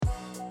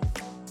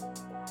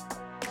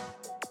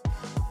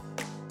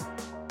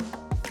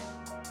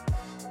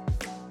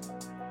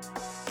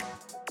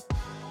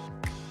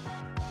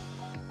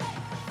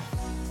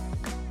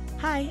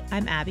Hi,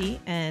 I'm Abby,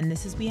 and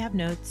this is We Have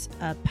Notes,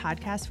 a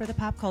podcast for the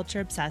pop culture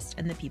obsessed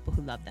and the people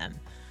who love them.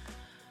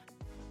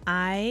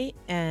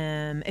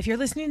 If you're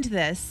listening to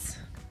this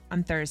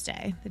on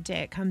Thursday, the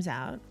day it comes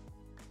out,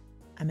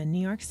 I'm in New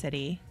York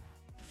City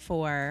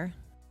for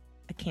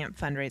a camp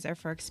fundraiser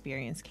for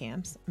Experience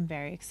Camps. I'm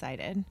very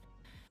excited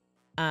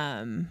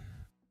to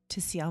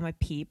see all my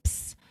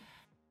peeps.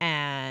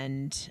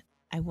 And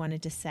I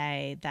wanted to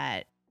say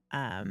that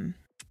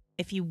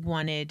if you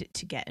wanted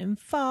to get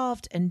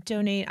involved and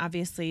donate,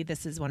 obviously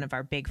this is one of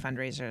our big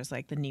fundraisers,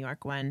 like the New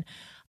York one.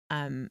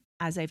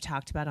 As I've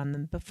talked about on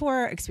them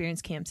before,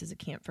 Experience Camps is a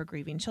camp for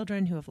grieving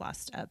children who have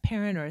lost a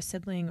parent or a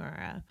sibling or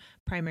a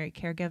primary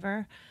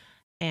caregiver.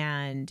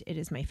 And it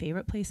is my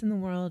favorite place in the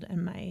world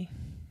and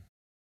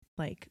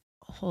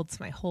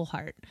holds my whole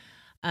heart.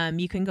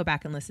 You can go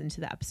back and listen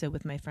to the episode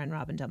with my friend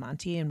Robin Del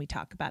Monte, and we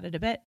talk about it a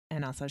bit.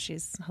 And also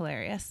she's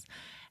hilarious.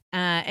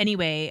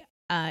 Anyway,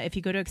 if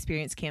you go to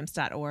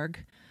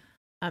experiencecamps.org,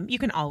 you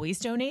can always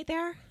donate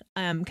there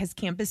because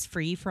camp is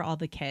free for all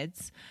the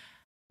kids,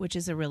 which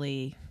is a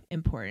really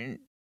important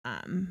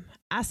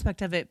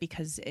aspect of it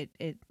because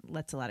it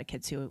lets a lot of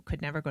kids who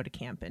could never go to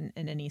camp in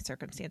any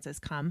circumstances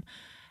come.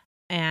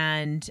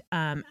 And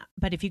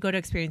but if you go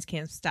to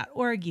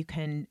experiencecamps.org, you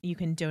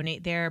can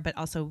donate there. But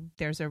also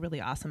there's a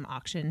really awesome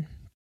auction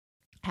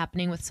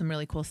happening with some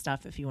really cool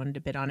stuff. If you wanted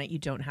to bid on it, you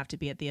don't have to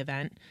be at the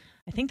event.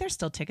 I think there's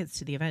still tickets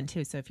to the event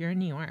too. So if you're in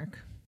New York,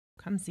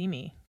 come see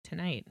me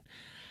tonight.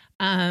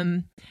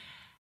 And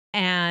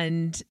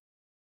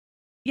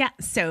yeah,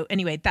 so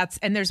anyway,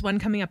 and there's one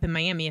coming up in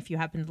Miami if you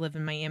happen to live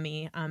in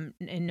Miami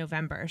in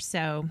November.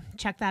 So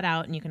check that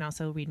out. And you can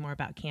also read more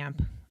about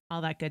camp,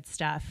 all that good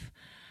stuff.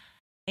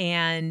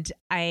 And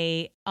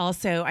I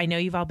know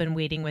you've all been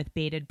waiting with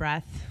bated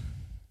breath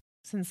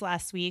since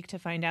last week to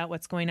find out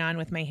what's going on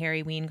with my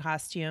Harry Ween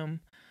costume.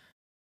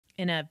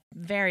 In a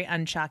very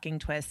unshocking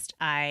twist,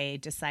 I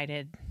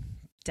decided,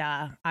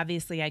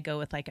 obviously I go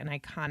with like an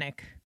iconic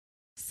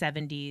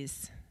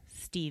 70s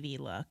Stevie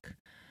look.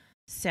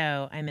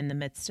 So I'm in the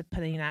midst of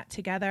putting that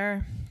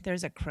together.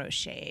 There's a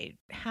crochet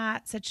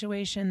hat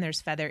situation.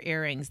 There's feather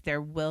earrings.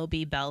 There will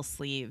be bell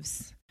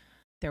sleeves.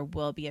 There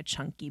will be a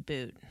chunky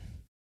boot.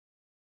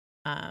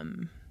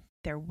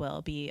 There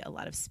will be a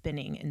lot of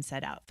spinning in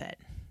said outfit.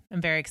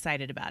 I'm very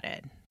excited about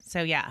it.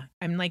 So yeah,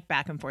 I'm like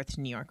back and forth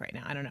to New York right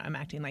now. I don't know. I'm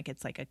acting like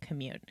it's like a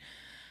commute,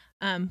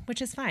 which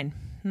is fine.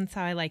 That's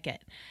how I like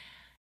it.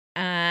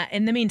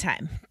 In the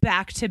meantime,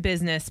 back to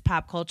business,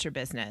 pop culture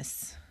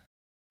business.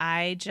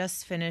 I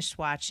just finished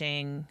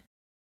watching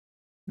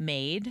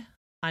Maid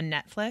on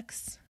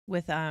Netflix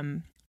with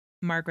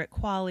Margaret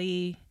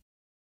Qualley,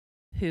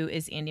 who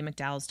is Andie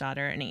MacDowell's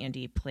daughter, and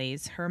Andie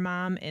plays her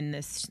mom in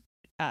this.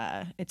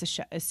 It's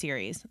a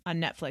series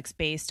on Netflix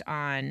based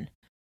on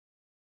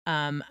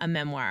a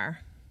memoir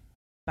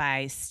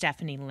by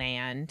Stephanie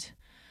Land,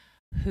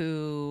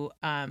 who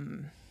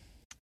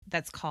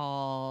it's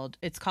called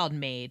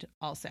Maid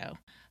also,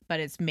 but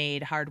it's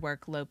Maid, Hard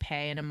Work, Low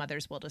Pay, and A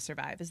Mother's Will to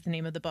Survive is the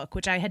name of the book,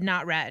 which I had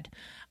not read.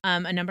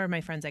 A number of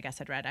my friends, I guess,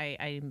 had read.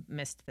 I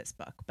missed this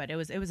book, but it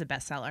was a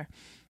bestseller.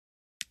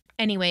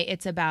 Anyway,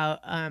 it's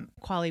about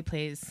Qualley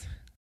plays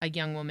a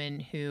young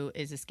woman who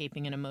is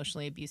escaping an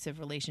emotionally abusive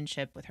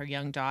relationship with her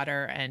young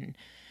daughter, and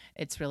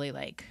it's really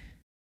like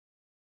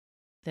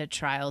the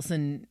trials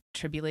and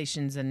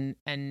tribulations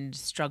and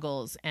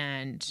struggles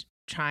and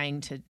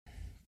trying to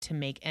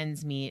make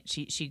ends meet.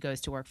 She goes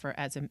to work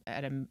as a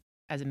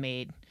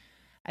maid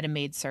at a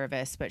maid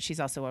service, but she's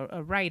also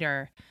a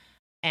writer,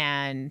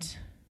 and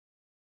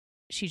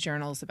she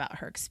journals about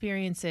her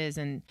experiences,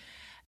 and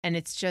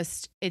it's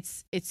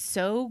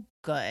so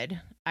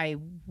good. I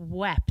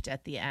wept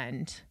at the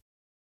end.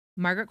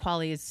 Margaret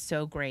Qualley is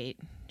so great.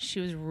 She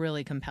was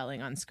really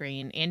compelling on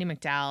screen. Andie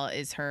MacDowell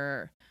is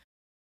her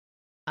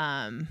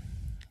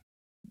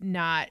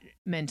not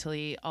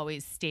mentally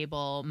always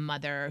stable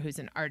mother who's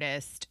an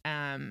artist.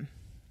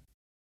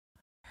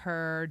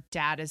 Her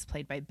dad is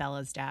played by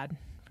Bella's dad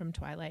from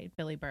Twilight.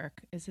 Billy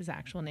Burke is his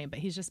actual name, but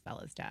he's just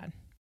Bella's dad.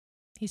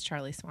 He's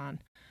Charlie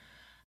Swan.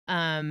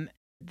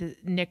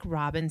 Nick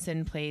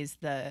Robinson plays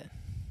the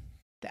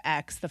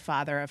the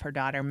father of her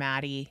daughter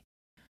Maddie.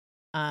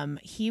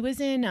 He was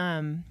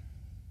in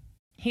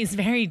he's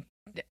very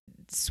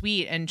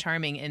sweet and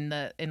charming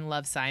in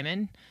Love,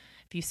 Simon,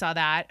 if you saw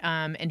that.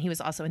 And he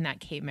was also in that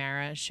Kate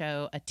Mara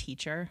show, A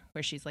Teacher,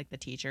 where she's like the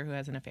teacher who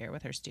has an affair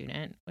with her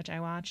student, which I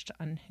watched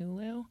on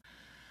Hulu.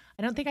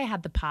 I don't think I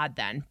had the pod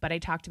then, but I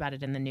talked about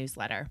it in the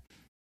newsletter.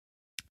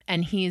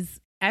 And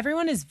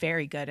everyone is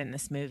very good in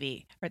this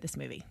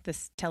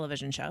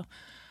television show.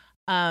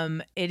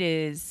 It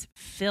is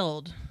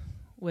filled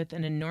with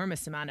an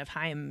enormous amount of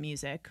Haim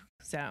music.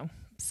 So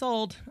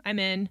sold, I'm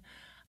in.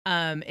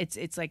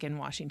 It's like in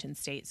Washington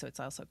State, so it's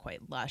also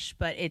quite lush,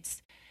 but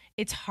it's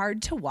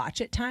hard to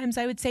watch at times,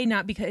 I would say,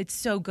 not because it's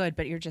so good,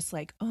 but you're just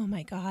like, oh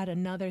my God,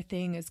 another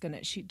thing is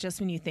just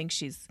when you think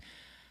she's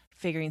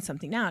figuring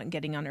something out and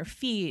getting on her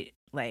feet,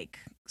 like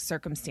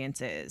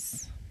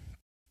circumstances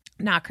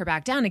knock her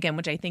back down again,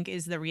 which I think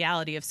is the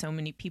reality of so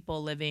many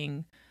people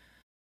living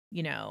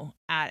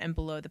at and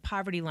below the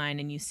poverty line,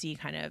 and you see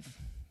kind of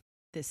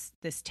this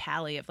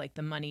tally of like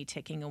the money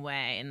ticking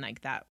away, and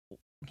like that,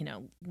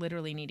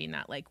 literally needing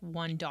that like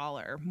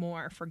 $1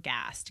 more for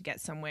gas to get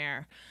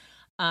somewhere.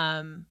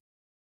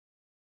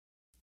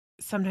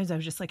 Sometimes I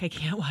was just like, I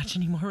can't watch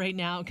anymore right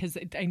now because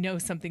I know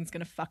something's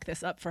going to fuck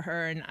this up for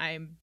her and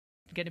I'm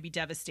going to be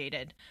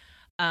devastated.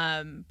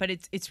 But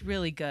it's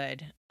really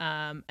good.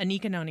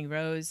 Anika Noni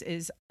Rose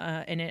is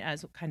in it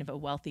as kind of a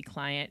wealthy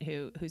client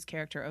whose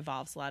character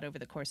evolves a lot over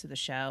the course of the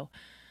show.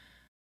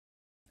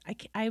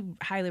 I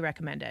highly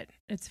recommend it.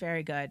 It's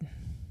very good.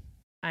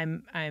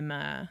 I'm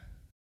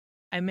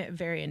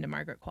very into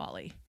Margaret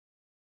Qualley.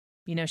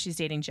 She's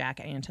dating Jack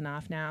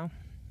Antonoff now.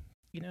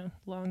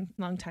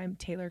 Long time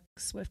Taylor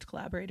Swift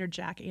collaborator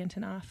Jack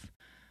Antonoff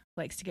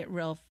likes to get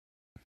real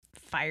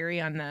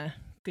fiery on the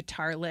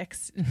guitar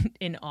licks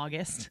in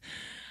August.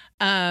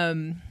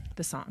 The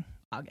song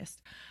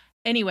August.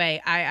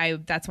 Anyway, I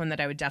that's one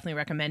that I would definitely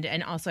recommend.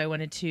 And also I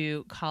wanted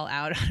to call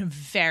out on a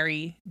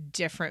very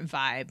different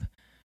vibe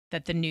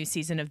that the new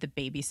season of The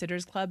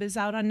Babysitters Club is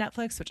out on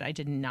Netflix, which I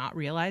did not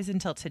realize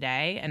until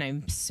today. And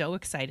I'm so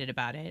excited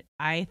about it.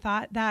 I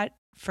thought that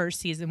first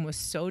season was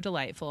so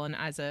delightful. And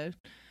as a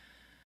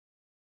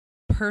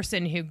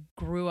person who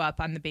grew up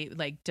on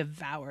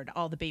devoured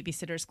all the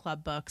Babysitters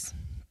Club books,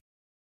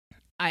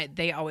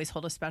 they always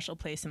hold a special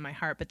place in my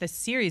heart. But this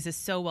series is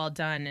so well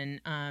done,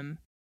 and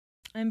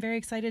I'm very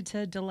excited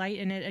to delight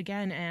in it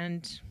again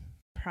and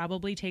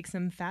probably take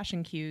some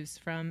fashion cues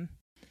from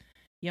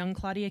young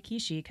Claudia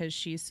Kishi because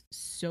she's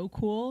so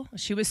cool.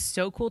 She was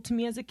so cool to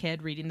me as a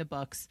kid reading the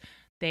books.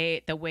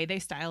 The way they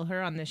style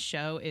her on this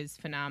show is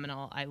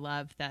phenomenal. I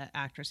love the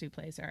actress who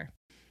plays her.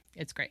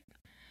 It's great.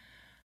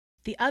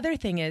 The other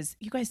thing is,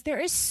 you guys, there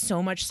is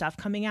so much stuff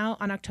coming out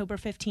on October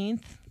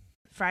 15th,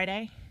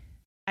 Friday.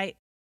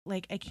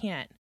 I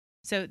can't.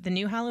 So the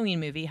new Halloween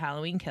movie,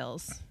 Halloween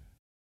Kills,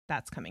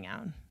 that's coming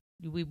out.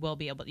 We will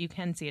be able, you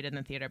can see it in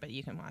the theater, but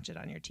you can watch it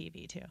on your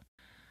TV too.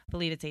 I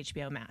believe it's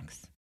HBO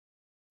Max.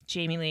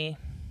 Jamie Lee,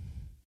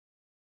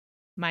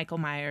 Michael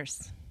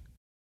Myers,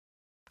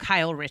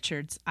 Kyle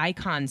Richards,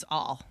 icons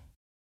all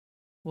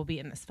will be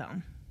in this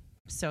film.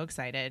 So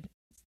excited.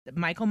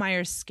 Michael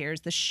Myers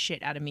scares the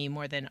shit out of me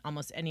more than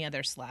almost any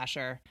other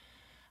slasher.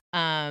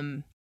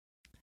 I'm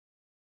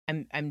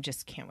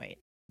just can't wait.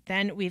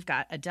 Then we've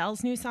got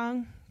Adele's new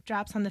song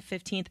drops on the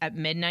 15th at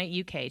midnight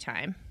UK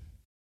time.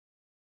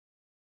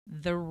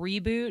 The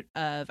reboot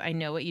of I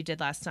Know What You Did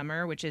Last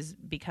Summer, which is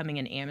becoming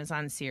an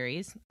Amazon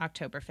series,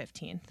 October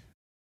 15th.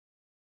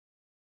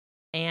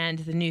 And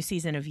the new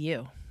season of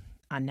You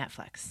on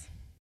Netflix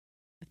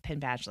with Penn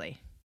Badgley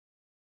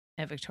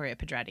and Victoria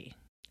Pedretti.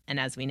 And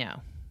as we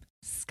know,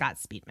 Scott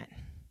Speedman.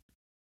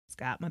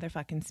 Scott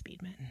motherfucking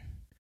Speedman.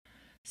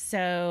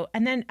 So,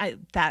 and then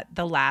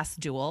the last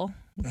duel,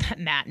 that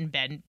Matt and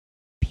Ben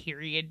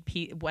period,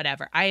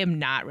 whatever. I am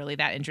not really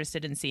that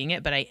interested in seeing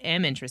it, but I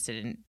am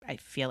interested in, I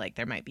feel like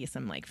there might be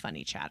some like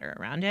funny chatter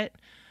around it.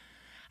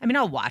 I mean,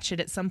 I'll watch it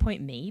at some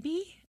point,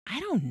 maybe. I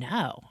don't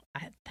know.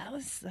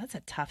 That's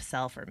a tough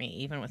sell for me,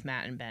 even with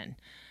Matt and Ben.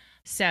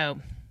 So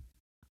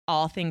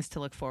all things to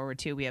look forward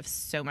to. We have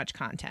so much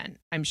content.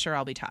 I'm sure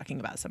I'll be talking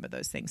about some of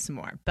those things some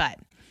more. But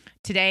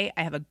today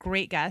I have a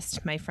great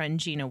guest. My friend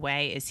Gina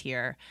Way is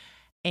here,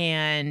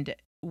 and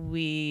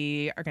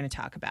we are going to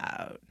talk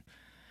about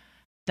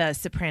the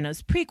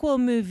Sopranos prequel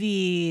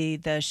movie,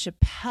 the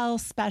Chappelle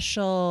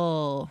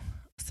special,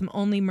 some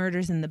Only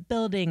Murders in the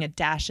Building, a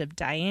dash of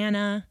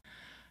Diana.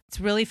 It's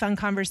a really fun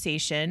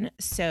conversation.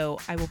 So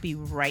I will be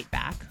right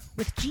back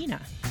with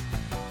Gina.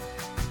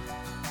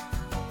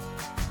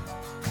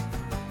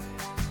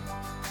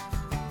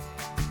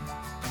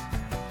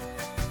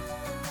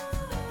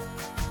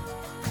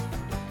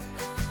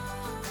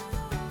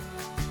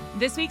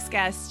 This week's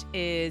guest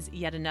is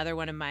yet another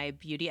one of my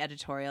beauty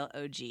editorial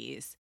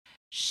OGs.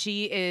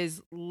 She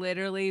is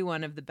literally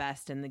one of the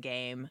best in the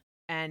game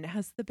and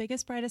has the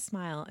biggest, brightest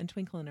smile and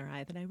twinkle in her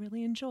eye that I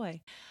really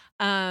enjoy.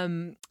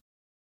 While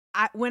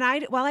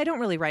I don't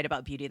really write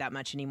about beauty that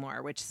much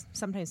anymore, which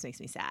sometimes makes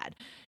me sad,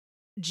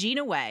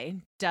 Gina Way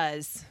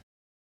does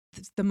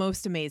the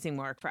most amazing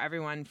work for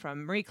everyone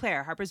from Marie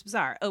Claire, Harper's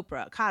Bazaar,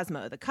 Oprah,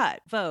 Cosmo, The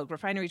Cut, Vogue,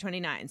 Refinery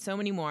 29, so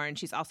many more. And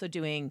she's also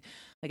doing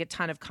like a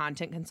ton of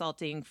content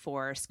consulting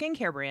for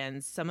skincare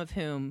brands, some of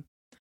whom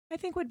I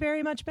think would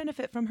very much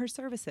benefit from her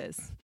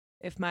services,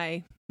 if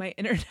my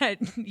internet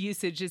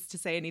usage is to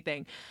say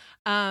anything.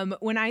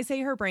 When I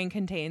say her brain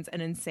contains an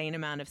insane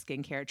amount of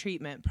skincare,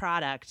 treatment,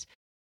 product,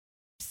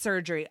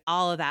 surgery,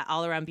 all of that,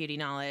 all around beauty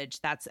knowledge,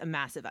 that's a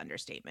massive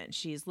understatement.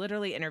 She's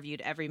literally interviewed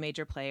every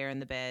major player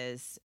in the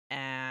biz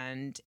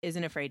and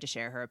isn't afraid to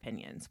share her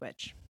opinions,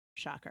 which,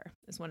 shocker,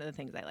 is one of the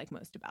things I like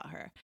most about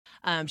her.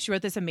 She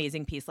wrote this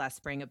amazing piece last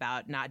spring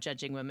about not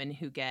judging women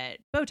who get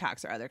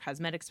Botox or other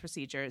cosmetics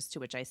procedures, to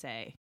which I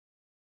say,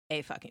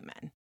 a fucking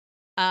men.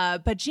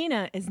 But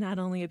Gina is not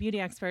only a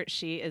beauty expert,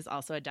 she is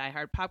also a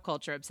diehard pop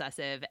culture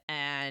obsessive,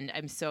 and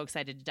I'm so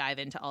excited to dive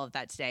into all of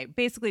that today.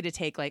 Basically to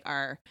take like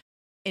our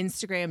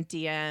Instagram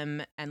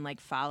DM and like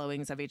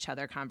followings of each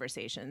other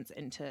conversations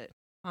into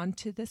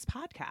onto this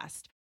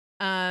podcast.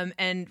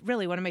 And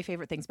really, one of my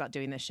favorite things about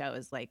doing this show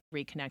is like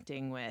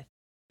reconnecting with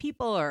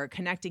people or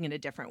connecting in a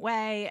different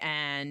way.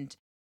 And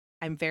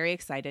I'm very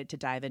excited to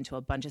dive into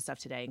a bunch of stuff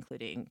today,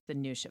 including the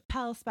new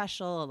Chappelle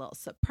special, a little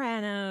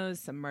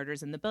Sopranos, some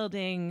Murders in the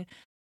Building,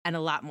 and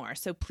a lot more.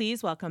 So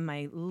please welcome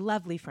my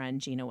lovely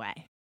friend, Gina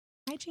Way.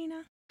 Hi,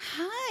 Gina.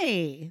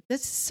 Hi.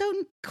 This is so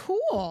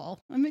cool.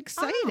 I'm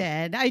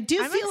excited. I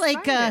do I'm feel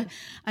excited. like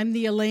I'm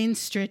the Elaine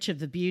Stritch of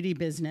the beauty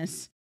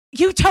business.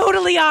 You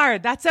totally are.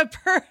 That's a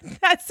perfect.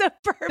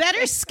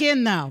 Better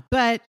skin though,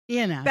 but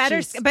you know.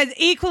 But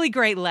equally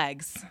great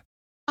legs.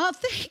 Oh,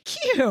 thank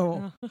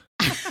you.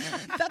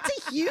 That's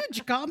a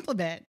huge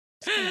compliment.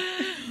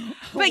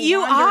 But you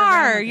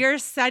are.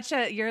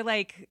 You're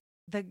like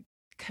the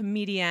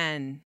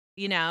comedian,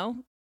 you know?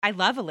 I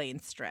love Elaine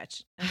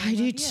Stritch. I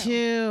do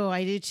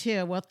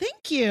too. Well,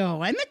 thank you.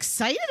 I'm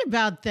excited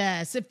about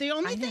this. If the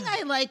only thing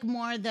I like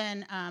more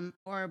than,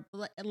 or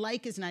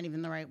like is not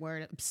even the right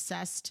word,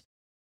 obsessed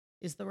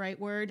is the right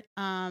word.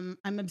 I'm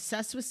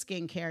obsessed with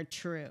skincare.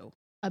 True.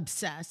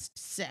 Obsessed.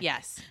 Sick.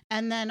 Yes.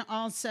 And then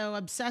also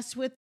obsessed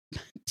with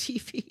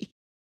TV.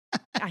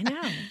 I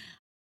know.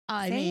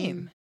 I Same.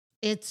 mean,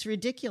 it's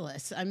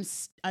ridiculous.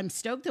 I'm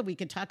stoked that we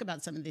could talk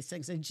about some of these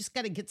things. I just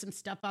got to get some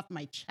stuff off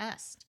my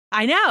chest.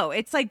 I know.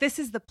 It's like this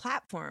is the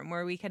platform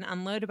where we can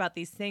unload about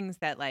these things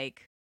that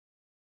like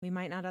we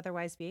might not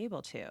otherwise be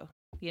able to,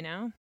 you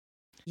know?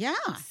 Yeah.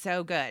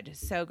 So good.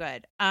 So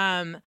good.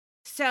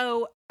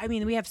 So I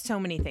mean, we have so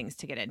many things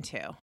to get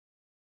into.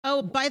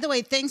 Oh, by the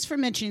way, thanks for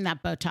mentioning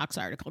that Botox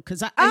article,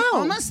 because I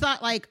almost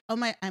thought like,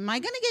 am I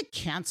going to get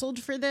canceled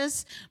for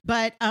this?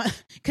 But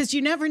because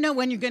you never know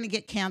when you're going to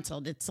get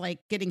canceled. It's like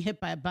getting hit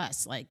by a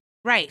bus, like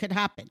could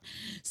happen.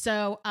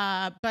 So,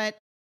 but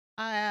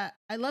I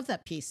love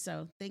that piece.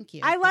 So thank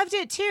you. I loved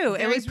it too.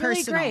 It was really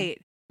personal.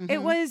 great. Mm-hmm.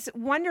 It was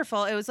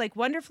wonderful. It was like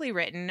wonderfully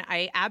written.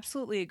 I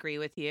absolutely agree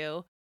with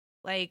you.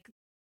 Like,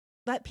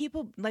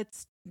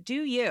 let's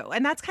do you.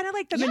 And that's kind of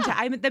like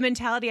the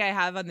mentality I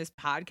have on this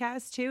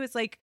podcast too. It's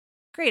like,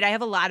 great. I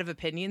have a lot of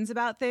opinions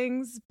about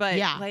things, but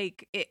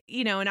like,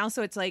 you know, and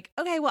also it's like,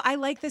 okay, well, I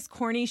like this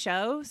corny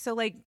show. So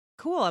like,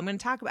 cool. I'm going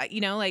to talk about,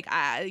 you know, like,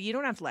 you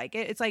don't have to like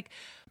it. It's like,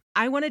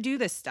 I want to do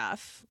this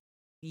stuff.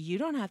 You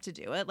don't have to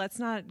do it. Let's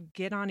not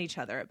get on each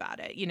other about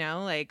it. You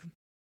know, like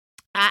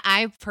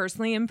I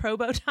personally am pro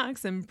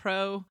Botox and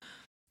pro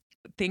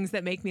things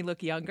that make me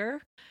look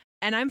younger.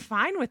 And I'm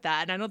fine with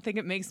that. And I don't think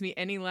it makes me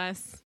any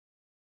less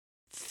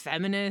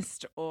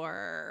feminist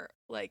or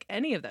like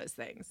any of those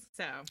things.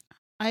 So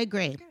I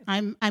agree.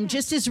 I'm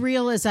just as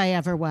real as I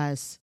ever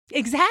was.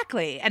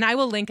 Exactly. And I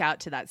will link out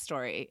to that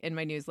story in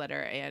my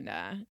newsletter and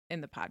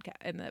in the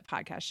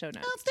podcast show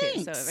notes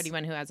too. So if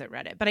anyone who hasn't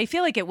read it. But I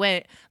feel like it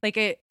went like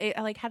it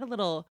like had a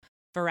little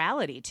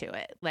virality to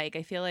it. Like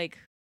I feel like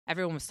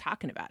everyone was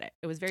talking about it.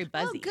 It was very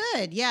buzzy. Oh,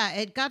 good. Yeah,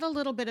 it got a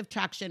little bit of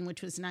traction,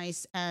 which was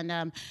nice.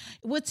 And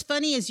what's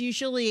funny is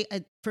usually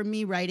for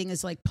me, writing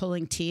is like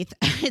pulling teeth.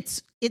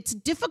 It's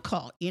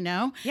difficult, you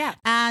know? Yeah.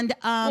 And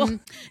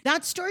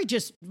that story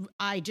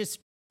I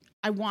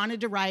wanted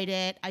to write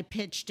it. I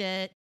pitched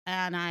it.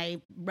 And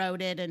I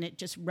wrote it, and it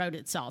just wrote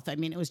itself. I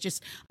mean, it was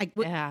just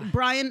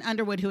Brian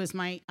Underwood, who is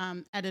my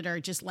editor,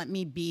 just let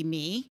me be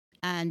me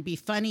and be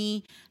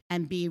funny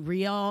and be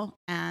real.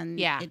 And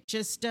it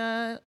just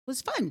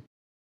was fun.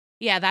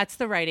 Yeah, that's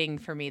the writing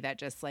for me that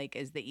just like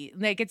is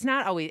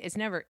it's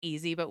never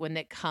easy, but when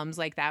it comes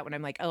like that, when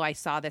I'm like, oh, I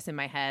saw this in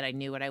my head, I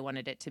knew what I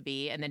wanted it to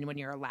be. And then when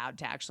you're allowed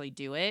to actually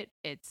do it,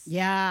 it's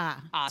awesome.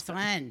 It's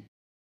fun.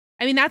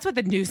 I mean, that's what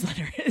the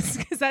newsletter is,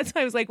 because that's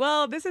why I was like,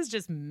 well, this is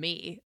just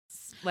me.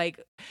 Like,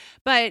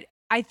 but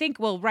I think,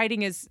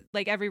 writing is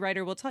like every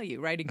writer will tell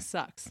you, writing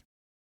sucks.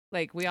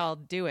 Like we all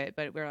do it,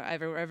 but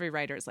every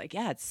writer is like,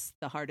 yeah, it's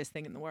the hardest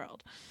thing in the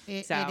world.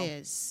 It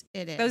is.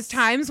 Those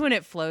times when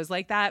it flows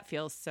like that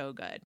feels so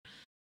good.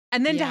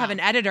 And then to have an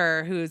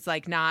editor who's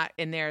like not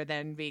in there,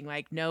 then being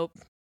like, nope.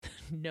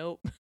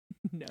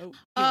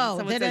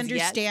 Oh, that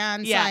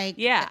understands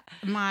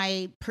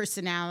my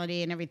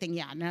personality and everything.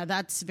 Yeah, no,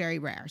 that's very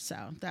rare. So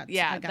that's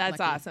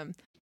lucky. Awesome.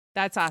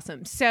 That's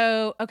awesome.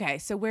 So, okay.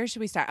 So where should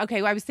we start?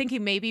 Okay. Well, I was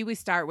thinking maybe we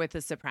start with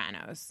The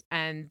Sopranos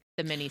and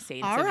the mini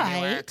scenes. All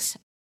right.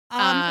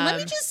 Let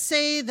me just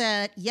say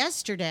that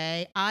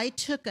yesterday I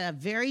took a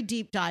very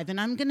deep dive, and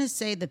I'm going to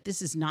say that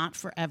this is not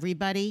for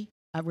everybody,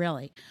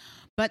 really,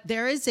 but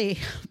there is a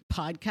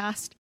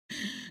podcast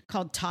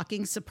called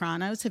Talking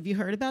Sopranos. Have you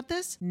heard about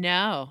this?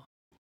 No.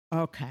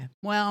 Okay.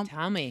 Well,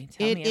 tell me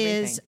everything.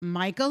 Is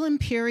Michael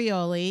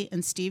Imperioli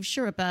and Steve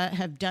Schirripa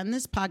have done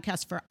this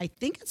podcast for, I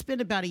think it's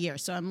been about a year,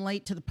 so I'm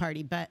late to the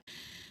party, but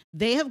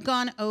they have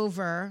gone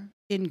over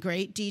in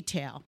great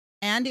detail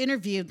and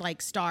interviewed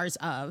like stars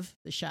of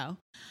the show.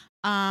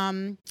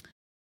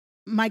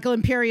 Michael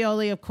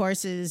Imperioli, of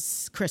course,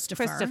 is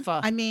Christopher.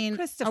 I mean,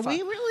 are we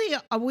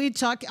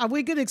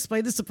going to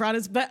explain The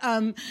Sopranos? But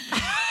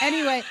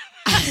anyway,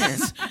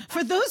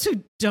 for those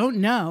who don't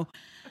know,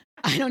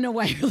 I don't know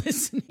why you're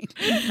listening.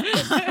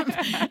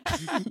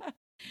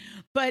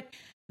 But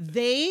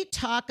They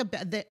talk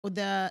about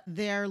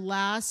their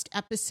last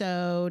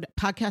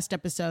podcast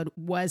episode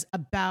was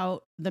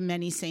about the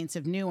Many Saints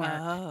of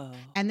Newark,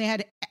 and they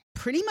had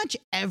pretty much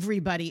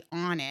everybody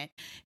on it.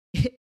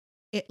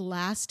 It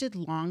lasted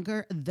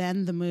longer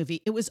than the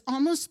movie. It was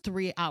almost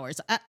 3 hours.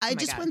 I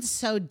just went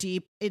so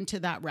deep into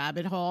that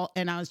rabbit hole,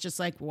 and I was just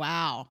like,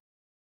 wow.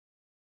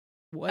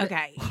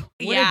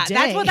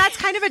 That's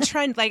kind of a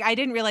trend. Like, I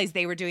didn't realize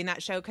they were doing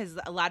that show because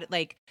a lot of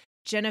like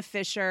Jenna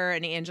Fisher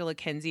and Angela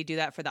Kinsey do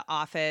that for The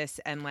Office,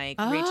 and like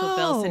Rachel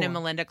Bilson and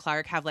Melinda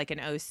Clark have like an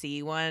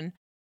OC one.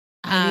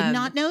 I did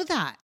not know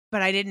that.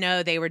 But I didn't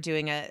know they were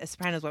doing a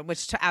Sopranos one,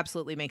 which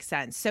absolutely makes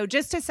sense. So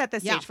just to set the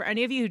stage for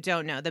any of you who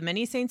don't know, The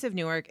Many Saints of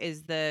Newark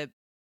is the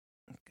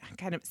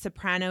kind of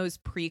Sopranos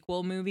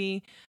prequel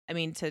movie. I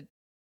mean, to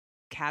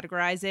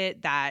categorize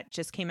it, that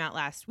just came out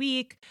last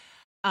week.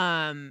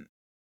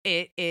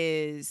 It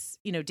is,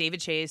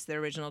 David Chase, the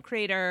original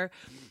creator,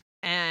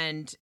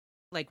 and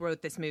like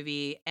wrote this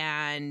movie,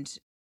 and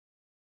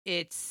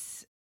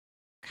it's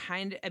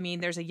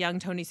there's a young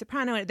Tony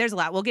Soprano. There's a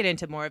lot. We'll get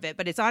into more of it,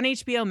 but it's on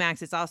HBO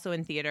Max. It's also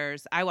in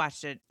theaters. I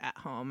watched it at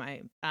home.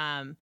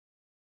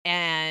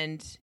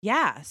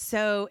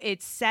 So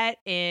it's set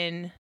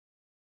in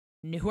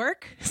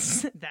Newark.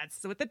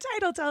 That's what the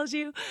title tells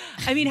you.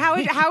 I mean,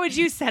 how would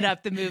you set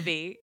up the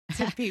movie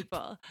to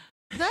people?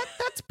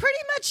 That's pretty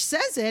much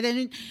says it.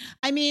 And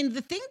I mean, the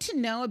thing to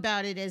know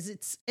about it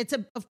is it's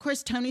of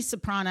course Tony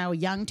Soprano,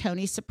 young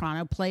Tony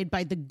Soprano, played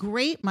by the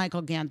great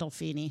Michael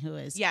Gandolfini, who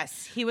is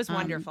he was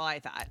wonderful. I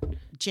thought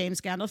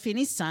James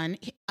Gandolfini's son.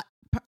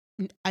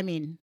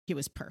 He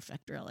was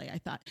perfect, really. I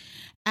thought,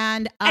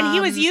 and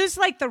he was used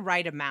like the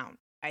right amount.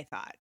 I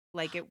thought.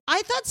 I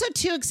thought so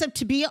too, except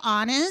to be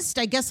honest,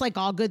 I guess like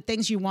all good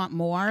things, you want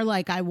more.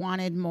 Like I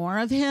wanted more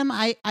of him.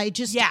 I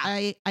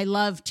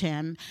loved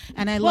him,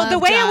 and I loved the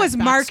way it was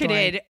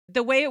marketed.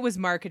 The way it was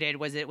marketed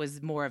was it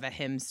was more of a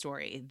him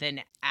story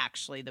than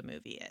actually the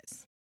movie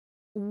is.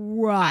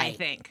 Right. I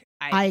think.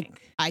 I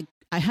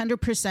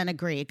 100%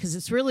 agree, because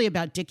it's really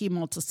about Dickie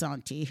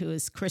Moltisanti, who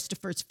is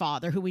Christopher's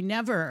father, who we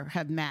never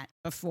have met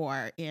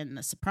before in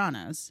The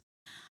Sopranos.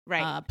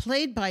 Right.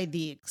 Played by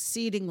the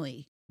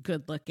exceedingly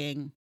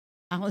good-looking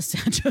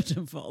Alessandro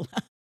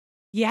Nivola.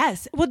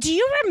 Yes. Well, do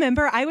you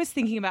remember? I was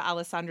thinking about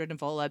Alessandro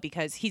Nivola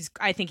because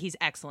I think he's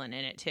excellent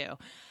in it too.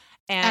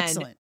 And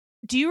excellent.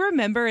 Do you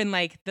remember in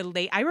like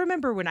I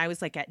remember when I was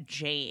like at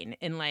Jane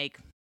in like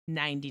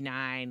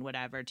 99,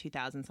 whatever,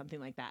 2000, something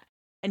like that.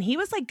 And he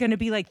was like going to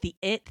be like the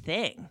it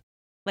thing.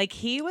 Like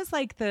he was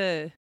like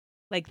he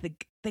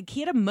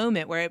had a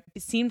moment where it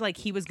seemed like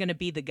he was going to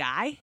be the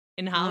guy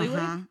in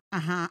Hollywood.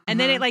 And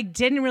then it like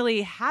didn't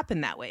really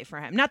happen that way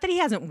for him. Not that he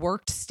hasn't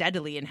worked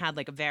steadily and had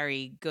like a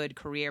very good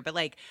career, but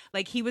like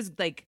he was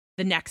like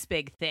the next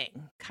big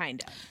thing,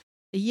 kind of.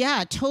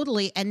 Yeah,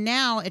 totally. And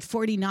now at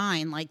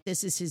 49, like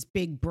this is his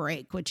big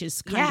break, which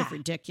is kind of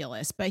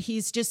ridiculous. But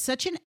he's just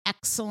such an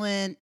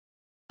excellent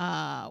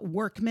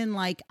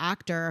workman-like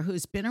actor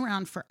who's been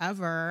around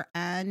forever.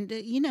 And,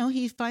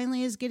 he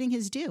finally is getting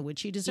his due,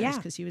 which he deserves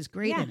because he was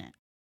great in it.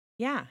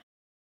 Yeah.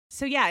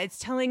 So it's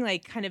telling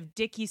like kind of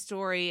Dickie's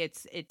story.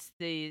 It's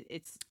the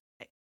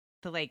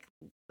like,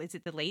 is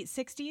it the late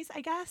 60s,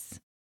 I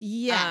guess?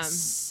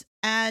 Yes.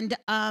 And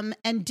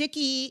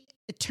Dickie,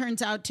 it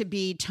turns out to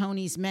be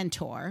Tony's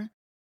mentor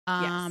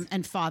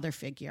and father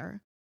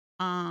figure.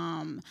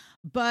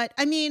 But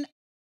I mean,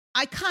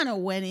 I kind of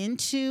went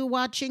into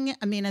watching it.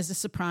 I mean, as a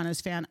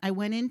Sopranos fan, I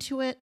went into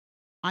it.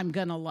 I'm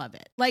going to love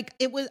it. Like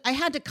I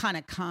had to kind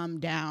of calm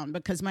down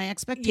because my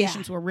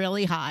expectations were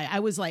really high. I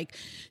was like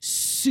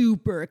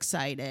super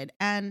excited.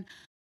 And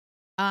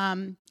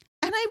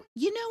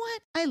you know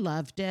what? I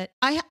loved it.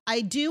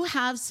 I do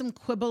have some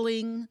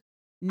quibbling.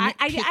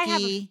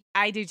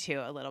 I do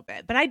too, a little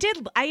bit, but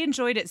I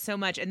enjoyed it so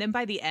much. And then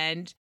by the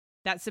end,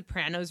 that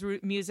Sopranos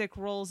music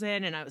rolls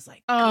in and I was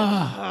like,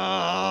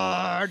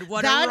 God,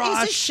 what a rush.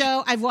 That is a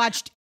show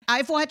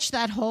I've watched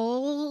that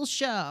whole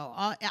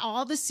show,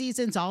 all the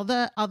seasons, all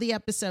the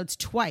episodes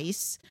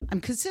twice.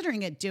 I'm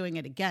considering doing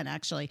it again,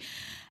 actually.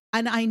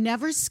 And I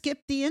never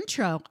skipped the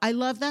intro. I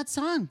love that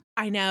song.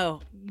 I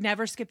know.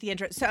 Never skip the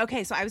intro. So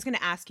I was going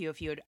to ask you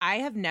I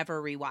have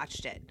never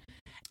rewatched it.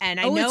 And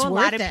I know a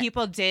lot of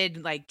people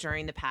did like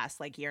during the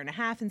past like year and a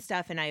half and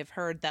stuff. And I've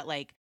heard that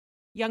like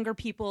younger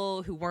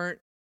people who weren't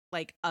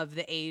like of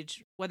the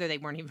age, whether they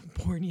weren't even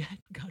born yet,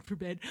 God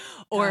forbid,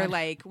 or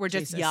like were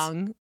just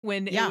young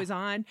when it was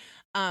on,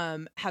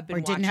 have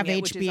been watching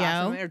it, which is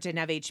awesome, or didn't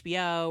have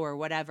HBO or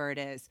whatever it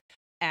is.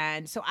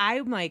 And so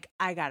I'm like,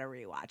 I gotta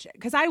rewatch it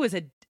because I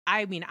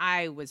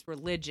was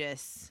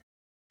religious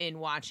in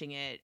watching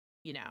it,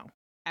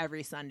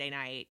 every Sunday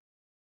night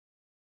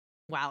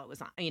while it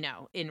was on,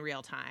 in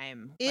real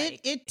time.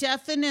 It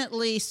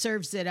definitely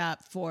serves it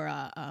up for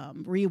a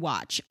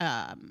rewatch.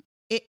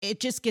 It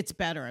just gets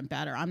better and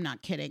better. I'm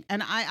not kidding.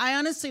 And I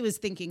honestly was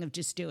thinking of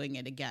just doing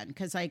it again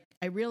because I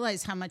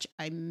realized how much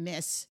I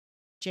miss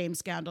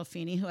James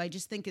Gandolfini, who I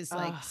just think is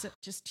like,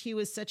 he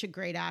was such a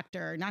great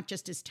actor, not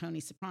just as Tony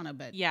Soprano,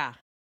 but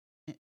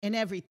in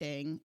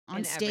everything,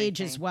 on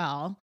stage as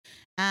well.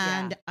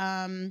 And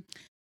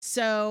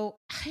so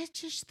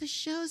the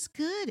show's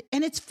good,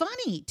 and it's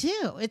funny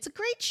too. It's a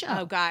great show.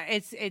 Oh God,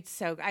 it's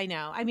so. I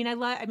know. I mean,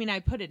 I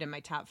put it in my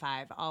top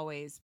 5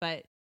 always,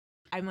 but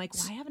I'm like,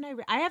 why haven't I?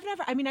 I've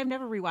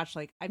never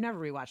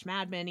rewatched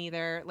Mad Men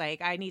either.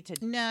 Like, I need to.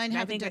 No, I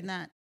haven't done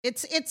that.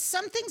 It's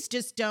some things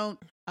just don't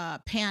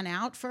pan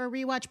out for a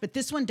rewatch, but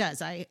this one does.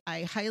 I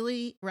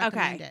highly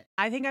recommend it.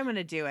 I think I'm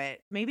gonna do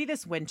it maybe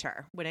this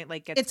winter when it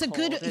like gets. It's cold a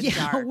good and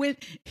dark.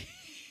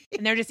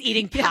 And they're just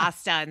eating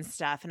pasta and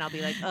stuff, and I'll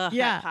be like, ugh,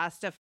 that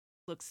pasta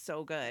looks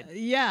so good.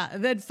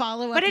 And then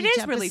follow up. But it each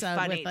is really episode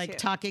funny with like too.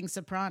 Talking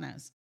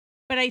Sopranos.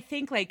 But I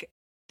think like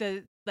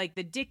the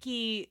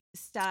Dickie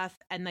stuff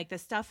and like the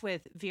stuff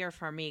with Vera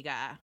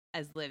Farmiga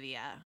as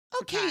Livia.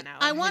 Okay, Soprano,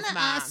 I want to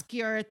ask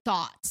your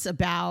thoughts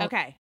about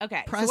okay.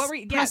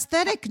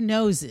 prosthetic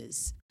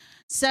noses.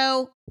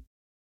 So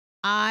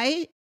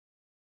so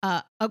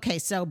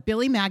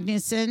Billy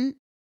Magnuson,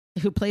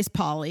 who plays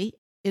Paulie,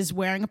 is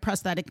wearing a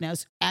prosthetic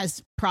nose,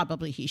 as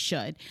probably he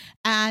should,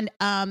 and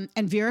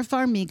Vera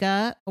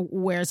Farmiga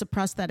wears a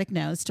prosthetic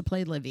nose to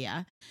play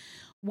Livia.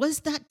 Was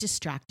that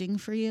distracting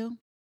for you?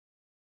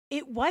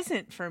 It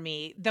wasn't for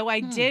me, though. I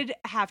did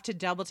have to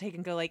double take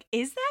and go like,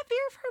 "Is that Vera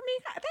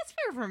Farmiga? That's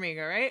Vera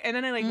Farmiga, right?" And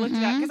then I like looked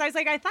it up because I was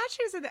like, "I thought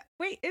she was in that."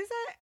 Wait, is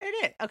that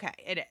it? Is okay?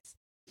 It is.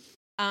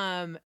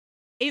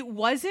 It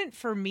wasn't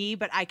for me,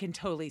 but I can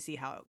totally see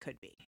how it could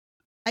be.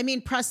 I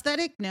mean,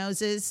 prosthetic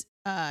noses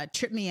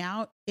trip me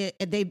out.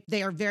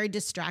 They are very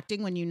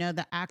distracting when you know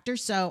the actor.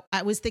 So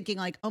I was thinking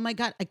like, oh my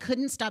God, I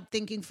couldn't stop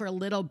thinking for a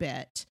little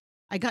bit.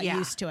 I got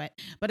used to it,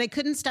 but I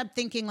couldn't stop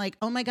thinking like,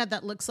 oh my God,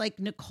 that looks like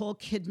Nicole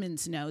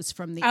Kidman's nose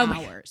from The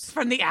Hours.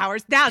 From The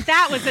Hours. Now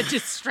that was a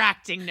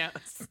distracting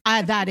nose.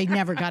 I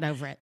never got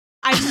over it.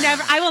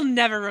 I will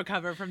never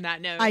recover from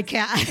that nose. I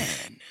can't.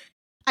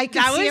 I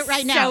can see it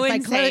right now. So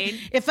insane.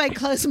 If I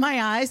close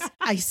my eyes,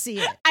 I see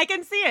it. I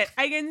can see it.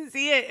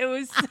 It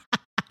was.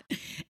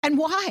 And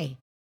why?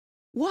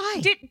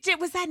 Why?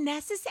 Was that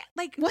necessary?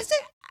 Like, was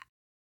it?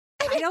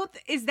 I don't.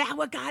 Is that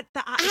what got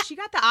the? She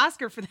got the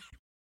Oscar for that.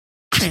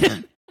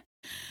 I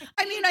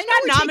mean, I know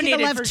we're taking a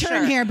left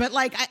turn here, but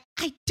like,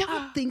 I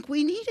don't think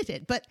we needed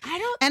it. But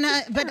I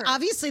don't. But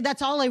obviously,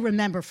 that's all I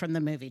remember from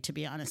the movie. To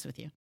be honest with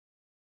you.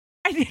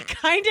 It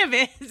kind of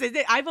is.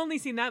 I've only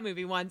seen that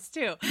movie once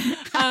too.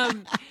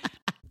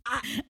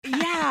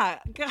 Yeah,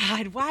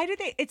 God, why did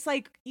they? It's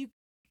like you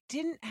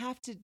didn't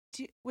have to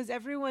do. Was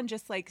everyone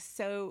just like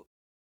so?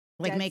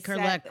 Like make her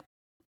look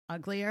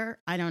uglier?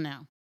 I don't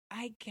know.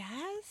 I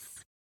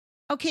guess.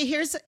 Okay,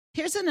 here's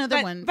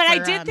another one. But I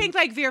did think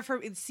like Vera,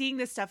 for seeing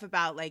this stuff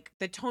about like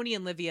the Tony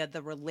and Livia,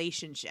 the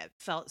relationship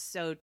felt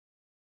so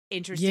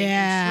interesting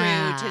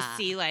and true to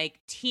see like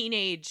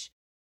teenage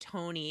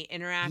Tony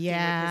interacting with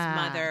his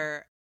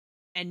mother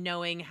and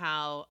knowing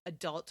how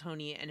adult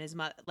Tony and his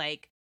mother,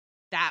 like,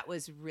 that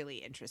was really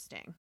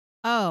interesting.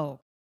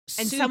 Oh,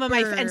 and some of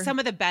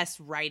the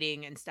best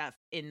writing and stuff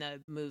in the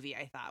movie,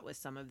 I thought, was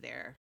some of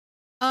their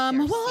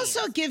well,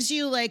 also gives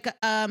you like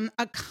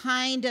a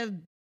kind of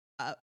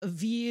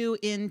view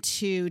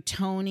into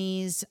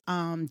Tony's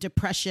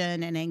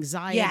depression and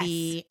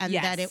anxiety, and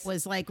that it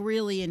was like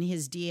really in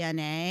his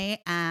DNA,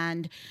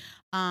 and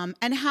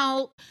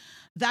how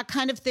that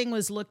kind of thing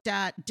was looked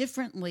at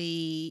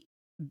differently,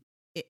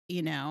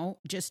 you know,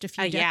 just a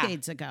few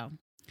decades ago.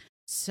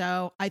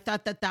 So I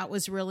thought that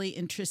was really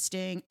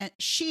interesting. And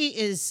she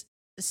is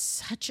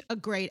such a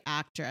great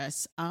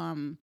actress.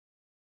 I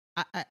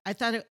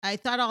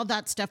thought all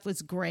that stuff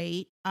was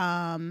great.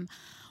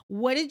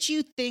 What did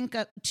you think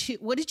of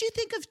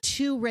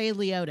two Ray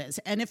Liotta's?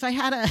 And if I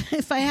had a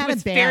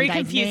band, very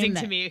confusing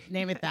to me.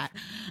 Name it that.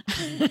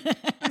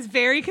 It was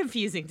very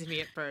confusing to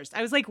me at first.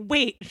 I was like,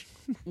 wait,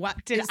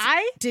 what did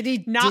I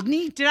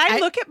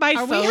look at my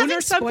phone we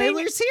or something?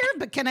 Spoilers here,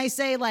 but can I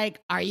say like,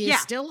 are you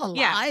still alive?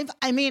 Yeah.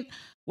 I mean,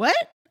 what?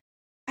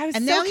 I was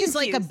and so now confused.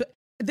 He's like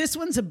this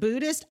one's a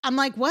Buddhist. I'm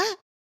like, what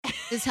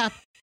is happening?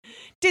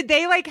 Did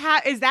they like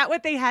is that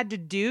what they had to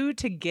do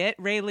to get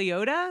Ray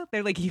Liotta?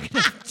 They're like, you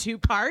can have 2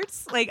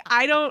 parts? Like,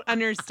 I don't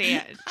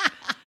understand.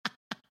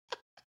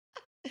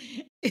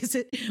 Is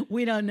it?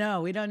 We don't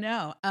know.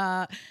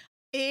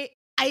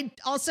 I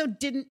also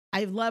didn't,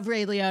 I love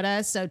Ray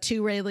Liotta, so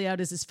 2 Ray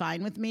Liottas is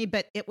fine with me,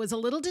 but it was a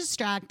little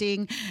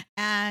distracting,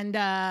 and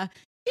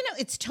you know,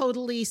 it's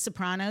totally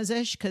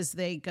Sopranos-ish because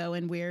they go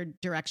in weird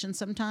directions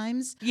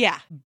sometimes. Yeah.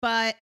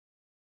 But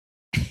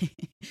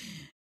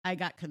I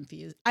got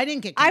confused. I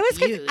didn't get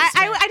confused.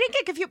 I didn't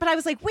get confused, but I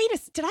was like, wait,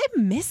 did I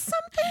miss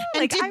something?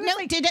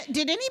 And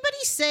did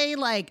anybody say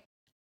like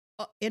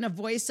in a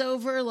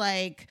voiceover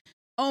like,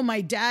 oh,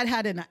 my dad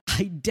had an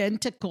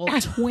identical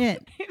twin?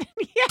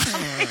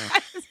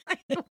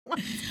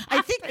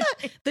 I think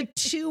the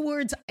 2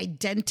 words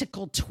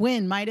identical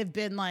twin might have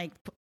been like,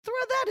 throw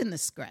that in the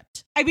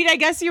script. I mean, I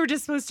guess you were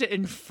just supposed to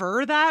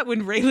infer that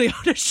when Ray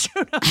Liotta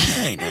showed up.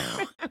 I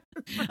know.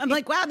 I'm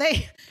like, wow,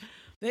 they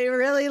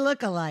really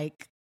look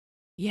alike.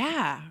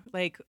 Yeah,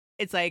 like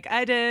It's like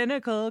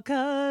identical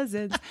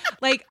cousins.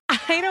 Like,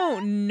 I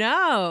don't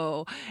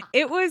know.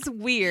 It was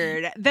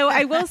weird. Though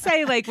I will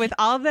say, like, with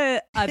all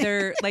the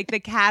other, like, the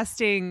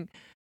casting,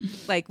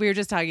 like, we were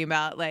just talking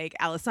about, like,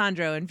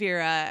 Alessandro and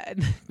Vera,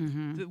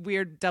 and the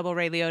weird double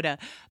Ray Liotta.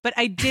 But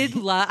I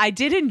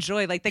did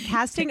enjoy, like, the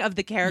casting of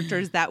the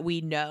characters that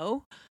we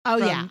know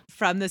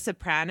from The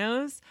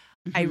Sopranos.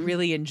 I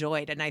really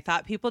enjoyed. And I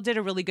thought people did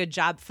a really good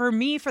job. For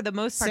me, for the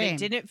most part, It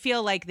didn't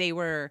feel like they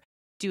were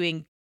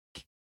doing,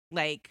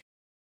 like,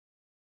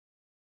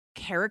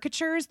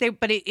 caricatures.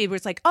 But it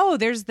was like, oh,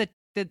 there's the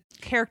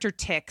character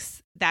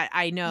tics that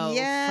I know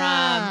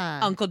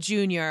from Uncle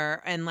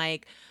Junior and,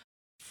 like,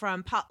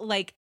 from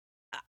like,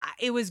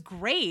 it was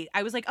great.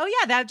 I was like, oh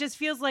yeah, that just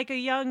feels like a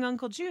young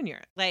Uncle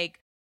Junior. Like,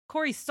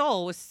 Corey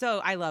Stoll was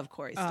I love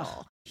Corey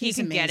Stoll. He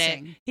can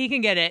amazing. Get it. He can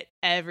get it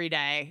every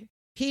day.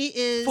 He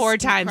is 4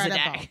 times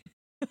incredible.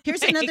 A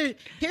day.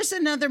 Here's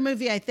another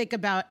movie I think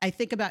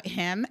about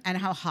him and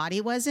how hot he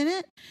was in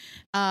it.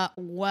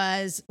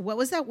 What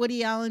was that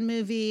Woody Allen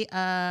movie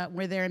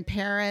where they're in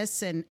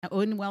Paris and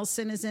Owen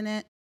Wilson is in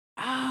it?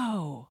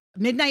 Oh,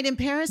 Midnight in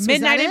Paris.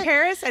 Midnight in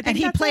Paris. I think and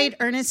he played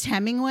Ernest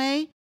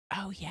Hemingway.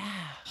 Oh yeah,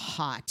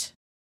 hot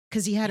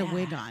because he had a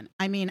wig on.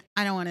 I mean,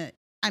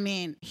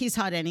 he's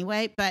hot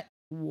anyway, but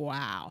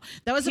wow,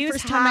 that was the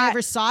first time I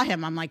ever saw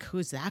him. I'm like,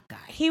 who's that guy?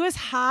 He was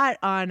hot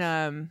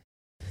on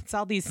it's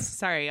all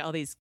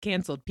these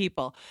canceled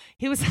people.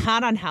 He was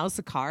hot on House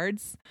of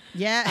Cards.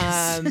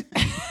 Yes.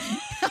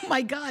 Oh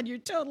my God, you're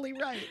totally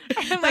right.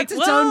 That's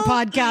its own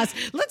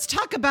podcast. Let's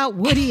talk about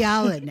Woody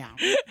Allen now.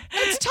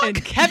 Let's talk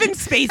and Kevin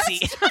Spacey.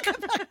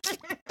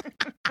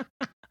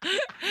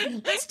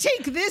 Let's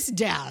take this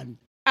down.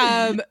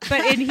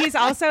 But he's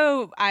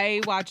also,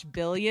 I watch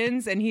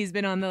Billions, and he's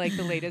been on the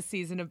latest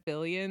season of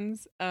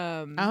Billions.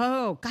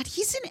 Oh God,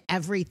 he's in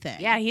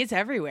everything. Yeah, he's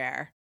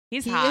everywhere. He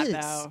hot is.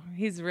 Though.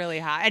 He's really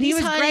hot, and he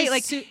was great.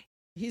 Like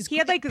he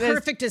had like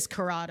perfect as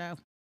Corrado.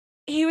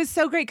 He was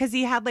so great because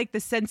he had like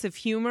the sense of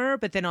humor,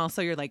 but then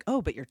also you're like,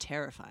 oh, but you're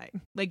terrifying.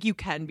 Like, you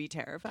can be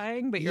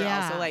terrifying, but you're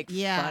also like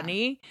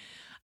funny.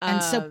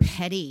 And so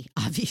petty,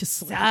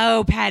 obviously.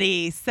 So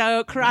petty.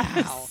 So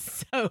Corrado. Wow.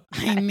 So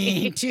petty. I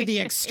mean, to the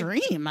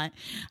extreme. I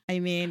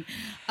mean,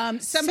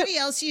 somebody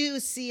else you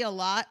see a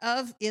lot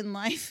of in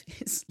life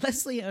is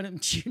Leslie Odom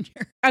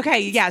Jr.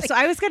 Okay, yeah. Like, so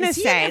I was going to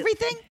say.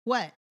 Everything?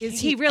 What? Is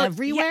he really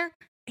everywhere?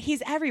 Yeah,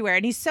 he's everywhere,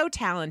 and he's so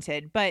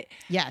talented. But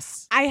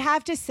yes, I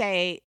have to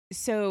say,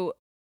 so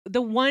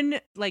the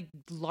one like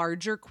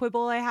larger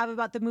quibble I have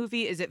about the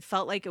movie is it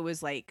felt like it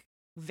was like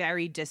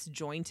very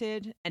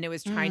disjointed, and it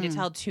was trying to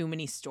tell too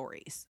many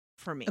stories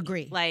for me.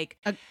 Agree. Like,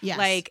 yes.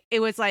 Like it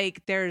was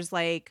like there's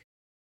like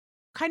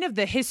kind of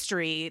the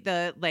history,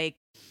 the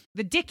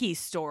Dickie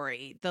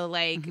story, the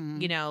like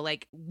you know,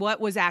 like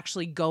what was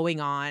actually going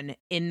on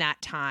in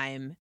that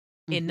time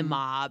in the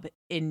mob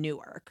in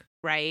Newark,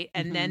 right?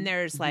 And then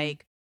there's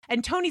like,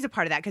 and Tony's a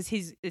part of that because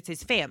it's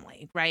his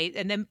family, right?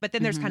 And then but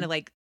then there's kind of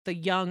like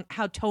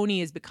how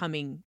Tony is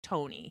becoming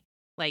Tony.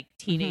 Like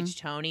teenage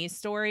Tony's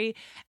story.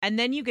 And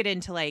then you get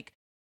into like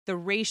the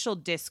racial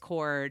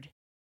discord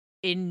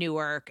in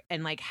Newark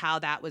and like how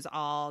that was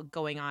all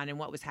going on and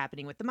what was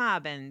happening with the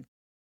mob and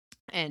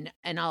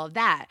all of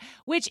that,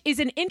 which is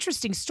an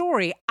interesting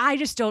story. I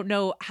just don't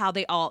know how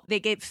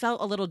it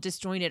felt a little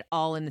disjointed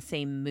all in the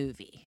same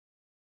movie.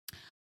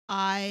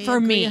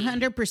 For me,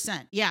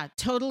 100%. Yeah,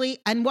 totally.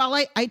 And while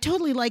I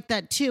totally like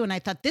that too. And I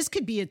thought this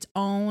could be its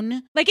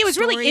own. Like, it was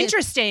really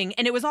interesting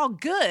and it was all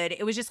good.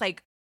 It was just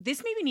like,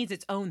 this maybe needs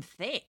its own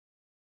thing.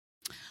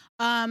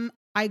 I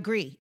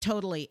agree.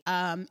 Totally.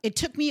 It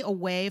took me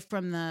away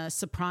from the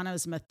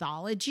Sopranos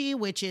mythology,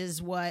 which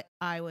is what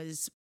I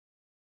was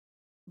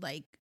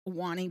like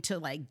wanting to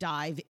like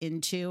dive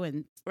into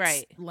and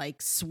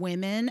like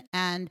swim in.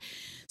 And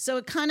so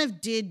it kind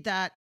of did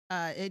that.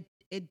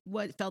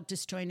 What felt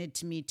disjointed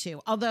to me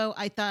too. Although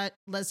I thought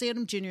Leslie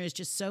Odom Jr. is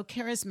just so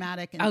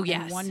charismatic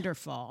and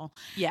wonderful.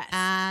 Yes.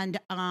 And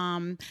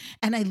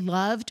I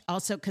loved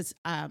also because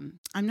I'm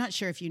not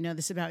sure if you know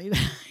this about me.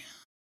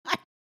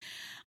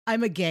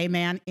 I'm a gay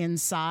man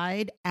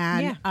inside,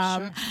 and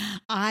sure.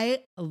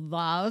 I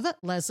love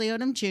Leslie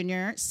Odom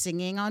Jr.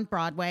 singing on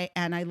Broadway,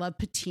 and I love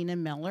Patina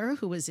Miller,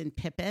 who was in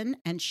Pippin,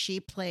 and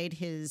she played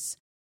his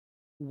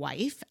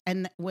wife.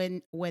 And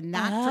when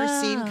that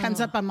first scene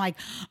comes up, I'm like,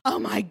 oh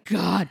my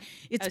God,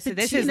 it's Patina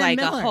this is like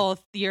Miller. A whole,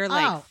 you're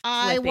like,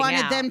 I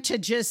wanted them to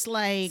just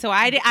like, so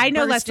I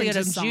know Leslie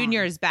Odom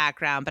Jr.'s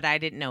background, but I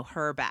didn't know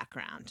her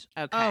background.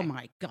 Okay. Oh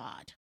my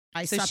God.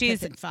 I saw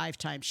Pippin 5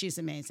 times. She's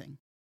amazing.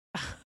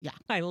 Yeah.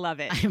 I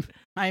love it.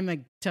 I'm a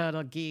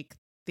total geek.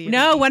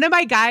 No, one of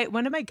my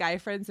guy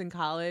friends in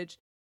college,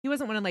 he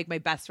wasn't one of like my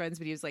best friends,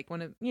 but he was like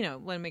one of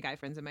my guy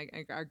friends in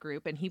our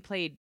group, and he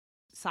played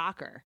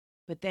soccer.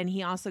 But then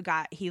he also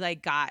got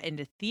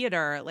into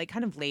theater like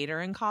kind of later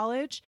in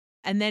college.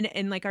 And then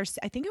in like I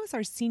think it was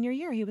our senior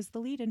year, he was the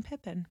lead in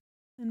Pippin.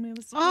 And it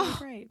was really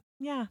great.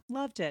 Yeah,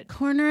 loved it.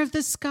 Corner of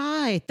the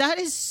Sky. That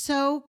is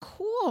so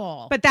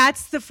cool. But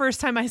that's the first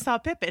time I saw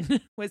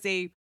Pippin was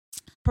a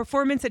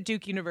performance at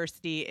Duke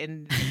University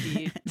in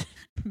the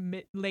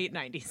late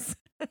 90s.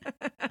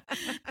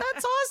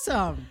 That's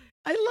awesome.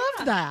 I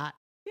love that.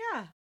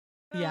 Yeah.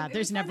 Yeah,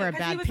 there's never a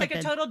bad He was Pippin.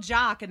 like a total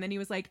jock, and then he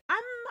was like,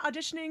 I'm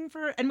auditioning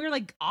for, and we were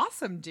like,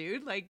 awesome,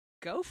 dude, like,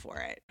 go for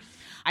it.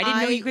 I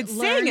didn't know he could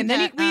sing, and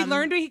then we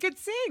learned he could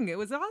sing. It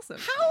was awesome.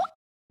 How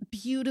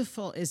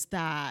beautiful is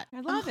that? I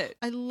love it.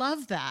 I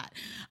love that.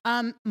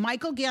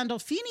 Michael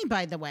Gandolfini,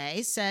 by the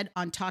way, said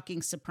on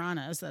Talking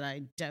Sopranos that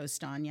I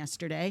dosed on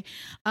yesterday,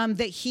 that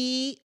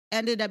he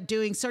ended up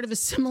doing sort of a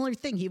similar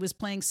thing. He was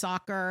playing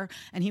soccer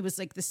and he was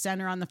like the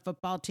center on the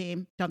football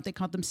team. Don't they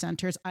call them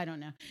centers? I don't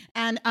know.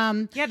 And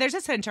yeah, there's a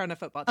center on the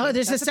football team. Oh,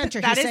 there's a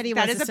center. That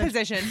is a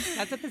position.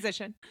 That's a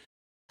position.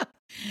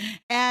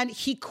 And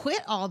he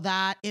quit all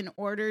that in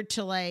order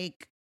to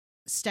like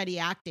study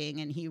acting,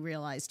 and he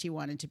realized he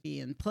wanted to be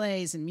in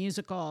plays and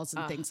musicals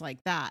and things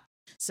like that.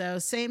 So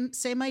same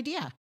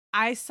idea.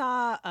 I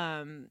saw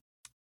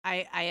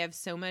I have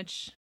so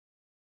much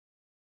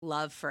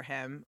love for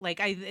him. Like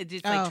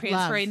just like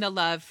transferring the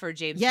love for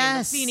James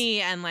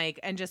Gandolfini,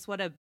 and just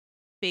what a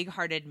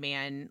big-hearted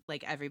man,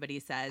 like everybody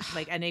says,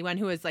 like anyone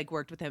who has like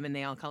worked with him, and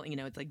they all call it,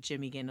 it's like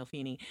Jimmy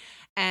Gandolfini.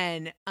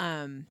 And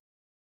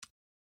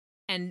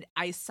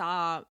I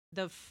saw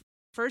the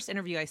first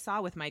interview I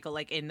saw with Michael,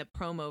 like in the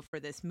promo for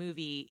this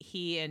movie,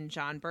 he and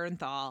John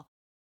Bernthal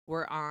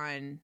were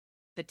on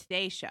the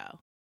Today Show.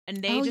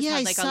 And they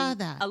had like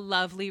a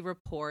lovely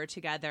rapport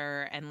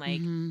together. And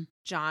like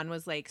John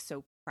was like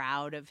so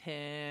proud of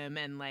him,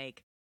 and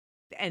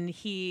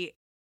he,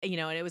 and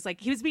it was like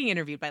he was being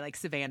interviewed by like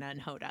Savannah and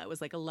Hoda. It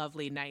was like a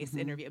lovely, nice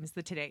interview. It was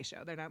the Today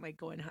Show. They're not like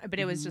going, but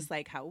it was just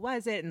like, how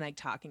was it? And like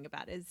talking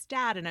about his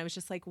dad. And I was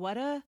just like, what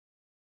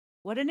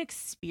an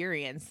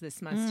experience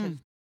this must have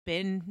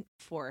been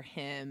for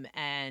him.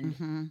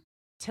 And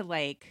to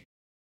like, I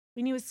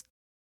mean, he was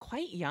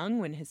quite young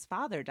when his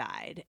father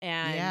died,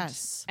 and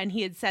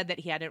he had said that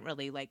he hadn't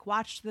really like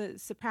watched The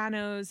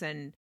Sopranos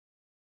and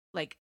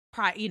like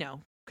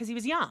because he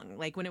was young,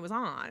 like when it was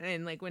on,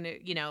 and like when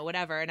it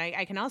whatever. And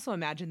I can also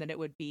imagine that it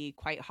would be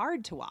quite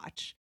hard to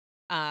watch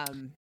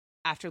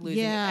after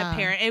losing a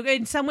parent.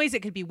 In some ways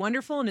it could be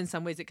wonderful, and in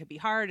some ways it could be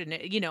hard,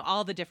 and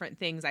all the different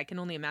things. I can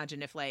only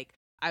imagine if like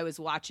I was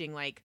watching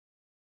like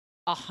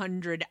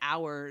 100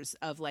 hours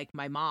of like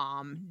my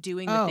mom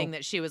doing the thing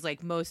that she was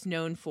like most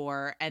known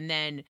for, and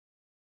then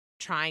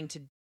trying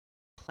to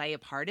play a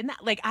part in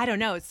that. Like, I don't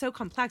know, it's so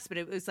complex, but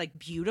it was like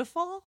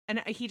beautiful, and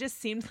he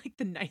just seemed like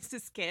the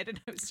nicest kid, and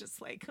I was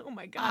just like, oh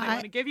my God, I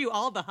want to give you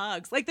all the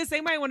hugs, like the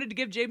same way I wanted to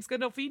give James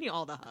Gandolfini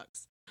all the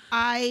hugs.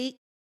 I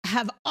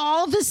have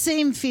all the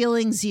same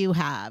feelings you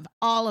have,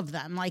 all of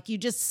them. Like you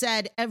just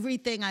said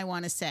everything I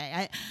want to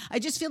say. I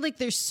just feel like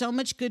there's so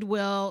much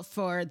goodwill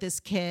for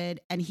this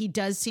kid, and he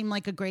does seem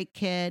like a great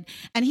kid,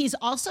 and he's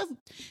also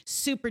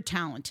super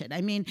talented. I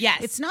mean,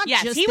 it's not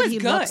just that he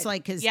looks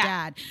like his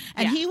dad.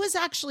 And he was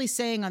actually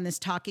saying on this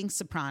Talking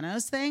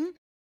Sopranos thing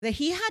that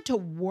he had to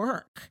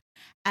work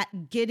at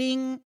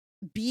being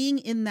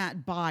in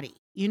that body.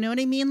 You know what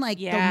I mean? Like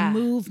the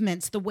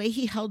movements, the way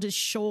he held his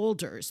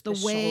shoulders, the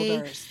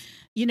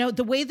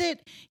way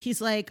that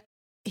he's like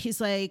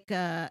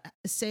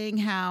saying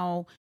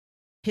how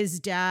his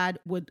dad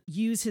would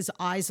use his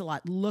eyes a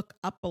lot, look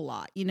up a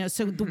lot,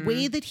 so the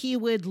way that he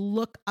would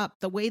look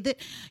up, the way that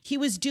he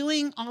was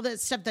doing all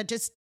that stuff that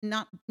just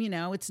not,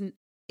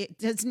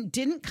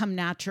 didn't come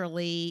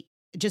naturally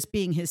just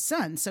being his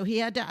son. So he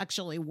had to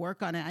actually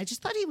work on it. I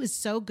just thought he was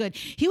so good.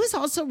 He was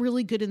also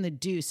really good in The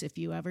Deuce, if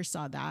you ever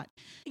saw that.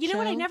 You know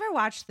what? I never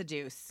watched The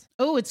Deuce.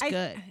 Oh, it's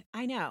good.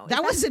 I know.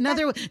 That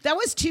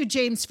was two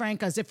James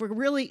Francos. If we're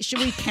really, should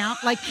we count?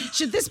 Like,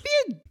 should this be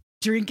a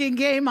drinking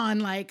game on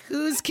like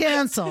who's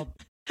canceled?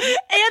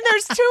 And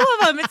there's two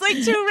of them. It's like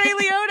two Ray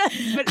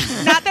Liotta,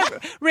 but not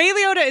that Ray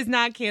Liotta is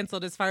not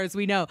canceled as far as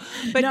we know.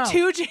 But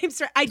two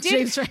James. I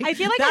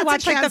feel like I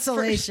watched like the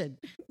first.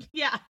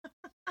 Yeah.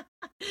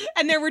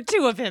 And there were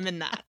two of him in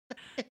that.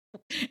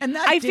 And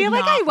that I feel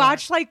like I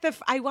watched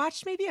I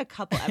watched maybe a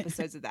couple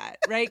episodes of that,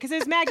 right? Because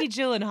there's Maggie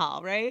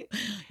Gyllenhaal, right?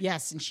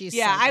 Yes, and she's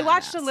I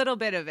watched a little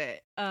bit of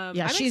it. I'm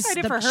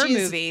excited for her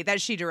movie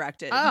that she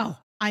directed. Oh,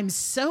 I'm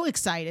so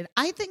excited.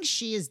 I think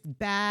she is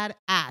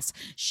badass.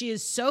 She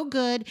is so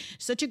good,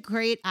 such a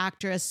great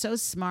actress, so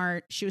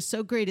smart. She was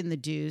so great in The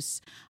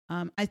Deuce.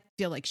 I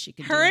feel like she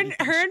could. Her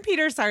and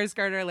Peter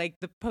Sarsgaard are like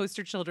the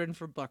poster children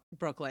for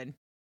Brooklyn.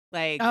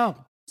 Like,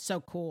 oh, so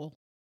cool.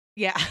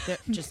 Yeah,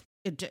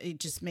 it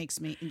just makes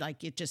me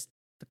like it. Just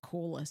the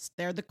coolest.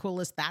 They're the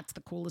coolest. That's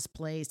the coolest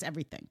place.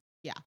 Everything.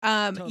 Yeah.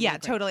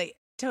 Totally.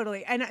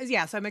 And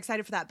so I'm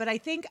excited for that. But I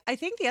think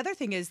the other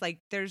thing is like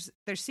there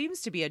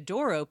seems to be a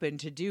door open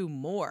to do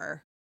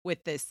more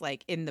with this,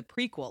 like in the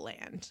prequel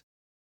land,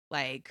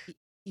 like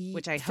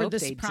which I hope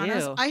they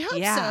do. I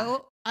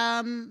hope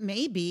so.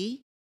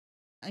 Maybe.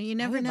 You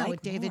never know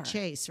with David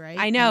Chase, right?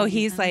 I know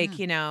he's like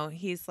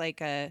he's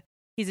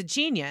a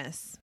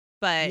genius,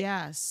 but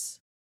yes.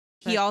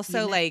 He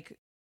also like,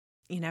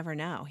 you never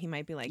know. He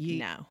might be like,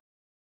 no,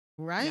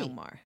 right, no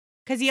more.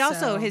 Because he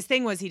also his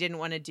thing was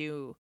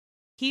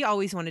he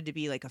always wanted to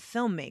be like a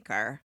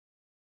filmmaker,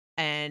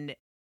 and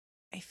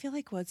I feel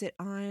like, was it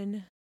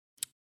on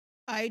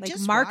like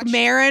Mark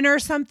Maron or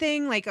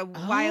something like a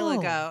while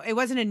ago? It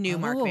wasn't a new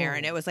Mark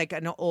Maron. It was like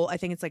I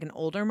think it's like an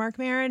older Mark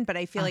Maron, but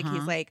I feel like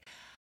he's like,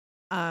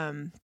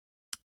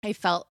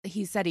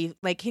 he said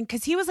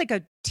because he was like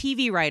a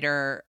TV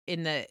writer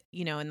in the,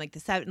 in like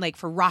the like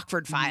for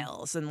Rockford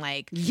Files and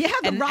like. Yeah,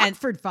 the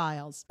Rockford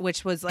Files.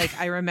 Which was like,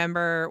 I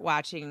remember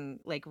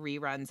watching like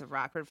reruns of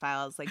Rockford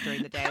Files like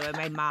during the day when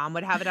my mom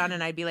would have it on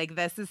and I'd be like,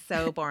 this is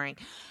so boring.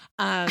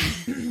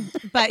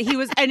 But he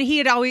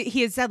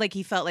had said like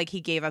he felt like he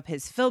gave up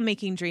his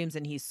filmmaking dreams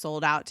and he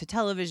sold out to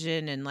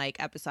television and like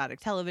episodic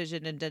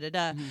television and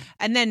da-da-da. Mm-hmm.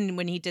 And then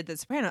when he did The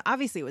Sopranos,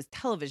 obviously it was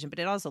television, but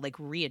it also like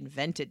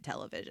reinvented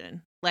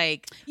television.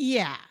 Like,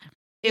 yeah,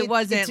 it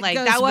wasn't like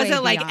that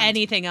wasn't like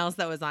anything else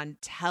that was on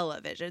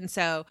television.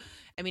 So,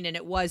 I mean, and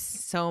it was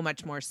so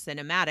much more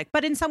cinematic,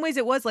 but in some ways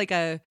it was like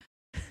a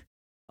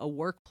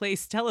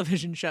workplace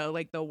television show.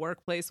 Like the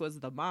workplace was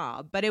the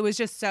mob, but it was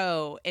just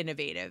so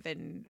innovative.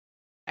 And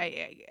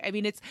I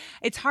mean,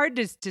 it's hard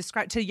to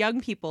describe to young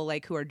people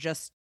like who are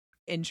just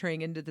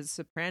entering into the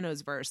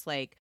Sopranos verse,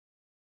 like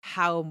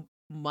how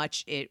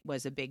much it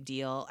was a big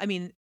deal. I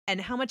mean, and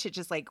how much it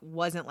just like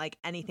wasn't like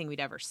anything we'd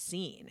ever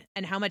seen,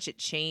 and how much it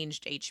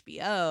changed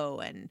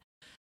HBO and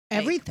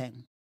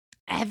everything.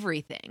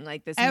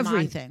 Like this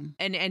everything.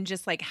 And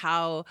just like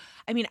how,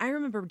 I mean, I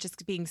remember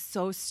just being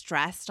so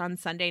stressed on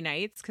Sunday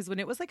nights because when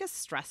it was like a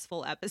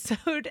stressful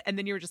episode and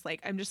then you were just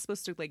like, I'm just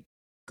supposed to like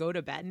go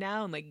to bed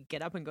now and like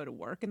get up and go to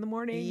work in the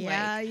morning.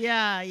 Yeah, like,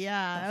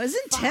 yeah. It was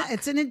intense.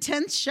 It's an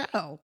intense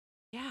show.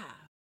 Yeah.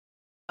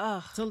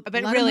 Oh,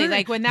 but really,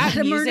 like when that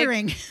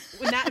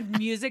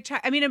music,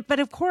 I mean, but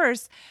of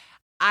course,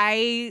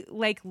 I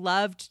like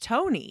loved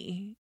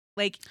Tony.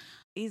 Like,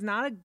 he's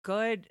not a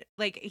good,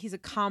 like, he's a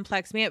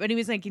complex man, but he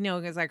was like, he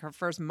was like her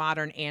first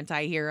modern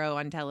anti-hero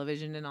on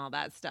television and all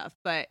that stuff.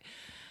 But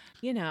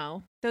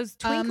those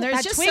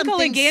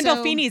twinkle in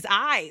Gandolfini's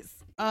eyes.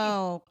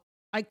 Oh,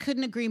 I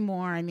couldn't agree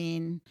more. I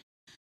mean,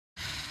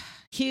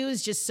 he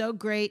was just so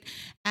great.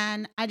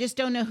 And I just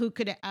don't know who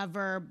could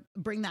ever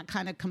bring that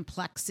kind of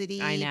complexity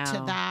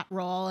to that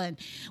role. And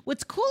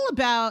what's cool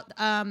about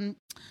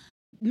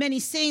Many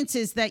Saints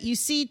is that you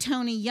see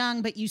Tony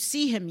young, but you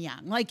see him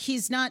young. Like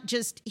he's not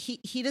just,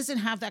 he doesn't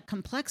have that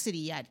complexity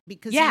yet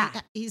because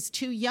he's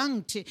too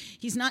young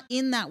he's not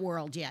in that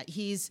world yet.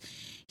 He's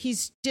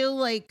still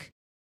like,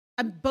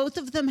 both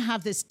of them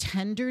have this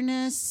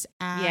tenderness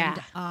and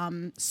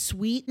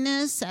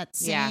sweetness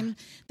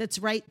that's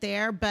right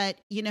there. But,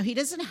 he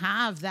doesn't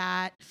have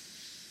that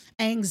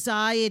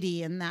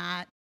anxiety and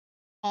that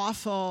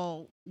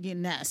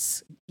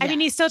awfulness. I mean,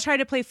 he's still trying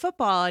to play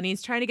football and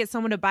he's trying to get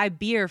someone to buy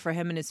beer for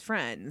him and his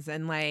friends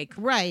and like.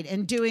 Right.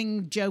 And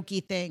doing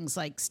jokey things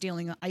like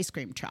stealing an ice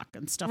cream truck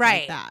and stuff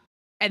like that.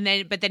 And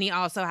but then he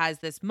also has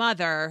this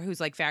mother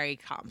who's like very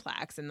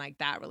complex and like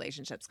that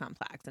relationship's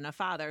complex and a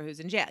father who's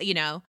in jail,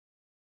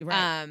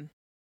 Right.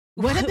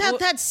 What about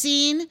that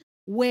scene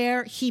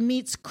where he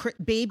meets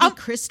baby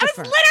Christopher?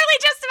 I was literally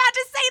just about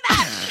to say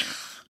that.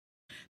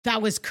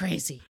 That was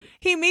crazy.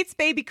 He meets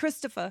baby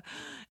Christopher.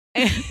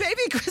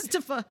 Baby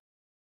Christopher.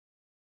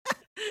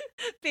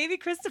 Baby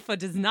Christopher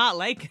does not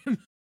like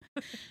him.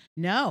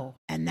 No,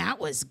 and that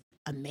was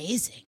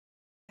amazing.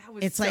 That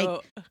was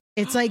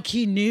it's like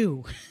he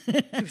knew.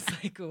 It was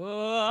like,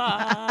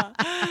 whoa.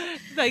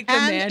 Like the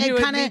man who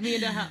would lead me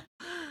into hell.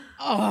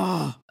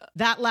 Oh,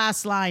 that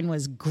last line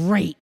was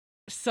great.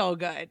 So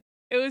good.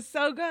 It was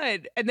so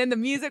good. And then the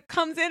music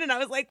comes in and I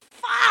was like,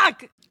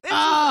 fuck.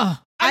 I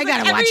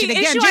got to watch it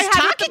again. Just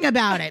talking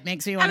about it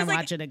makes me want to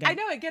watch it again. I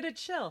know. I get a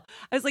chill.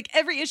 I was like,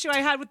 every issue I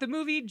had with the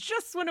movie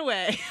just went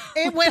away.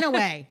 It went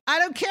away. I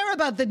don't care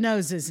about the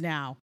noses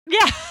now.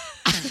 Yeah.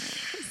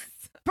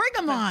 Bring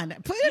them on.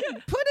 Put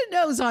a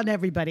nose on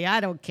everybody.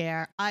 I don't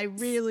care. I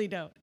really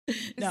don't.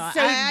 No,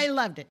 I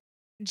loved it.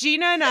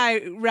 Gina and I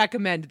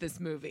recommend this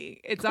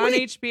movie. It's on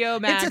HBO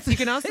Max. You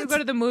can also go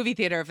to the movie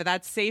theater if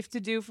that's safe to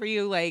do for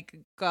you. Like,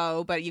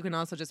 go, but you can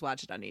also just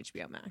watch it on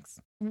HBO Max.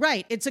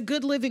 Right. It's a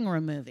good living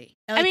room movie.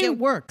 It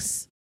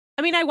works.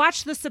 I mean, I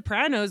watched The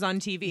Sopranos on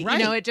TV.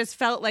 Right. It just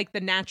felt like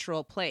the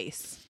natural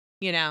place.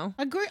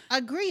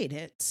 Agreed.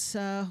 It's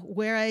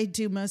where I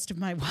do most of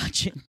my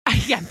watching.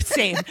 Yeah,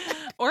 same.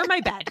 Or my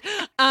bed.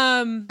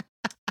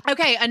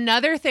 Okay,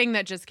 another thing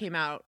that just came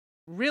out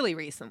really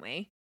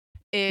recently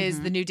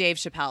is the new Dave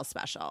Chappelle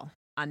special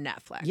on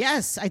Netflix.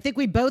 Yes, I think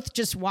we both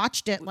just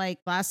watched it like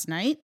last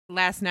night.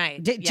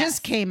 It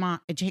just came on.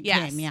 It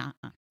came, yeah.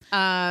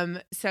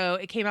 So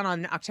it came out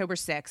on October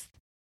 6th.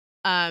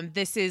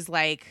 This is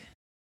like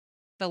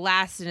the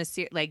last in a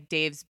like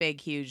Dave's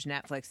big, huge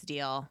Netflix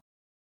deal.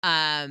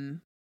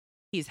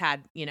 He's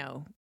had,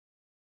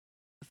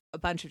 a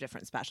bunch of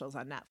different specials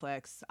on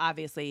Netflix.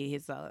 Obviously,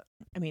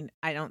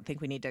 I don't think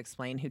we need to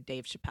explain who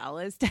Dave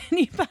Chappelle is to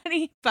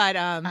anybody, but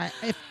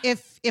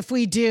if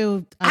we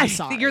do, I'm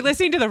sorry. You're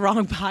listening to the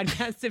wrong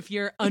podcast if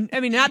you're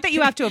not that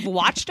you have to have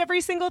watched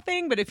every single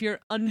thing, but if you're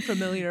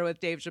unfamiliar with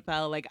Dave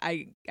Chappelle, like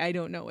I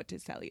don't know what to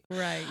tell you.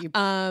 Right. You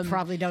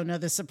probably don't know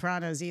The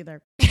Sopranos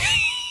either.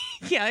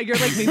 Yeah, you're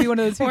like maybe one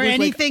of those people or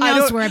anything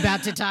else we're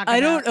about to talk about. I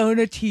don't own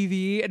a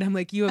TV, and I'm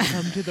like, you have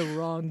come to the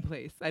wrong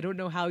place. I don't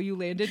know how you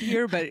landed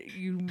here, but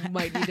you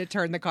might need to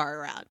turn the car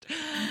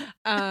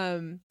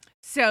around.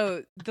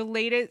 So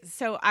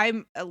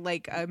I'm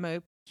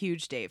a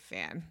huge Dave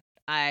fan.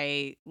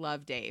 I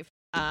love Dave.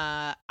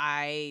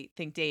 I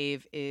think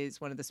Dave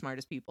is one of the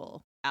smartest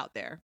people out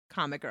there,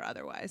 comic or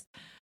otherwise.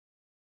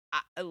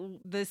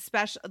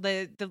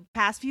 The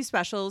past few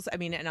specials, I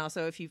mean, and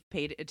also if you've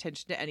paid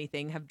attention to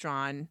anything, have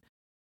drawn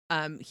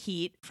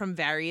heat from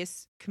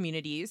various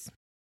communities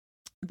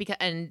because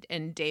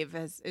and Dave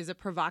is a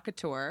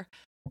provocateur.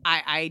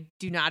 I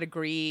do not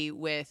agree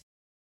with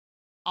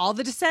all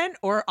the dissent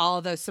or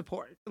all the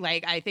support.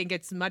 Like, I think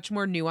it's much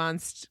more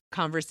nuanced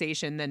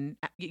conversation than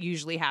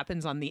usually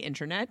happens on the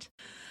internet.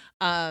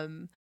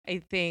 I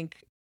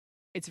think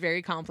it's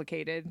very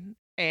complicated,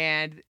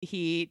 and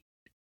he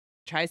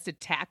tries to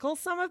tackle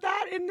some of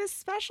that in this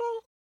special,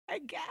 I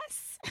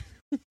guess.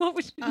 What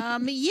would you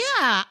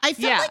yeah, I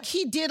felt like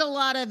he did a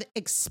lot of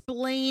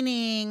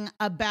explaining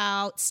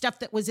about stuff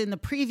that was in the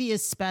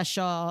previous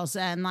specials,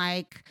 and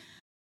like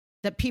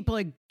that people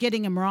are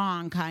getting him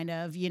wrong, kind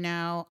of, you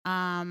know.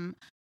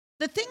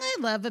 The thing I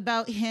love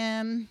about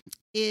him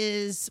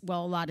is,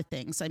 well, a lot of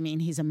things. I mean,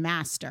 he's a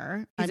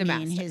master.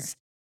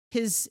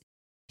 His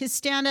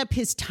stand-up,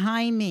 his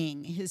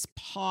timing, his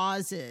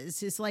pauses,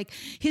 his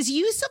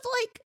use of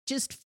like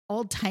just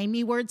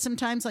old-timey words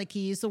sometimes. Like he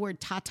used the word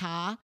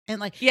ta-ta,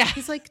 and like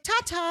he's like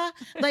ta-ta,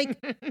 like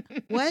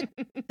what?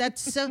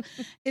 That's so.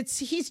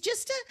 He's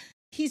just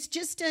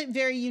a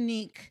very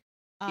unique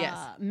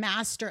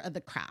master of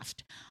the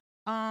craft.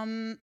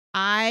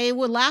 I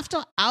would laugh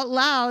out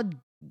loud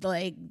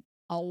like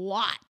a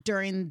lot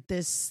during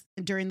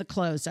the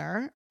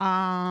closer.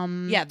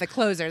 The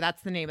Closer,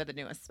 that's the name of the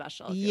newest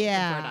special.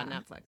 Yeah, it on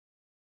Netflix.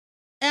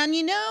 And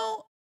you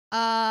know,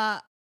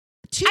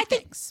 two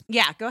things.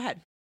 Yeah, go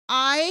ahead.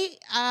 I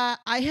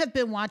have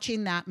been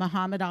watching that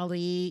Muhammad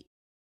Ali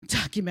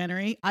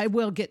documentary. I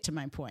will get to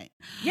my point.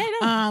 Yeah,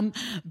 I know.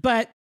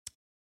 But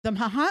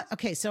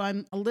so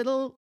I'm a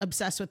little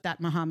obsessed with that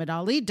Muhammad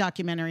Ali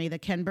documentary. The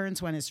Ken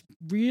Burns one is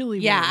really,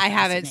 really I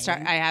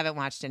haven't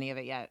watched any of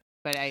it yet.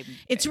 But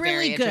it's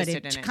really good.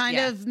 It kind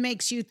of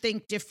makes you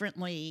think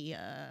differently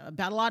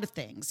about a lot of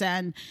things,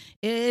 and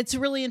it's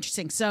really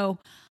interesting. So,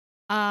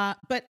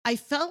 but I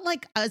felt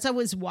like as I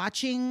was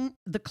watching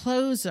The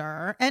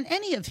Closer and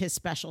any of his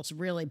specials,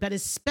 really, but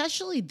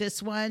especially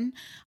this one,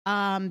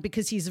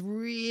 because he's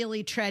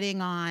really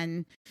treading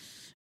on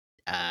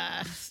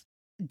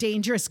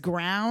dangerous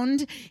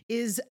ground.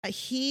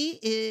 He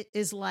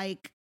is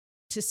like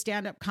to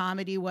stand-up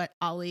comedy what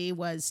Ali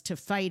was to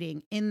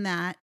fighting, in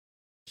that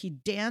he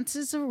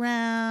dances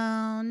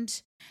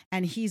around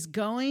and he's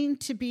going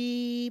to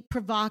be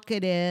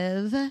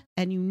provocative,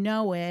 and you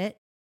know it.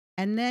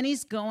 And then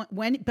he's going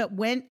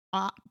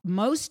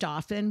most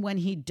often when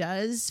he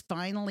does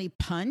finally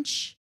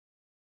punch,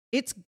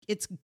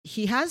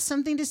 he has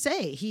something to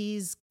say.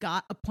 He's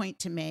got a point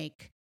to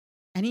make,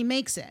 and he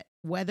makes it,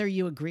 whether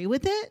you agree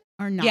with it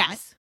or not.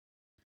 Yes.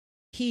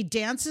 He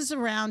dances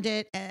around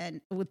it,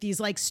 and with these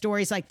like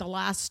stories, like the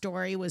last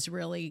story was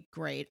really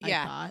great. I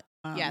thought,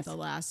 yes, the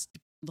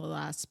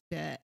last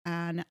bit,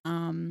 and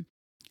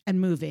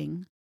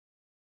moving,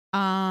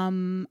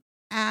 and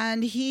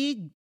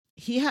he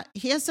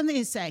has something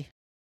to say,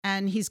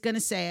 and he's going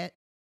to say it,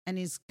 and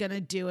he's going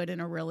to do it in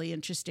a really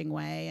interesting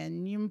way,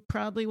 and you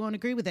probably won't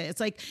agree with it.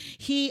 It's like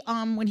he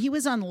when he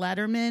was on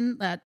Letterman,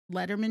 that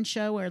Letterman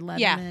show where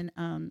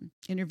Letterman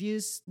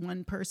interviews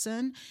one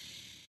person,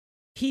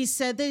 he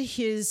said that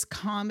his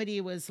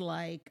comedy was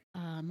like,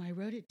 I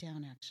wrote it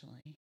down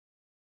actually.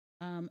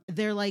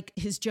 They're like,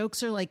 his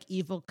jokes are like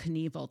Evel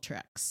Knievel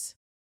tricks.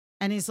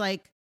 And he's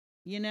like,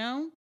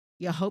 you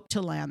hope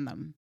to land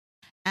them.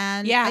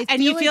 And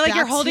and you feel like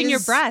you're holding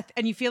your breath,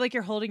 and you feel like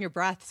you're holding your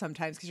breath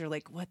sometimes because you're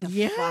like, what the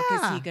fuck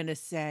is he going to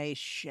say?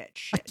 Shit.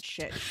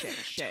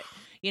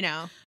 You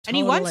know? And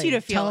he wants you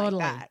to feel like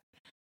that.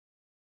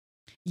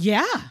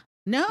 Yeah.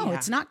 No,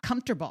 it's not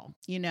comfortable,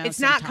 It's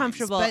not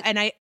comfortable. But, and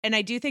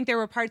I do think there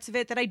were parts of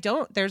it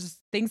that there's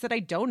things that I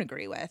don't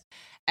agree with.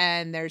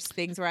 And there's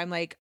things where I'm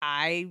like,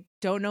 I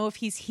don't know if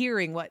he's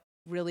hearing what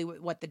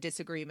the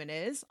disagreement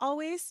is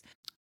always.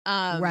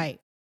 Right.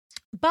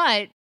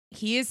 But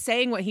he is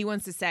saying what he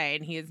wants to say,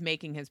 and he is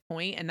making his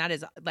point. And that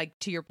is, like,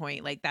 to your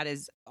point, like, that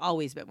has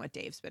always been what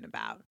Dave's been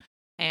about.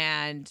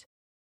 And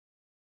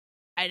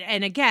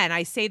again,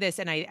 I say this,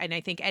 and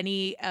I think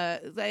any,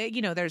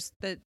 there's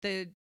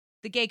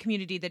the gay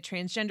community, the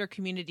transgender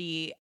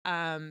community,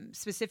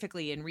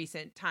 specifically in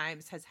recent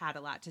times, has had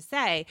a lot to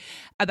say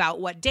about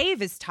what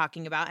Dave is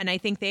talking about. And I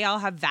think they all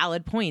have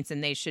valid points,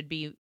 and they should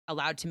be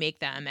allowed to make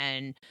them.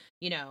 And,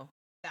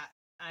 that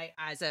I,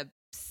 as a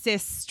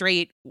cis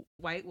straight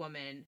white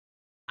woman,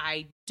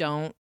 I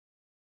don't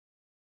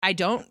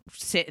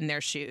sit in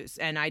their shoes,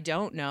 and I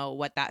don't know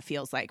what that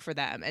feels like for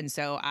them. And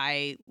so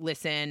I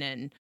listen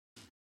and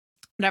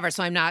whatever.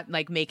 So I'm not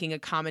like making a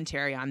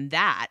commentary on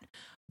that,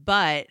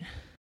 but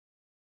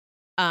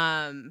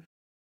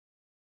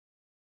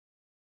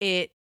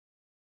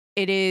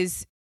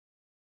it's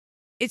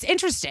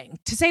interesting,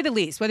 to say the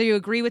least, whether you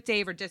agree with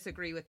Dave or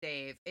disagree with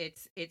Dave.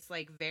 It's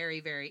like very,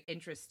 very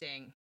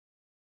interesting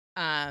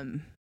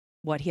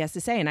what he has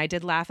to say. And I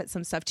did laugh at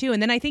some stuff too.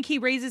 And then I think he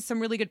raises some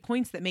really good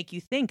points that make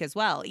you think as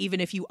well, even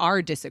if you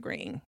are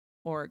disagreeing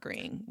or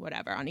agreeing,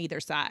 whatever, on either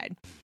side.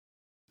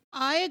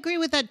 I agree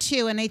with that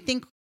too. And I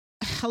think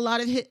a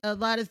lot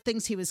of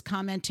things he was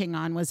commenting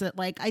on was that,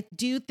 like, I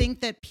do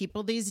think that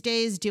people these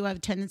days do have a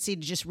tendency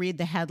to just read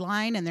the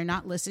headline and they're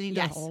not listening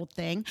to the whole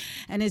thing.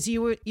 And as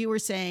you were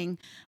saying,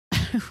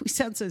 we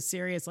sound so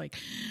serious, like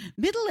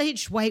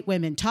middle-aged white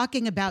women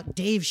talking about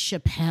Dave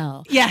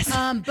Chappelle. Yes.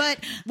 But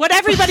what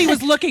everybody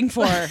was looking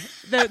for,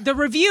 the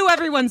review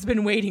everyone's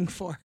been waiting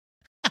for.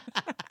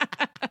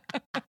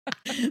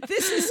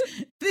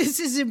 This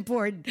is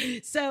important.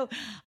 So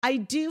I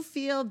do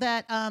feel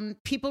that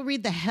people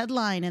read the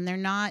headline and they're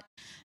not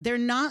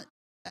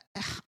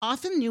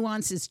often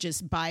nuance is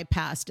just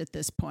bypassed at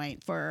this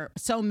point for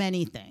so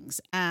many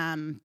things.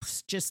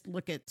 Just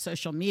look at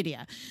social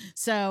media.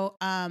 So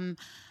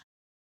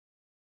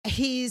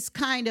he's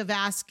kind of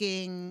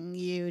asking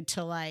you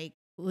to, like,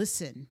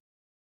 listen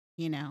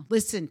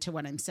to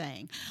what I'm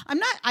saying.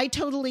 I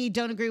totally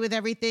don't agree with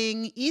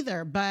everything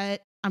either,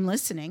 but I'm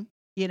listening.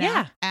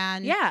 Yeah.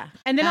 And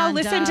then I'll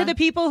listen to the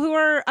people who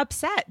are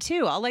upset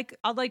too.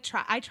 I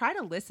try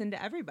to listen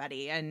to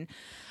everybody. And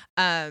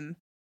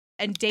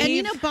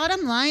Dave, and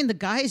bottom line, the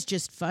guy is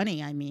just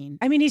funny. I mean,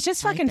 he's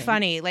just fucking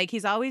funny. Like,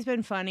 he's always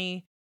been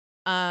funny.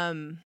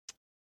 One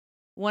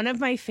of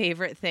my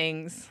favorite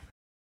things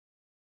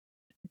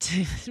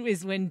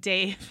is when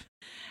Dave,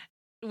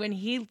 when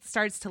he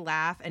starts to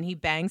laugh and he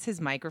bangs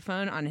his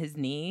microphone on his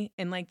knee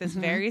in like this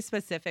very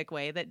specific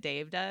way that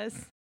Dave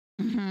does.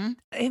 Mm-hmm.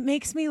 It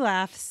makes me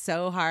laugh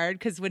so hard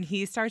because when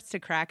he starts to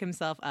crack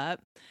himself up,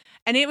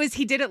 and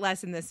he did it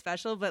less in this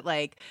special, but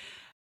like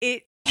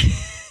it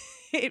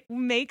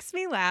makes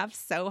me laugh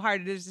so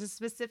hard. There's a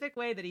specific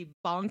way that he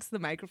bonks the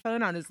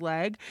microphone on his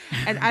leg,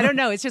 and I don't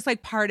know, it's just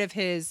like part of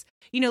his,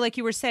 like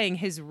you were saying,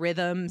 his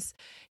rhythms,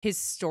 his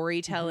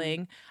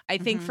storytelling. I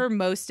think for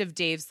most of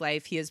Dave's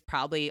life, he has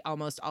probably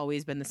almost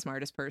always been the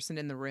smartest person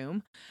in the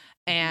room,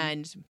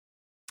 and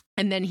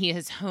then he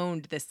has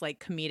honed this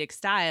like comedic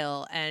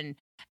style, and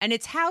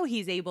it's how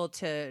he's able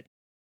to,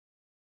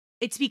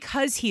 it's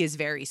because he is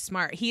very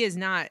smart. He is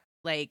not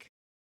like,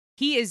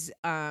 he is,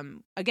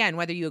 again,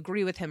 whether you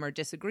agree with him or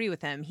disagree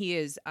with him, he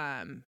is,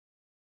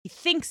 he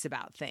thinks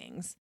about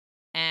things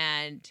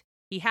and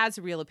he has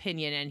a real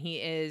opinion, and he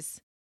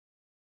is,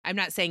 I'm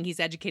not saying he's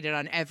educated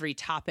on every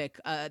topic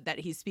that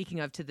he's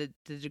speaking of to the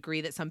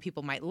degree that some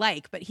people might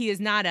like, but he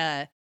is not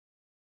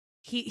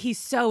he's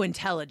so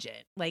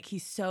intelligent. Like,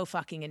 he's so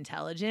fucking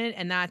intelligent.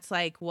 And that's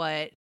like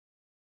what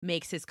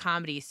makes his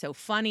comedy so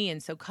funny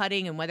and so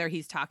cutting. And whether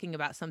he's talking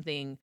about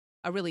something,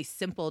 a really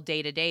simple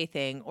day-to-day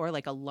thing, or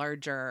like a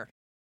larger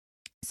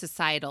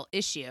societal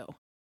issue,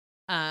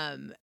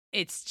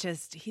 it's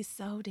just, he's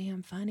so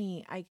damn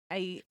funny.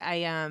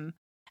 And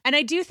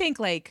I do think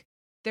like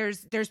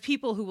there's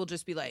people who will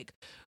just be like,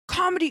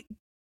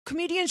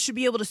 comedians should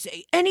be able to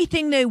say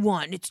anything they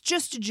want. It's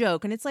just a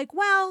joke. And it's like,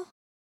 well,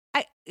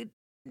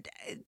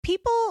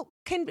 people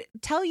can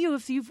tell you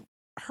if you've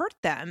hurt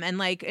them, and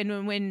like,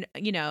 and when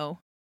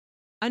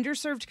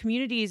underserved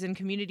communities and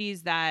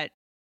communities that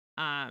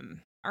are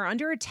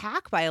under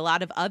attack by a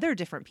lot of other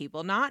different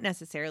people, not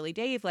necessarily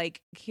Dave, like,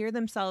 hear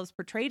themselves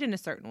portrayed in a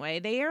certain way,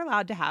 they are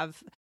allowed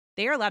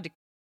to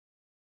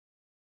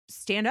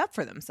stand up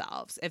for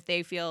themselves if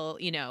they feel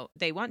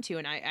they want to.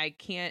 And I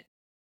can't,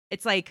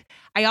 it's like,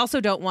 I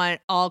also don't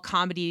want all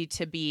comedy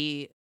to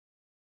be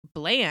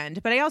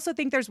bland, but I also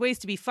think there's ways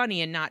to be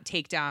funny and not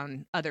take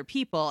down other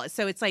people.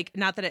 So it's like,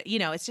 not that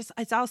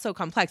it's also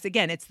complex.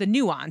 Again, it's the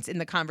nuance in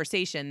the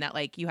conversation that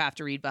like you have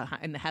to read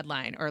behind the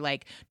headline, or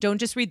like, don't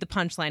just read the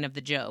punchline of the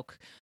joke,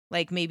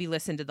 like maybe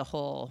listen to the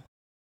whole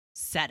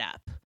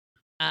setup.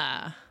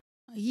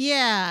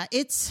 Yeah,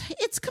 it's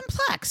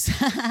complex.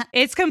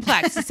 It's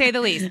complex, to say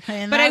the least.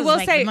 But I will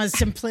say the most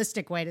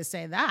simplistic way to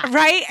say that,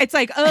 right? It's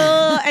like,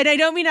 and I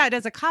don't mean that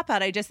as a cop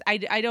out. I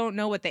don't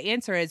know what the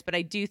answer is, but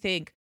I do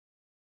think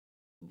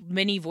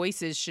many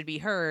voices should be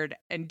heard,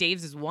 and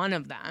Dave's is one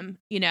of them,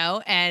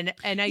 and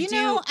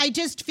I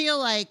just feel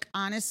like,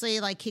 honestly,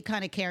 like, he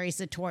kind of carries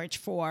the torch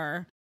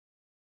for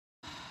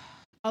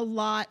a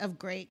lot of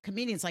great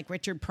comedians. Like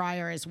Richard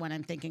Pryor is one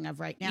I'm thinking of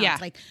right now. Yeah.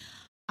 It's like,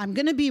 I'm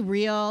going to be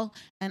real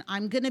and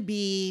I'm going to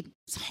be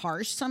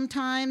harsh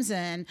sometimes.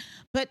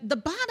 But the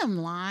bottom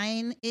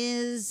line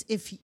is,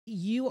 if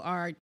you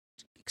are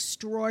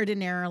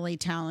extraordinarily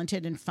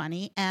talented and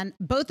funny, and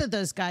both of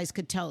those guys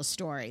could tell a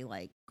story,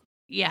 like,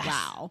 yes.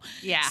 Wow.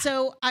 Yeah.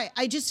 So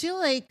I just feel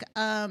like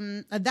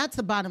that's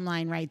the bottom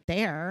line right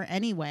there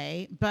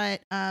anyway.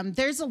 But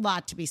there's a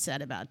lot to be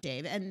said about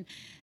Dave. And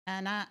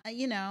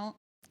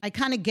I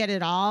kind of get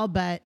it all,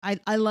 but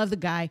I love the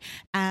guy.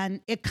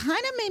 And it kind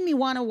of made me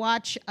want to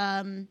watch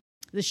the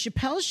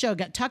Chappelle Show.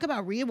 Talk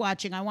about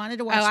rewatching. I wanted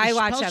to watch I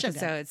watch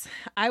episodes.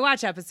 I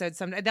watch episodes.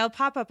 They'll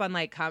pop up on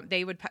like,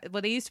 they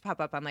used to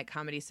pop up on like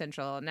Comedy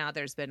Central. Now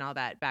there's been all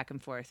that back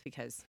and forth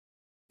because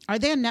Are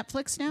they on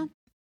Netflix now?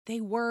 They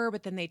were,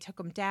 but then they took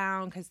them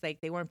down because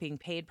like they weren't being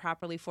paid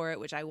properly for it,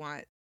 which I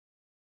want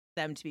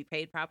them to be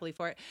paid properly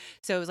for it.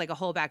 So it was like a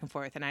whole back and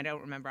forth, and I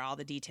don't remember all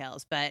the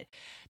details, but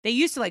they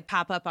used to like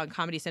pop up on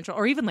Comedy Central,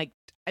 or even like,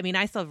 I mean,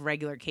 I still have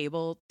regular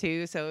cable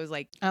too, so it was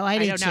like, I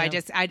don't know.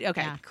 Okay,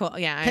 yeah. Cool,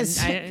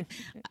 yeah.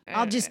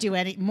 I'll just do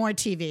more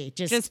TV.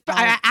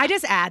 I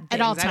just add things.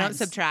 At all times. I don't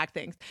subtract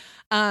things.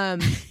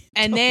 And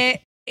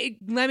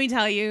let me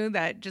tell you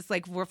that just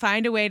like we'll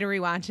find a way to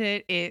rewatch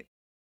it. It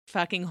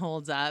fucking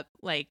holds up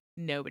like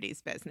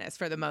nobody's business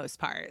for the most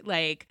part.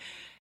 Like,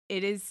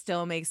 it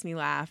still makes me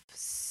laugh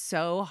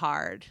so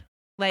hard.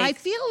 Like, I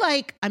feel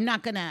like, I'm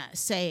not going to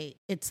say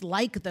it's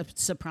like The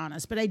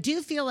Sopranos, but I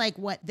do feel like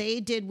what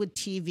they did with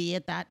TV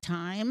at that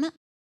time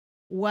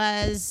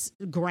was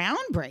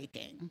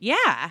groundbreaking.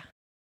 Yeah.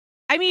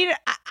 I mean,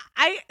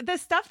 the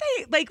stuff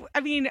they like,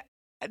 I mean,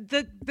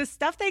 the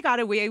stuff they got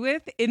away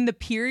with in the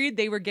period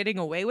they were getting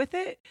away with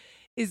it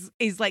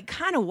is like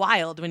kind of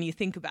wild when you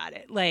think about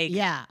it. Like,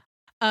 yeah.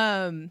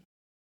 I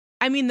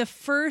mean, the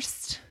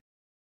first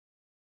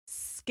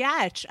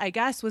sketch, I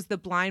guess, was the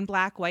blind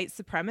black white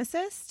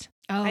supremacist.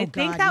 Oh, I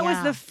think that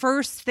was the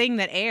first thing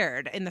that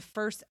aired in the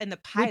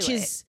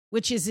pilot,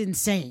 which is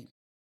insane.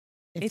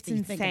 It's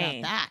insane. Think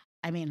about that.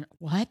 I mean,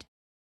 what?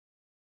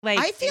 Like,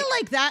 I feel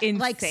like that. Insane.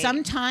 Like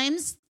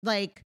sometimes,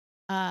 like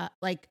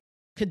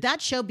could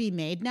that show be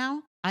made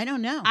now? I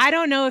don't know. I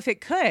don't know if it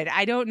could.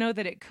 I don't know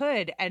that it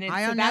could. And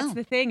that's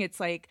the thing.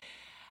 It's like,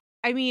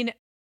 I mean,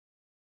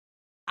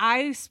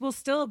 I will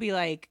still be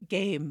like,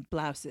 game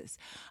blouses.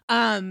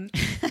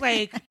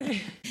 Like,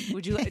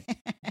 would you like,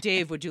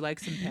 Dave, would you like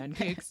some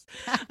pancakes?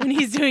 When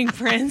he's doing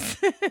Prince.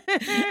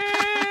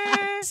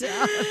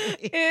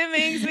 It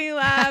makes me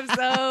laugh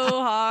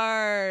so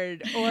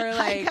hard. Or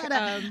like,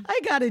 I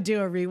gotta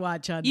do a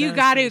rewatch on you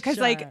got to, because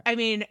like, I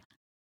mean,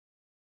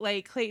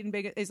 like Clayton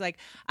Biggins is like,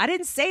 I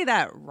didn't say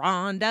that,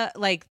 Rhonda,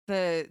 like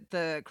the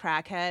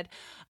crackhead.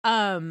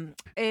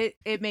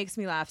 It makes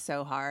me laugh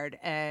so hard.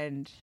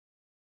 And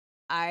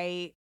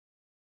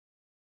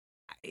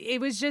it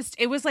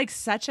was like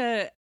such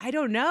a, I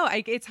don't know.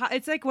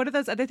 It's like one of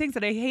those other things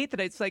that I hate,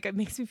 that it's like, it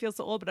makes me feel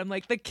so old, but I'm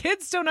like, the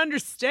kids don't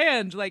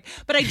understand. Like,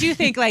 but I do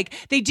think like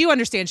they do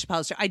understand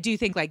Chappelle's show. I do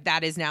think like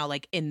that is now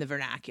like in the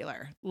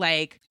vernacular.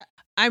 Like,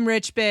 I'm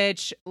rich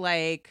bitch,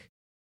 like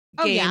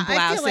game blouses,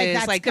 I feel like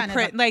that's like the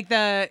print, like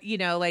the, you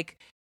know, like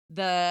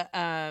the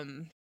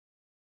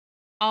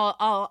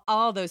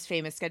all those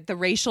famous, the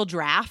racial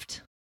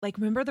draft. Like,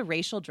 remember the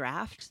racial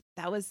draft?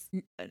 That was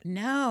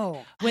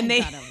no. When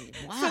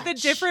so the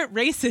different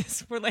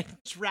races were like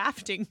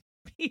drafting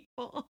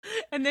people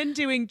and then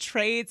doing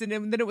trades, and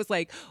then it was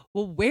like,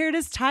 well, where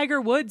does Tiger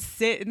Woods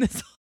sit in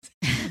this?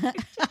 And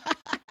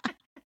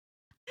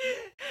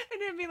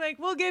it'd be like,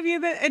 we'll give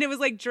you and it was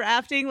like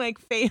drafting like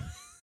famous.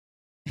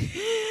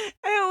 It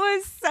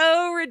was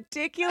so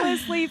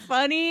ridiculously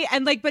funny,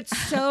 and like, but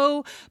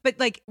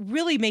like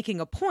really making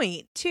a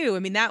point too. I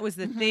mean, that was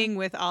the thing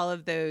with all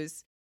of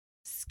those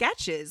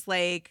sketches.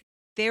 Like,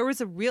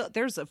 there's a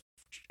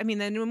I mean,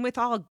 then with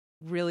all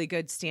really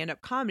good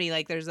stand-up comedy,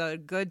 like there's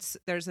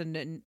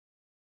an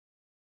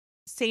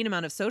insane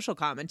amount of social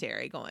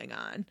commentary going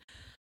on.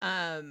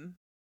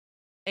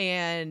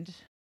 And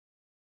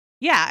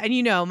yeah, and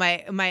you know,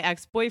 my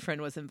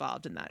ex-boyfriend was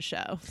involved in that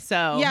show.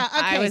 So yeah,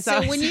 okay.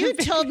 So when you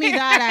told me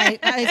that,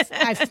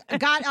 I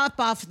got up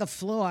off the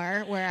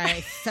floor where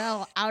I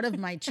fell out of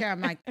my chair.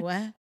 I'm like,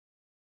 what?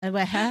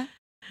 Huh?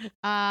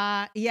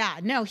 Yeah,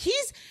 no,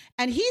 he's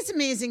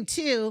amazing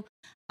too.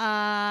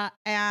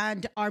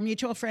 And our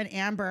mutual friend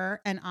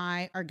Amber and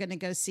I are going to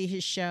go see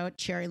his show at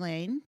Cherry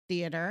Lane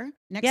Theater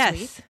next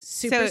week.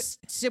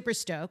 Super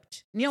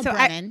stoked. Neil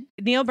Brennan.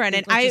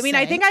 I mean,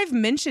 I think I've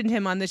mentioned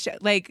him on the show.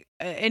 Like,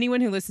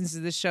 anyone who listens to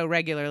this show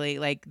regularly,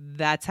 like,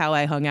 that's how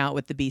I hung out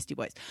with the Beastie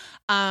Boys.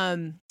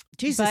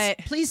 Jesus,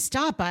 please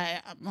stop. I'm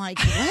like,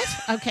 what?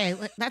 Okay,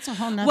 that's a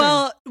whole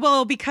nother.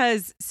 Well,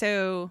 because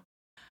so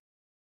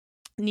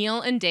Neil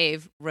and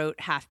Dave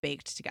wrote Half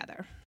Baked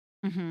together.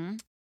 Mm-hmm.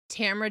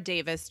 Tamra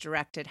Davis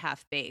directed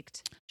Half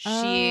Baked.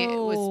 She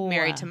was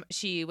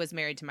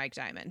married to Mike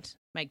Diamond,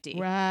 Mike D.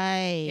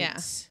 Right.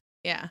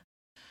 Yeah.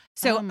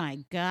 So, oh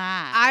my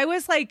God. I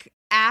was like,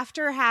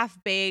 after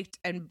Half Baked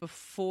and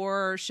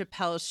before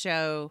Chappelle's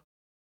show,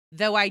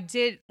 though I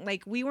did,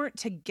 like, we weren't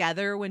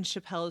together when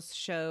Chappelle's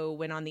show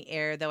went on the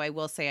air, though I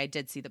will say I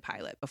did see the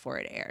pilot before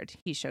it aired.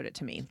 He showed it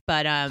to me.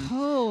 But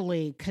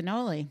holy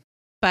cannoli.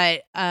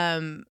 But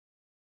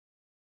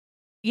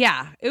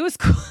yeah, it was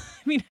cool.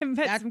 I mean, I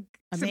met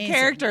some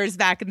characters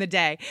back in the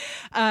day.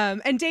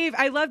 And Dave,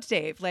 I loved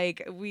Dave.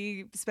 Like,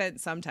 we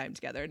spent some time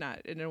together,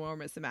 not an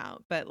enormous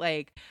amount, but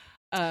like,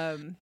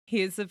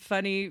 he is a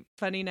funny,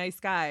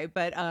 nice guy.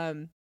 But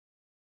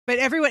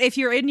everyone, if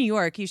you're in New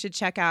York, you should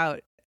check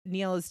out,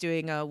 Neil is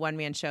doing a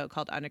one-man show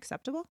called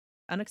Unacceptable.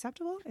 I think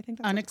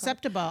that's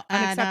Unacceptable.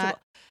 And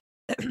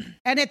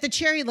at the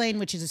Cherry Lane,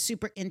 which is a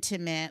super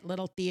intimate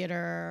little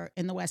theater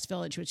in the West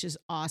Village, which is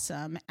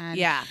awesome. And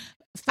yeah.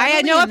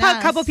 I know a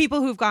couple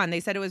people who've gone. They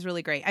said it was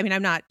really great. I mean,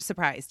 I'm not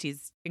surprised.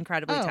 He's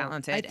incredibly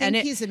talented. I think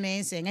he's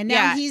amazing. And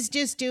now he's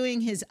just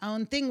doing his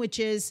own thing, which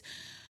is,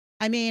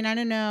 I mean, I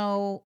don't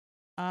know.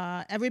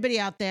 Everybody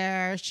out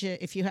there,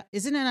 if you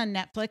isn't it on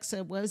Netflix?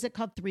 What was it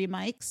called? Three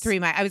Mics.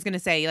 I was going to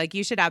say, like,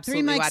 you should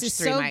absolutely watch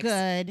Three Mics.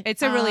 Good.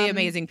 It's a really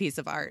amazing piece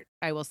of art.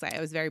 I will say, I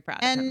was very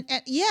proud of him.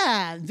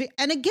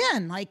 And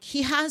again, like,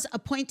 he has a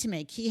point to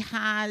make. He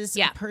has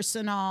a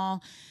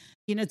personal.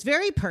 It's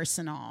very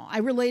personal. I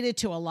related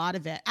to a lot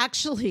of it.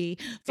 Actually,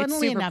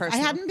 funnily enough,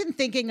 personal. I hadn't been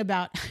thinking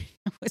about.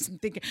 I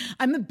wasn't thinking.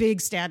 I'm a big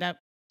stand-up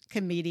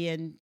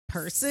comedian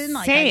person.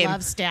 Like, Same. I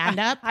love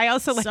stand-up. I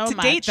also like to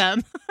date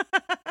them.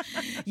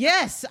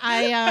 Yes,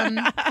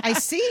 I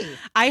see.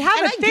 I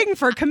have a thing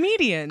for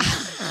comedians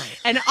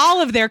and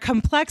all of their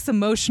complex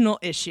emotional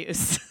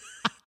issues.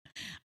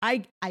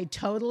 I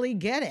totally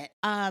get it.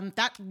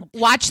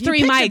 Watch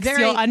Three Mics,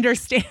 you'll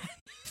understand.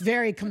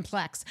 Very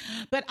complex.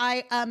 But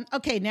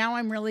okay, now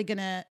I'm really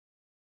gonna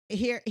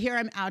here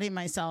I'm outing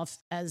myself,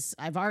 as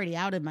I've already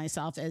outed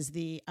myself as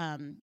the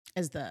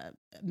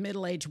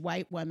middle-aged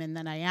white woman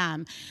that I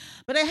am.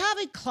 But I have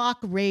a clock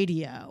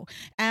radio,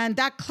 and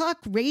that clock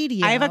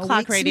radio. I have a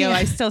clock radio.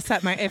 I still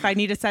set if I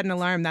need to set an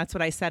alarm, that's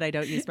what I said. I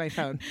don't use my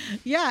phone.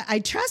 Yeah, I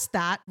trust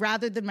that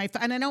rather than my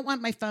phone. And I don't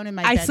want my phone in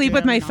my bedroom. I sleep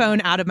with my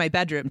phone out of my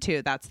bedroom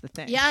too. That's the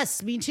thing.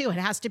 Yes, me too. It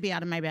has to be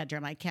out of my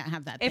bedroom. I can't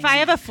have that. If I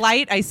have a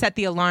flight, I set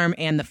the alarm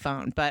and the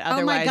phone, but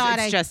otherwise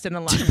it's just an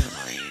alarm.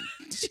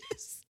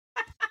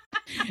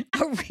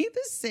 Are we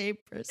the same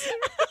person?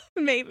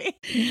 Maybe.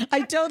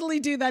 I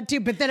totally do that too.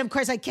 But then, of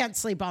course, I can't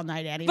sleep all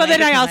night anyway. But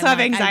then I also have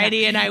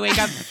anxiety and I wake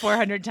up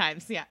 400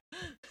 times. Yeah.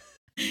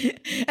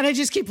 And I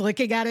just keep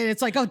looking at it.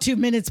 It's like, 2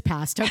 minutes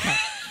passed. Okay.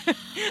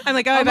 I'm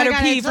like, I better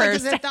pee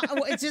first.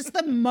 It's just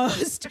the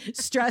most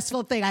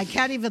stressful thing. I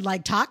can't even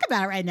talk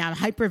about it right now. I'm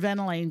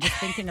hyperventilating just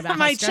thinking about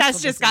my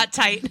chest just got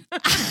tight.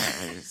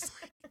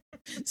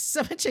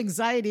 So much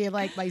anxiety,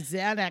 like my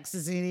Xanax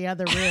is in the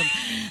other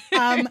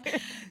room.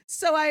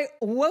 So I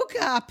woke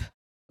up,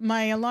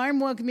 my alarm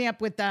woke me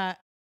up with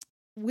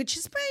which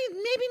is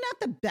maybe not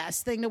the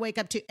best thing to wake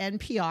up to,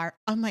 NPR.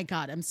 Oh my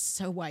God, I'm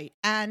so white.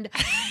 And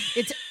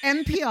it's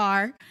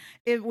NPR.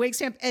 It wakes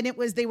me up, and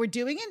they were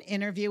doing an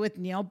interview with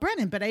Neil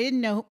Brennan, but I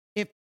didn't know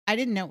it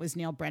was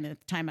Neil Brennan at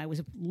the time. I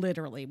was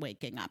literally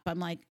waking up. I'm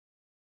like,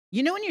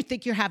 when you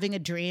think you're having a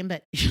dream,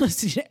 but you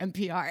listen to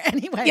NPR.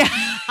 Anyway, yeah.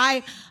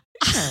 I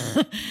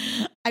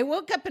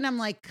woke up and I'm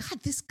like,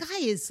 God, this guy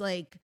is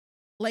like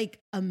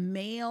a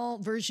male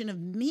version of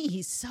me.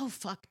 He's so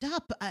fucked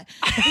up.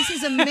 This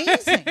is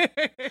amazing.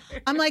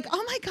 I'm like,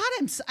 oh my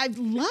God, I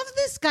love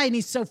this guy, and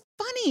he's so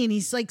funny, and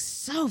he's like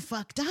so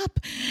fucked up.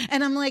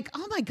 And I'm like,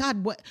 oh my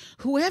God,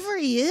 whoever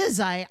he is,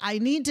 I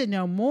need to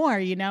know more,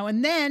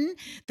 And then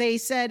they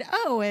said,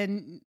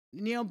 and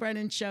Neil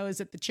Brennan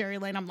shows at the Cherry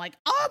Lane. I'm like,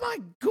 oh my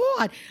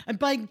God. I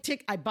bought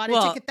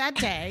a ticket that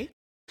day.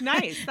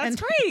 Nice. That's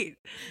great.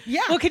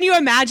 Yeah. Well, can you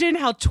imagine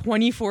how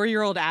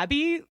 24-year-old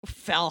Abby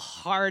fell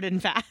hard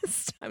and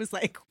fast? I was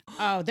like,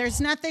 there's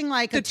nothing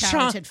like a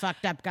talented,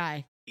 fucked up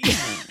guy.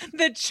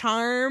 The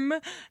charm,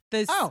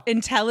 the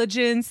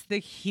intelligence, the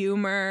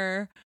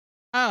humor.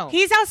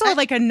 He's also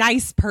like a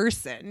nice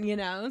person,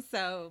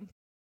 so.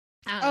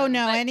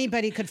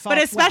 Anybody could fall.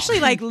 But especially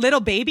like little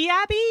baby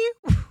Abby,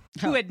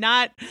 who had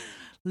not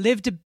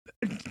lived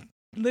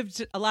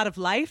a lot of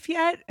life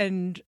yet.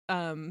 And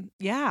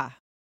yeah.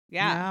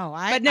 No,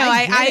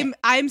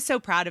 I'm so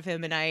proud of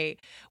him, and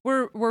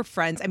we're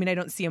friends. I mean, I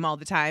don't see him all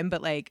the time,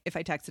 but like if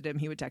I texted him,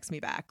 he would text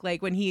me back.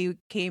 Like when he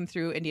came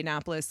through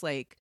Indianapolis,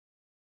 like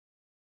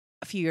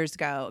a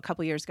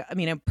couple years ago. I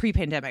mean,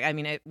 pre-pandemic. I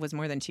mean, it was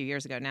more than 2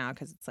 years ago now,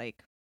 because it's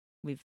like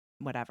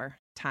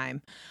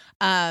time.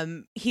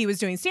 He was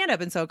doing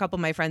stand-up, and so a couple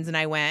of my friends and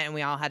I went, and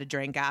we all had a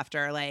drink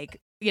after. Like,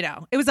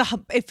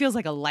 it feels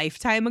like a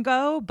lifetime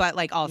ago, but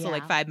like also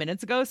like 5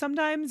 minutes ago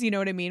sometimes. You know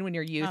what I mean? When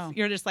you're youth,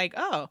 you're just like,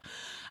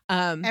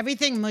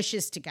 everything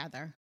mushes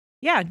together.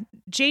 Yeah,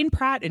 Jane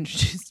Pratt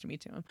introduced me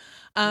to him.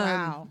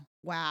 Wow.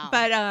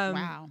 But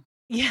wow.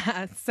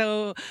 Yeah.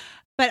 So,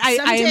 but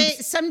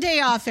someday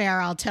off air,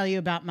 I'll tell you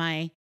about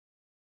my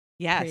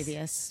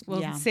previous.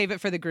 We'll save it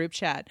for the group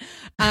chat.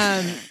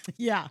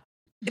 Yeah.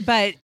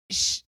 But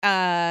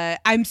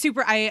I'm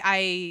super.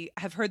 I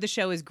have heard the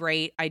show is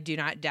great. I do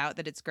not doubt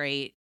that it's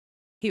great.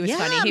 He was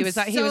funny. He was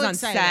on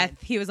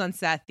Seth. He was on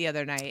Seth the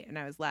other night, and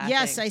I was laughing.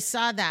 Yes, I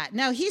saw that.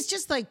 No, he's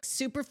just like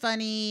super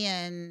funny,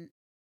 and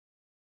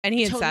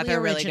he and totally Seth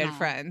are really original. good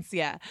friends.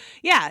 Yeah.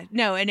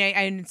 No,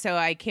 and so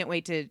I can't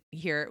wait to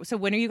hear. So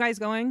when are you guys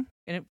going?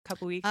 In a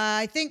couple weeks?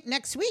 I think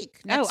next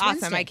week. Awesome!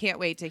 Wednesday. I can't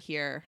wait to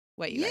hear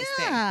what you guys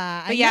think.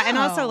 But and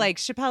also like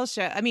Chappelle's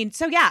show. I mean,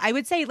 so I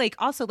would say like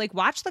also like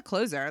watch The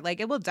Closer. Like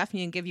it will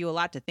definitely give you a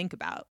lot to think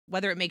about,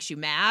 whether it makes you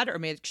mad or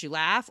makes you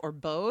laugh or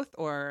both,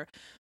 or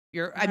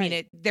you're. Right. I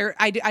mean,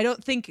 I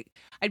don't think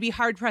I'd be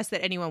hard pressed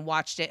that anyone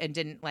watched it and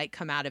didn't like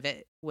come out of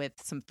it with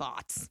some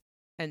thoughts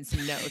and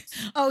some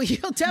notes.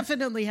 You'll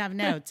definitely have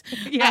notes.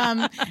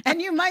 Yeah.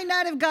 And you might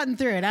not have gotten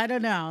through it. I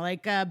don't know.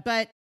 Like,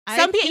 but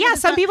Some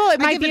people it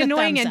might be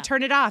annoying and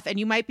turn it off, and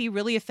you might be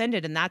really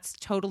offended, and that's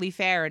totally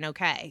fair and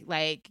okay.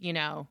 Like,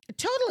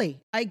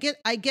 totally. I get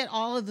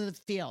all of the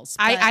feels.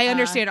 But, I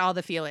understand all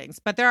the feelings,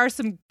 but there are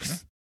some.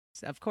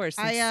 Of course,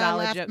 I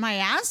laughed my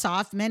ass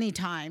off many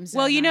times.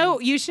 Well,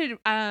 you should.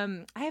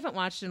 I haven't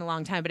watched in a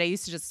long time, but I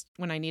used to just,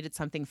 when I needed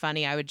something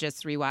funny, I would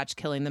just rewatch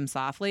Killing Them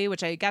Softly,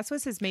 which I guess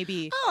was his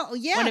maybe. Oh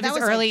yeah, one of his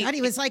early.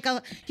 He was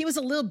he was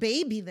a little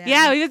baby then.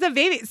 Yeah, he was a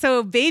baby.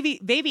 So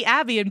baby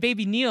Abby and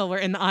baby Neil were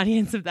in the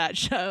audience of that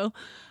show.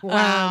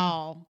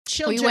 Wow,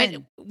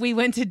 children. We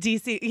went to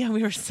DC. Yeah,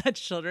 we were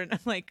such children. I'm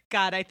like,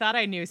 God, I thought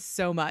I knew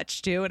so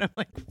much too, and I'm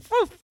like,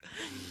 woof.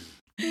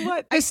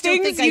 What I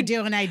still think I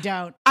do and I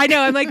don't. I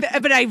know. I'm like,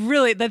 but I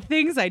really, the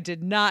things I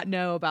did not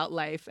know about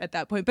life at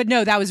that point. But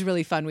no, that was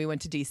really fun. We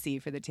went to DC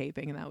for the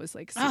taping, and that was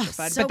like super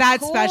fun. So but that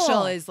cool.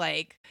 special is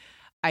like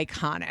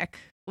iconic.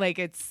 Like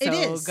it's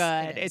so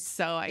good. It's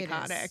so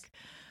iconic.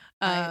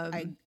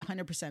 I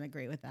 100%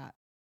 agree with that.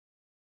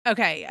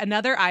 Okay,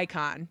 another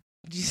icon.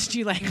 Do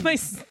you like my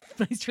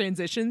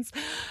transitions?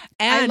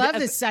 And I love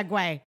this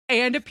segue.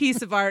 And a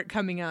piece of art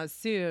coming out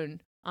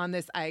soon on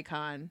this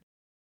icon.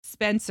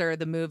 Spencer,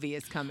 the movie,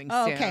 is coming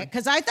soon. Okay,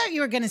 because I thought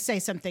you were going to say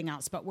something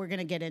else, but we're going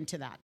to get into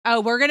that.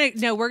 Oh, we're going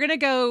to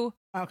go.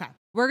 Okay.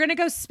 We're going to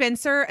go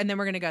Spencer, and then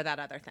we're going to go that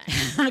other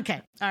thing. Okay.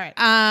 All right.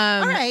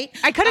 All right.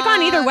 I could have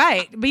gone either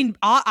way. I mean,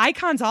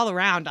 icons all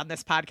around on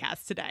this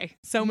podcast today.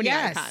 So many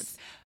icons.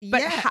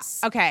 But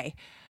okay.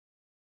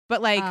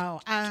 But like,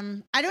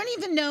 I don't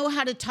even know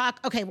how to talk.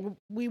 Okay,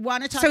 we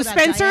want to talk. So about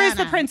Spencer Diana. is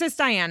the Princess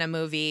Diana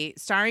movie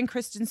starring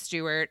Kristen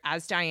Stewart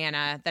as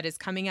Diana that is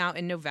coming out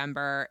in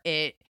November.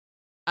 It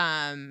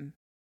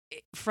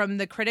from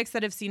the critics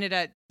that have seen it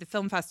at the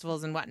film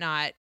festivals and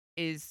whatnot,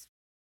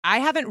 I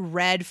haven't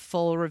read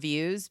full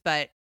reviews,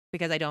 but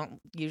because I don't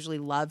usually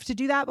love to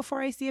do that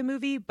before I see a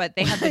movie, but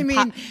they have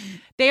been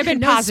they have been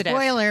no positive.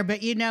 Spoiler,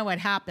 but you know what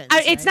happens.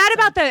 It's not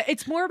about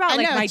it's more about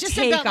like my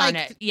take on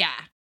it. Yeah.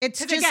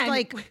 It's just again,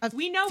 like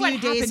we know what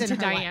happened to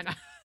Diana.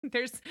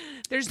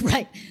 There's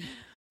right.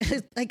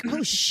 Like,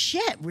 oh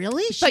shit,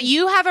 really? But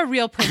you have a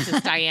real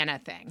Princess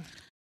Diana thing.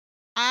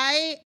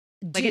 I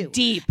do. Like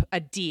a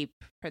deep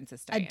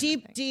Princess Diana. A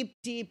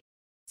deep.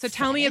 So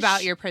tell me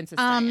about your Princess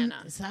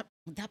Diana.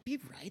 Would that be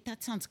right?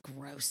 That sounds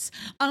gross.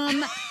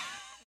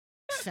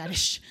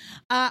 Fetish.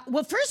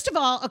 Well, first of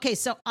all, okay,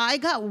 so I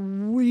got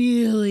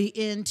really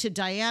into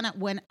Diana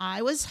when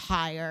I was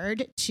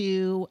hired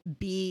to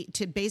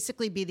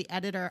basically be the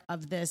editor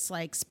of this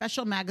like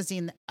special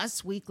magazine that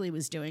Us Weekly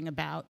was doing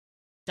about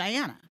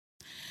Diana.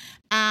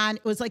 And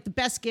it was like the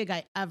best gig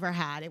I ever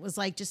had. It was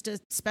like just a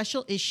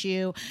special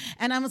issue.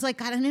 And I was like,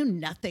 God, I knew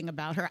nothing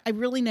about her. I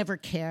really never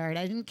cared.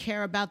 I didn't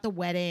care about the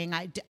wedding.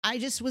 I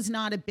just was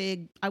not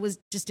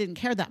just didn't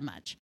care that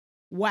much.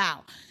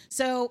 Wow.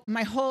 So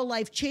my whole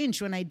life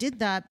changed when I did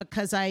that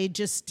because I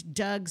just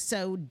dug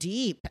so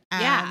deep.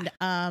 And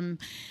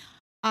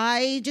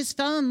I just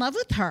fell in love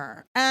with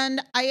her.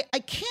 And I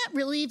can't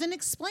really even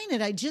explain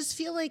it. I just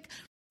feel like,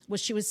 well,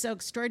 she was so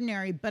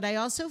extraordinary, but I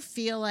also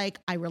feel like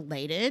I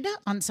related.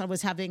 So I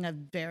was having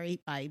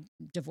I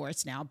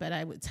divorced now, but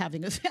I was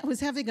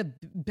having a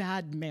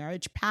bad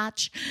marriage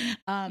patch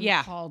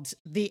called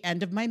The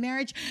End of My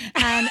Marriage.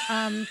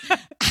 And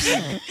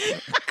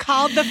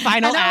called The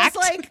Final Act.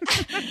 I was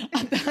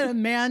like, about a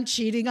man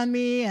cheating on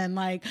me and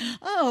like,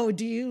 oh,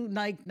 do you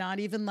like not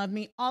even love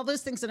me? All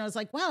those things. And I was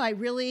like, wow, I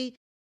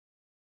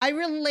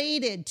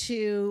related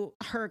to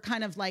her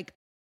kind of like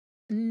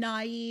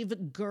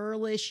naive,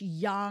 girlish,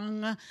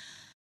 young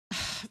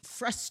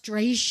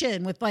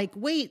frustration with like,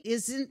 wait,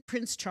 isn't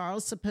Prince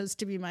Charles supposed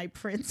to be my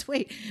prince?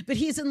 Wait, but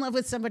he's in love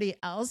with somebody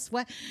else.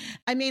 What?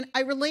 I mean,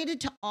 I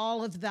related to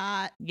all of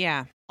that.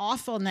 Yeah.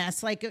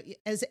 Awfulness, like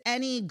as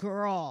any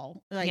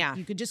girl, like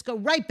you could just go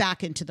right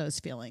back into those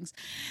feelings.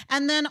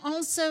 And then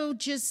also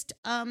just,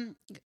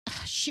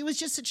 she was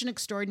just such an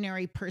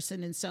extraordinary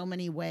person in so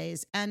many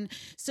ways and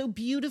so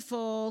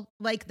beautiful.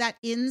 Like that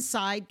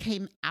inside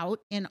came out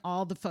in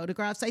all the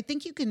photographs. I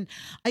think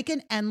I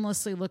can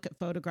endlessly look at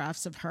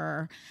photographs of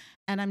her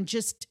and I'm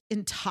just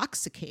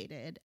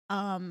intoxicated,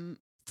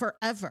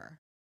 forever.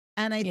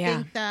 And I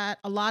think that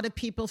a lot of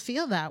people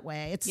feel that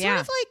way. It's sort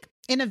of like,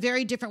 in a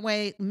very different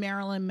way,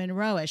 Marilyn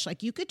Monroe-ish.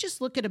 Like you could just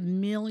look at a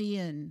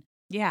million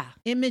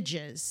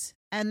images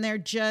and they're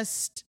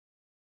just,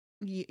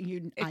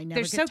 I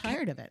never get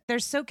tired of it. They're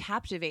so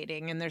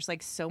captivating and there's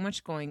like so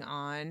much going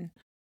on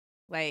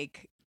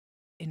like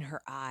in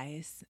her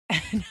eyes.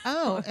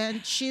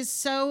 And she's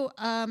so,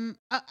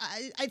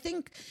 I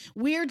think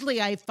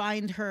weirdly, I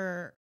find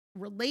her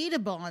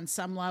relatable on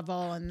some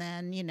level. And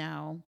then,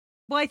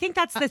 well, I think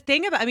that's the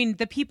thing about,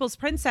 the People's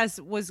Princess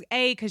was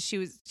because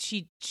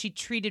she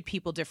treated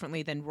people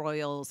differently than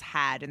royals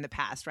had in the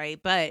past, right?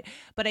 But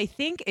I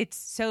think it's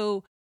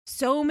so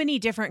many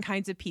different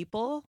kinds of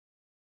people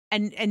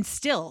and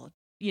still,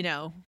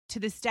 to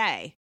this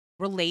day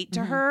relate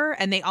to her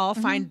and they all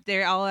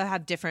they all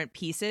have different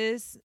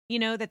pieces,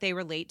 that they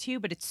relate to,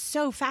 but it's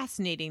so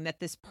fascinating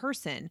that this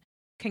person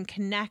can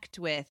connect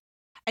with,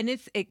 and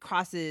it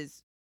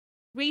crosses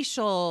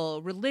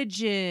racial,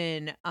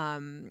 religion,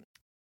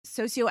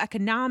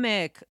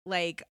 socioeconomic,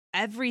 like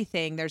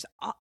everything. There's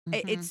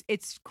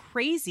it's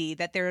crazy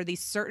that there are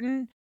these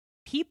certain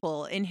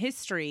people in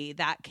history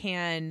that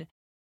can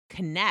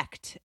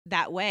connect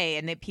that way,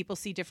 and that people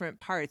see different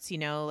parts. You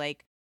know,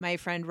 like my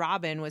friend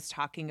Robin was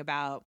talking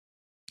about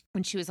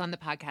when she was on the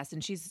podcast,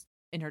 and she's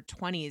in her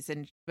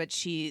 20s, but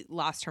she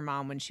lost her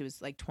mom when she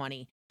was like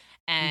 20,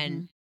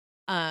 and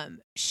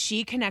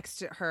she connects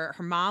to her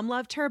mom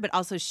loved her, but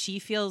also she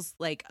feels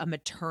like a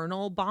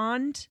maternal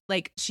bond.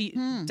 Like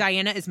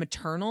Diana is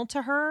maternal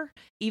to her,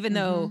 even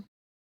though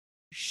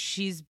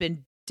she's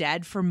been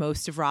dead for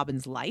most of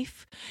Robin's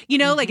life. You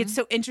know, like it's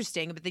so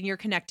interesting, but then you're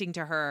connecting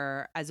to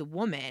her as a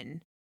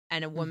woman,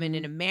 and a woman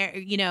in a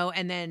marriage, you know,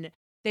 and then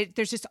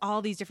there's just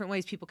all these different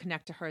ways people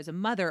connect to her as a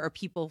mother, or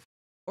people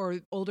or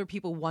older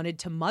people wanted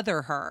to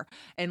mother her.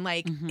 And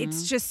like,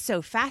 it's just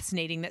so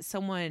fascinating that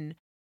someone,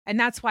 and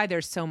that's why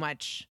there's so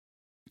much.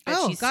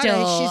 She's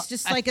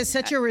just like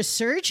such a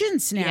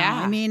resurgence now.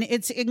 Yeah. I mean,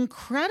 it's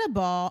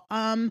incredible.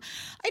 I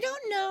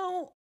don't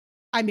know.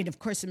 I mean, of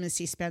course, I'm going to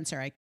see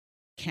Spencer. I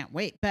can't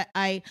wait, but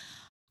I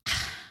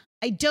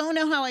don't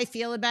know how I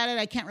feel about it.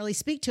 I can't really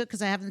speak to it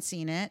because I haven't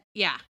seen it.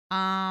 Yeah.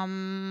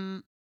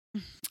 I'm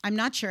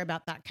not sure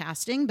about that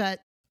casting,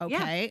 but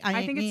okay. Yeah,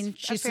 I think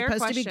she's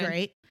supposed to be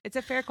great. It's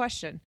a fair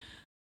question.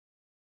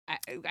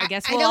 I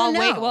guess we'll all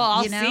wait. Well,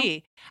 I'll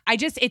see.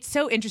 It's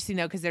so interesting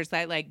though, because there's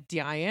that like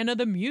Diana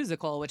the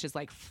musical, which is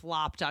like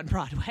flopped on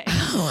Broadway.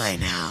 Oh, I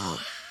know.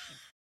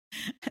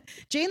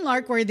 Jane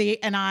Larkworthy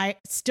and I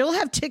still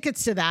have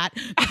tickets to that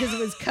because it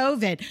was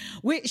COVID.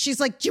 She's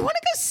like, "Do you want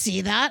to go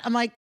see that?" I'm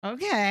like,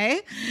 "Okay."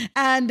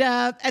 And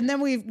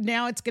then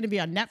now it's going to be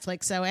on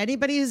Netflix. So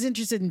anybody who's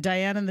interested in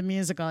Diana the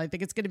musical, I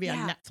think it's going to be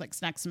on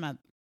Netflix next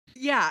month.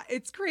 Yeah,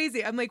 it's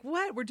crazy. I'm like,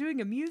 what? We're doing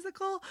a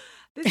musical?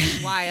 This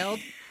is wild.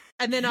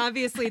 And then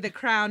obviously The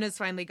Crown has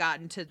finally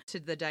gotten to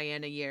the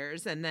Diana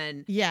years. And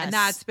then, and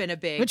that's been a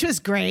big, which was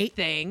great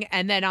thing.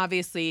 And then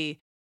obviously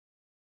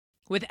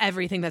with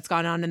everything that's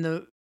gone on in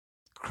the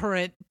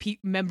current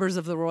members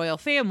of the royal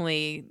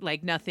family,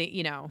 like nothing,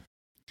 you know.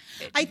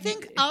 I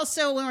think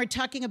also when we're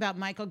talking about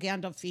Michael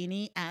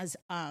Gandolfini as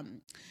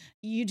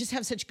you just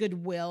have such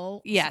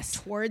goodwill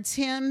towards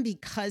him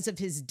because of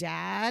his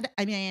dad.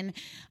 I mean,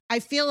 I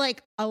feel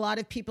like a lot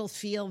of people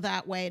feel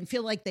that way and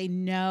feel like they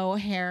know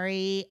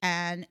Harry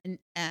and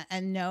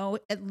know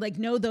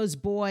those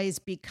boys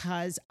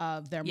because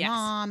of their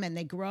mom, and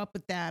they grew up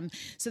with them.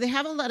 So they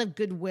have a lot of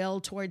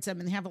goodwill towards them,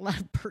 and they have a lot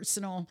of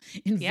personal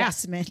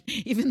investment,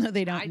 even though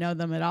they don't know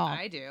them at all.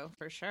 I do,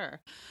 for sure.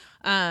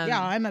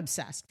 I'm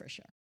obsessed for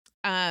sure.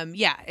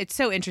 It's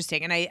so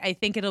interesting. And I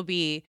think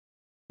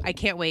I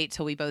can't wait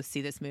till we both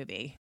see this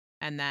movie.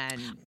 And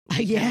then,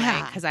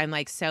 because I'm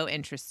like so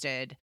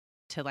interested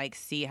to like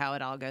see how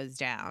it all goes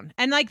down.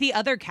 And like the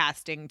other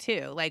casting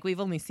too. Like we've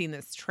only seen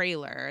this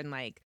trailer, and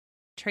like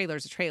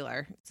trailer's a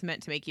trailer. It's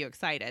meant to make you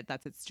excited.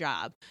 That's its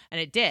job.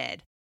 And it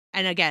did.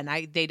 And again,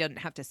 they didn't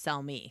have to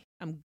sell me.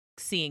 I'm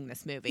seeing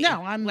this movie.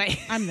 No, I'm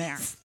there.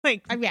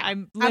 Like,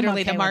 I'm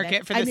literally the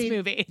market for this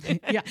movie.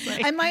 Yeah.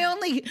 Like, and my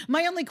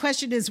only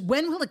question is,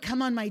 when will it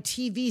come on my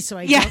TV so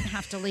I don't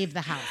have to leave the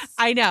house?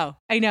 I know.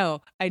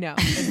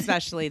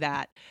 Especially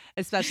that.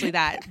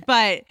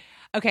 But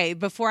okay,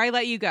 before I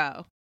let you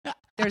go,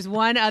 there's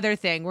one other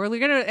thing. We're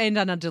going to end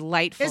on a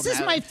delightful note. This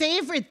is my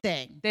favorite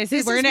thing. This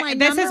is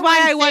why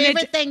I wanted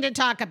favorite thing to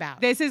talk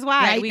about. This is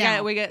why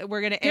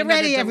we're going to end on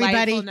a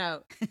delightful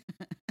note.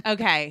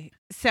 Okay,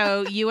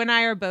 so you and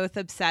I are both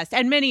obsessed,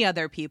 and many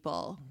other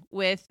people,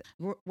 with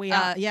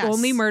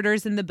Only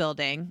Murders in the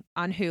Building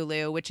on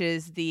Hulu, which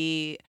is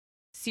the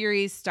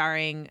series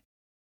starring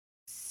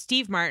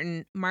Steve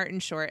Martin,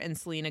 Martin Short, and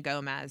Selena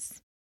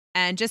Gomez.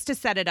 And just to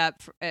set it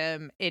up,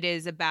 it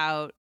is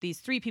about these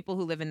three people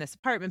who live in this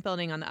apartment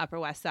building on the Upper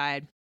West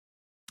Side,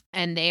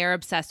 and they are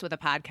obsessed with a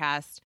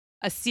podcast,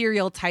 a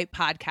serial type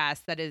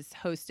podcast that is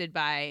hosted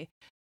by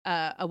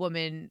a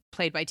woman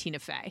played by Tina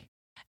Fey.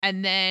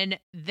 And then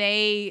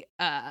a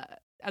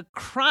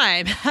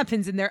crime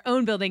happens in their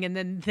own building, and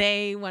then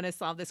they want to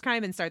solve this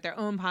crime and start their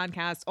own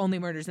podcast. Only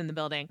Murders in the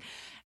Building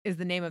is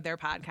the name of their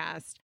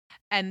podcast.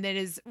 And it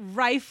is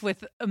rife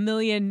with a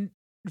million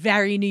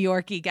very New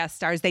York-y guest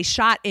stars. They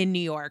shot in New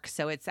York,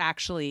 so it's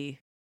actually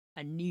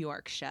a New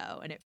York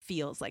show, and it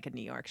feels like a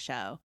New York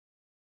show.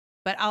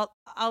 But I'll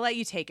let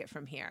you take it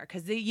from here,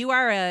 because you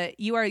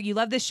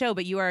love this show,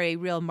 but you are a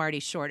real Marty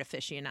Short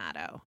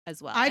aficionado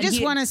as well. I just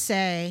want to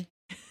say,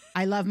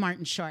 I love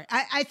Martin Short.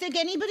 I think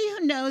anybody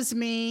who knows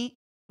me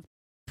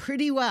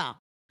pretty well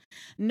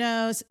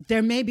knows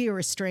there may be a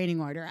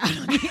restraining order.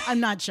 I'm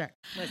not sure.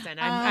 Listen,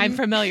 I'm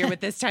familiar with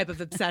this type of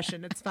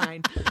obsession. It's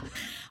fine.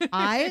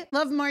 I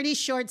love Marty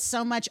Short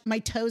so much. My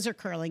toes are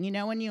curling. You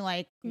know when you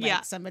like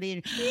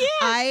somebody.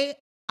 Yes.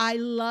 I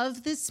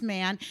love this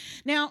man.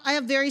 Now, I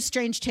have very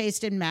strange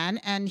taste in men,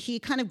 and he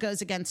kind of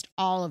goes against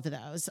all of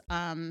those.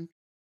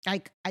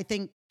 I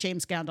think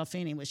James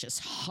Gandolfini was just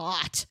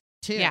hot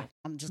too. Yeah.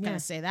 I'm just going to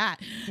say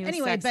that.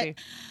 Anyway, but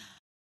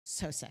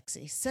So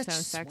sexy, such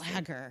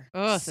swagger.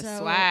 Oh, the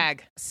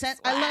swag.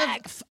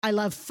 I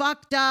love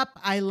fucked up.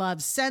 I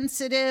love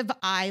sensitive.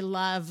 I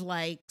love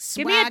like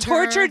swagger. Give me a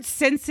tortured,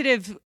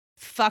 sensitive,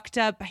 fucked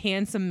up,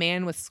 handsome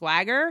man with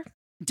swagger.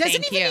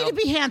 Doesn't even need to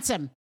be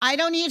handsome. I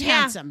don't need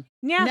handsome.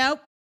 Yeah.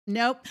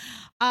 Nope.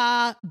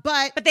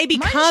 But they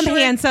become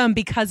handsome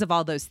because of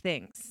all those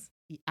things.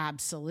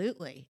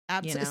 Absolutely.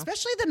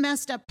 Especially the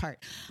messed up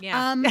part.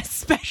 Yeah.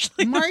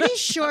 Especially Marty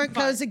Short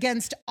goes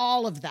against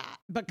all of that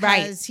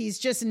because he's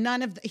just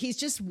he's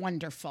just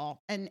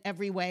wonderful in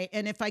every way.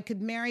 And if I could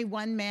marry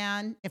one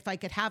man, if I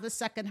could have a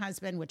second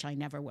husband, which I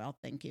never will,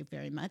 thank you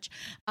very much.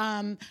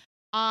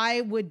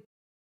 I would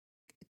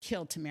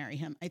kill to marry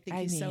him. I think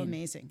he's so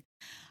amazing.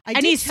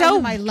 He's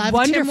so I loved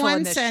wonderful him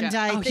once, and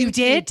I think you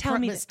did tell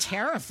me was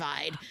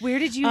terrified. Where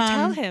did you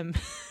tell him?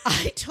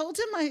 I told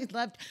him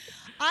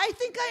I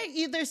think I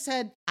either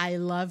said, I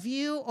love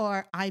you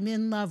or I'm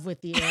in love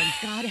with you. And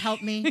God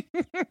help me.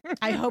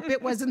 I hope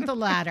it wasn't the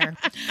latter.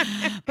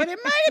 But it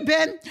might have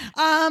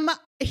been.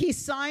 He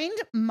signed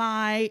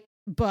my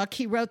book.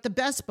 He wrote the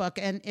best book.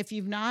 And if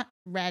you've not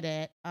read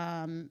it,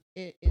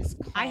 it is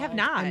called, I have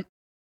not.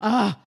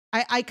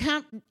 I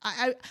can't.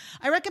 I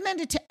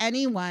recommend it to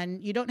anyone.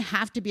 You don't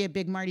have to be a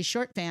big Marty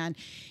Short fan.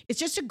 It's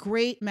just a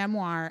great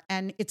memoir.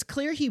 And it's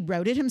clear he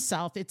wrote it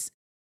himself.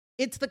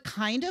 It's the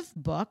kind of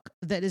book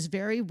that is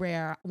very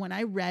rare. When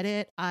I read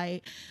it,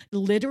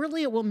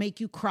 it will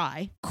make you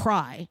cry,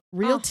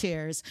 real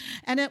tears,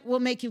 and it will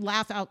make you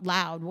laugh out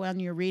loud when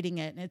you're reading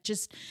it. And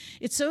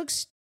it's so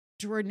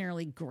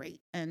extraordinarily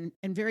great and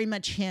very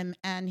much him.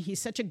 And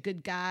he's such a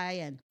good guy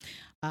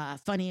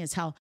and funny as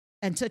hell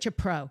and such a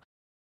pro.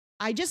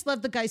 I just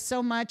love the guy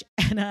so much.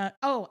 And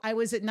I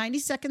was at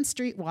 92nd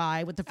Street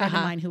Y with a friend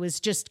of mine who was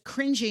just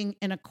cringing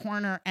in a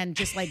corner and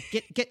just like,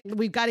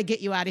 we've got to get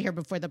you out of here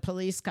before the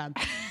police come.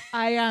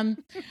 I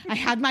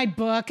had my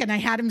book and I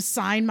had him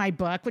sign my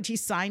book, which he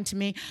signed to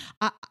me.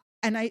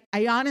 And I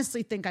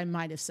honestly think I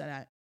might have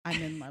said,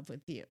 I'm in love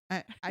with you.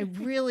 I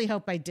really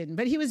hope I didn't,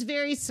 but he was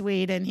very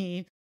sweet and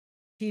he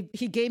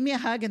gave me a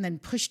hug and then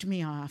pushed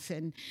me off.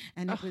 And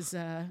it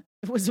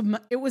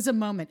was a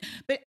moment,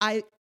 but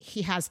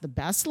he has the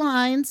best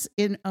lines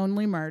in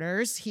Only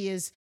Murders. He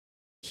is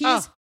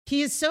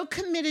so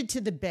committed to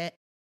the bit.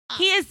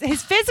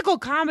 His physical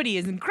comedy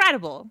is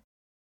incredible.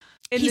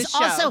 He's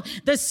also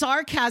the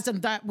sarcasm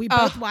that we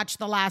both watched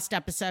the last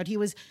episode.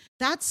 He's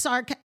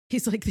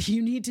like,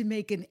 you need to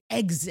make an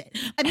exit.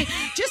 I mean,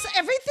 just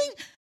everything.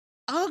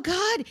 Oh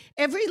God,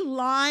 every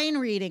line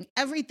reading,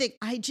 everything.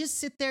 I just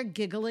sit there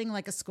giggling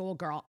like a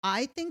schoolgirl.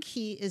 I think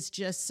he is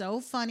just so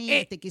funny.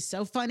 I think he's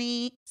so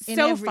funny in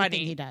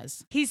everything he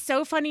does. He's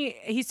so funny.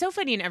 He's so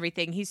funny in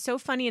everything. He's so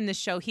funny in the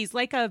show. He's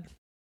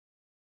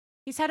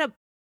had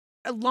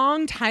a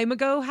long time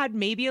ago had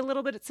maybe a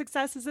little bit of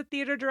success as a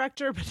theater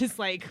director, but has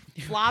like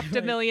flopped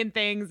a million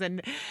things.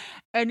 And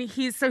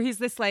he's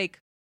this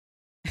like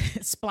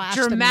Splash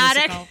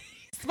dramatic.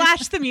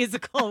 Splash the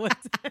musical was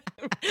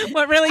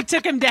what really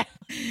took him down.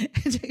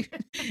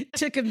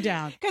 Took him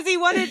down because he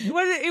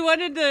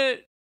wanted to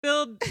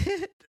build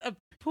a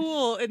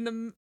pool in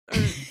the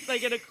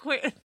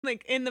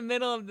in the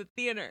middle of the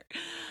theater,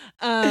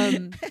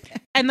 and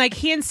like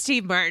he and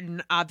Steve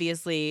Martin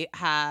obviously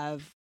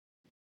have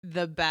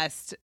the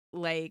best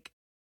like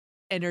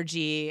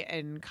energy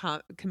and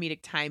comedic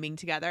timing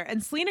together,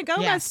 and Selena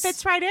Gomez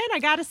fits right in. I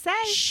gotta say,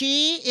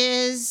 she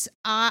is.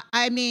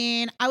 I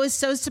mean, I was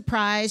so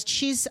surprised.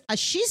 She's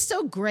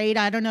so great.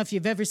 I don't know if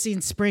you've ever seen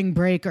Spring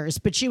Breakers,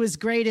 but she was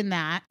great in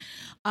that.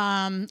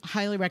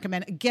 Highly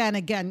recommend.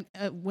 Again,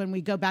 when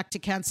we go back to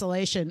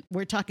Cancellation,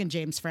 we're talking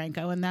James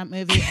Franco in that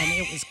movie, and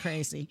it was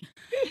crazy.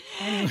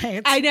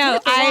 Anyway, I know.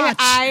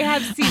 I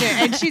have seen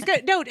it, and she's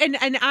good. No, and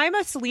I'm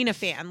a Selena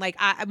fan. Like,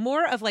 I'm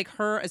more of like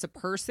her as a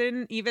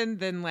person, even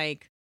than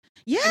like.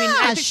 Yeah, I mean,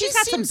 I think she's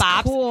got some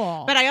bops,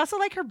 cool. But I also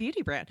like her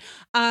beauty brand.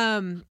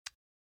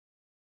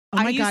 Oh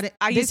my God,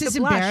 this is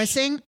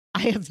embarrassing. I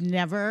have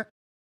never.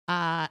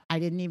 I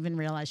didn't even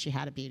realize she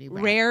had a beauty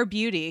brand. Rare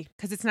Beauty,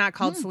 because it's not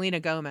called Selena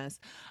Gomez.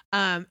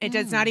 It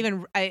does not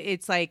even.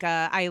 It's like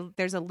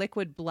there's a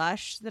liquid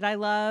blush that I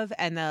love,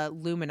 and the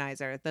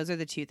luminizer. Those are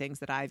the two things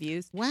that I've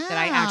used that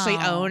I actually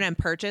own and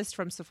purchased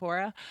from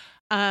Sephora.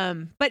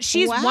 But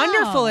she's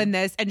wonderful in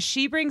this, and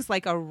she brings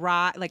like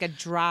a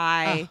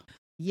dry.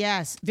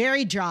 Yes,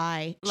 very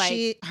dry.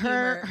 Like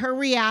her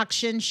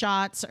reaction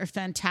shots are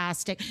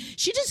fantastic.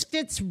 She just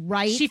fits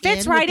right. She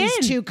fits right in.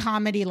 These two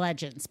comedy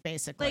legends,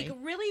 basically. Like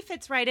really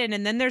fits right in.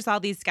 And then there's all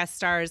these guest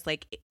stars,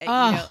 like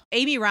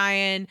Amy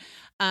Ryan,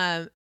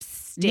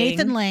 Sting,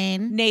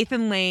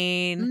 Nathan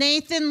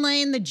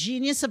Lane, the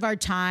genius of our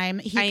time.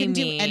 He can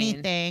do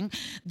anything.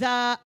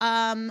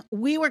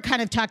 We were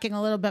kind of talking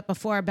a little bit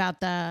before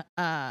about the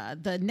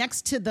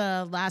next to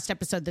the last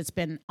episode that's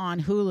been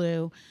on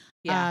Hulu.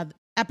 Yeah.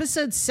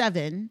 Episode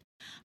 7,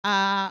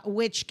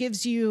 which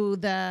gives you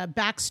the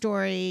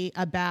backstory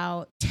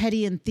about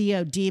Teddy and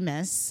Theo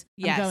Demas.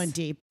 Yes. I'm going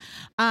deep.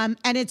 And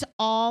it's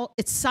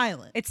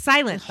silent. It's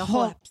silent. The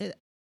whole episode.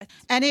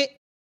 And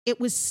it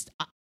was,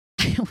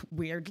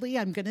 weirdly,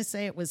 I'm going to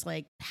say it was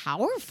like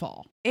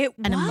powerful. It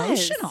and was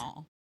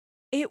emotional.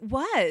 It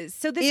was.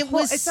 So this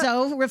was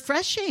so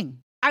refreshing.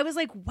 I was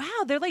like,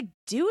 wow, they're like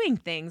doing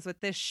things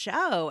with this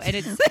show. And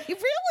it's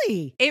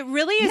really, it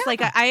really is.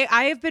 Like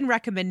I have been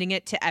recommending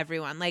it to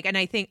everyone. Like, and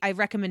I think I've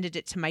recommended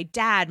it to my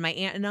dad, my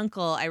aunt and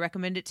uncle. I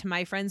recommend it to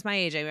my friends my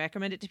age. I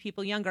recommend it to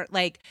people younger.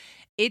 Like,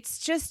 it's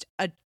just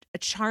a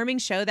charming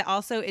show that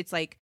also it's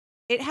like,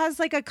 it has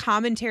like a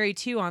commentary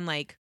too on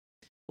like,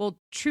 well,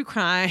 true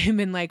crime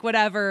and like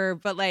whatever,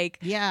 but like,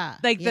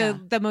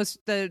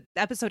 the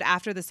episode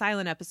after the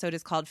silent episode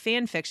is called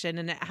Fan Fiction,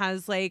 and it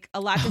has like a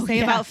lot to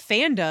say about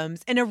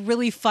fandoms in a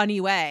really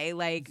funny way,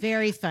 like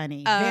very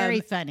funny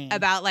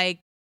about like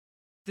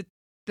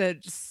the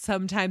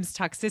sometimes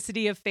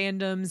toxicity of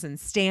fandoms and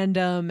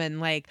standom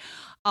and like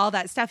all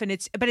that stuff, and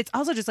it's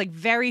also just like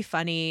very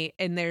funny,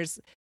 and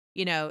there's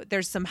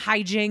some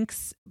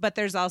hijinks, but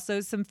there's also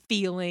some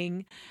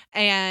feeling,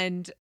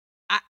 and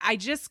I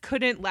just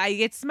couldn't like.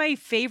 It's my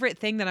favorite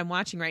thing that I'm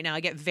watching right now. I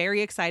get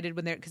very excited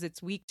when because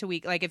it's week to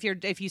week. Like if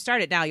you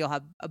start it now, you'll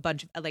have a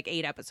bunch of like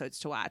 8 episodes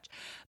to watch,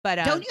 but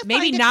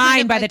maybe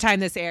 9 by the time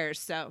this airs.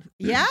 So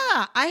yeah,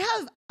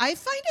 I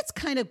find it's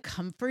kind of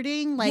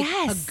comforting, like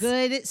a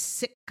good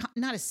sitcom,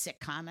 not a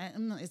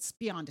sitcom. It's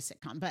beyond a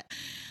sitcom,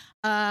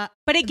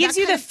 but it gives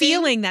you the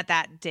feeling that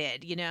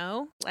did,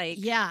 like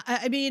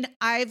I mean,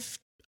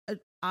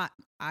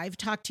 I've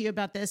talked to you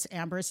about this.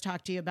 Amber's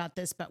talked to you about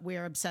this, but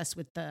we're obsessed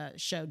with the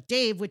show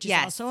Dave, which is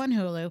also on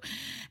Hulu.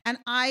 And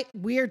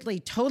weirdly,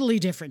 totally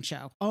different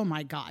show. Oh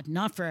my God,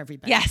 not for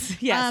everybody.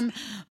 Yes.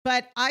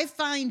 But I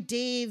find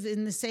Dave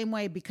in the same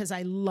way because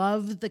I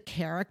love the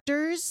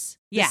characters.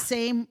 The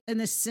same and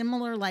the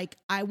similar, like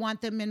I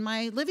want them in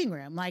my living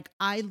room. Like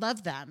I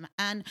love them.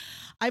 And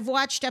I've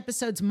watched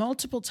episodes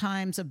multiple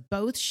times of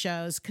both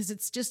shows because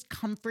it's just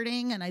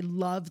comforting and I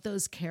love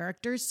those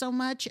characters so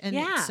much. And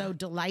it's so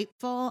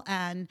delightful.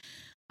 And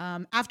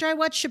after I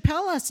watched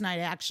Chappelle last night,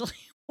 I actually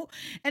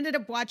ended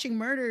up watching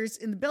Murders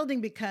in the Building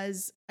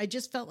because I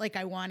just felt like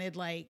I wanted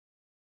like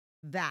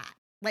that.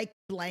 Like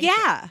blanket.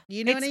 Yeah.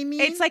 You know what I mean?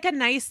 It's like a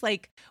nice,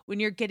 like when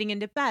you're getting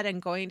into bed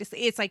and going to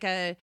sleep, it's like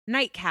a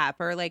nightcap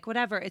or like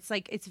whatever. It's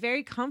like, it's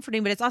very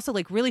comforting, but it's also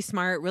like really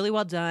smart, really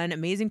well done,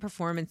 amazing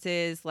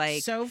performances.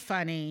 Like so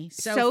funny.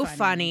 So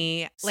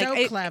funny. Like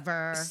so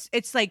clever.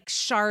 It's like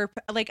sharp.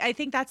 Like, I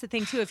think that's the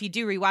thing too. If you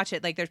do rewatch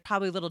it, like there's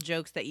probably little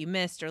jokes that you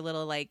missed or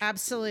little like,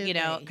 absolutely,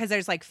 cause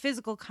there's like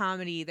physical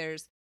comedy.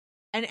 There's,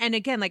 and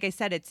again, like I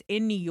said, it's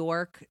in New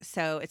York.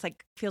 So it's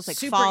like, feels like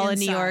super fall inside. in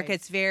New York.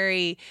 It's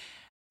very,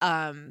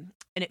 and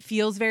it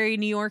feels very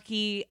New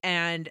Yorky,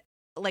 and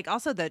like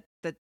also the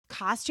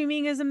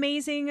costuming is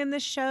amazing in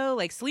this show.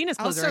 Like Selena's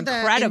clothes are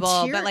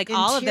incredible, but like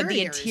all of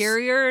the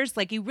interiors,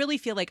 like you really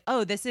feel like,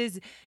 oh, this is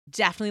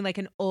definitely like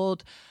an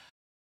old,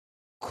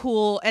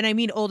 cool, and I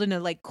mean old in a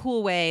like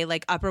cool way,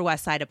 like Upper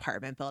West Side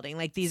apartment building.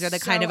 Like these are the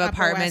kind of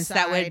apartments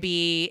that would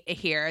be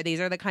here. These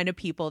are the kind of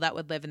people that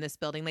would live in this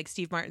building. Like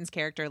Steve Martin's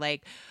character,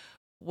 like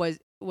was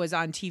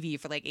on TV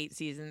for like 8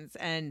 seasons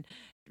and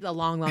a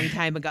long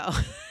time ago.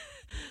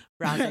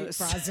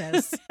 Brazos.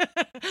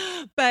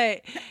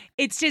 But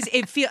it's just,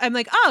 I'm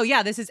like, oh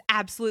yeah, this is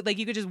absolute, like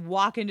you could just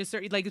walk into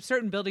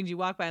certain buildings you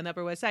walk by on the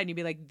Upper West Side and you'd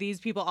be like, these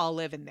people all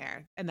live in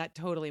there. And that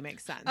totally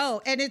makes sense.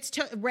 Oh, and it's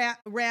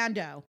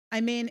rando.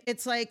 I mean,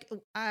 it's like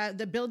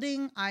the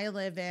building I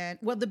live in.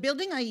 Well, the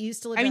building I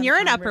used to live in. I mean, you're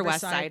an Upper West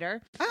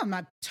Sider. Oh, I'm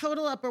a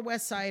total Upper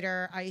West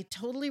Sider. I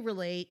totally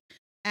relate.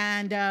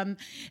 And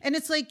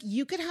it's like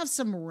you could have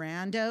some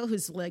rando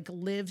who's like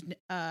lived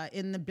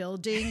in the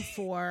building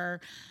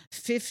for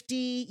 50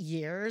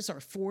 years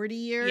or 40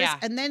 years,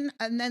 and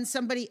then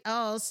somebody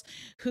else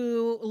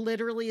who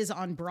literally is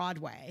on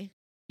Broadway,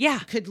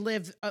 could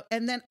live.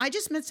 And then I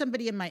just met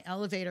somebody in my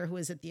elevator who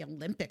was at the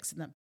Olympics in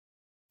the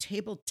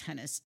table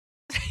tennis.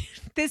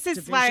 This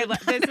is why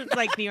this is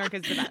like New York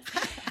is the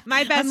best.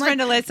 My best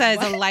friend Alyssa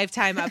is a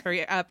lifetime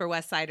Upper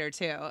West Sider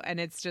too, and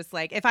it's just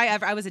like if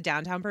I was a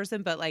downtown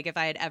person, but like if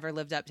I had ever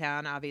lived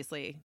uptown,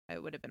 obviously I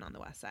would have been on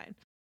the West Side.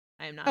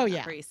 I am not an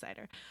Upper East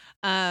Sider.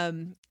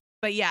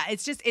 But yeah,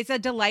 it's a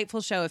delightful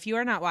show. If you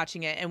are not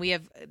watching it, and we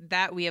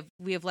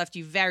have left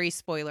you very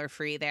spoiler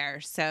free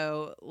there.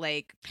 So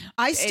like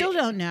I still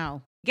don't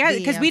know. Yeah,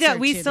 because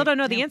we still don't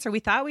know the answer. We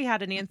thought we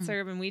had an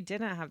answer, and we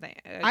didn't have the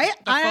I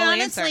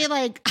honestly answer.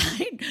 Like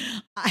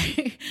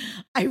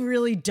I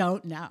really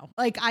don't know.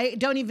 Like I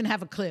don't even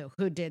have a clue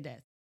who did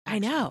it.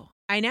 Actually.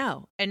 I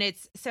know, and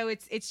it's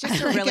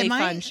just a really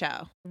fun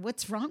show.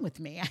 What's wrong with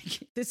me?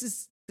 This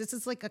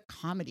is like a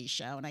comedy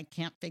show, and I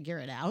can't figure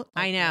it out.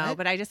 Like, I know, what?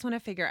 but I just want to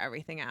figure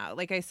everything out.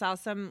 Like I saw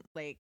some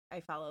I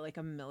follow like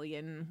 1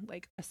 million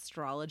like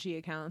astrology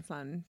accounts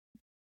on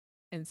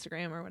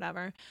Instagram or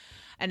whatever,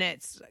 and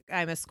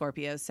I'm a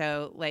Scorpio,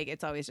 so like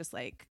it's always just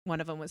like one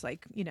of them was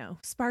like,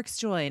 sparks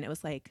joy, and it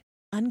was like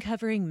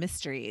uncovering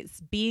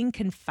mysteries, being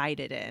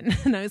confided in,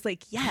 and I was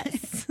like,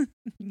 yes.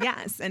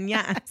 Yes and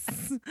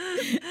yes.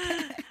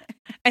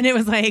 And it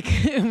was like,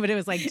 but it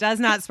was like, does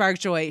not spark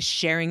joy,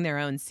 sharing their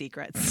own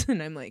secrets.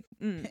 And I'm like,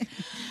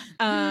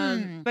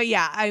 but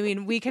yeah, I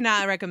mean, we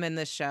cannot recommend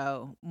this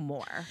show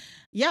more.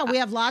 Yeah, we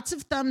have lots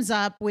of thumbs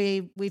up.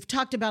 We've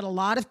talked about a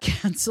lot of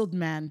canceled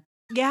men.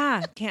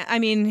 Yeah, I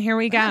mean, here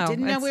we go. I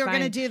didn't know we were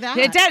going to do that.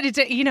 It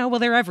did, you know,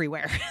 well, they're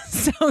everywhere.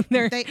 So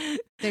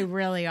they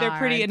really are. They're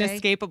pretty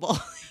inescapable.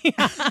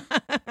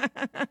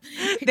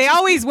 They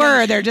always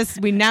were. They're just,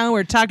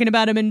 we're talking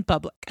about them in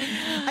public.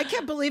 I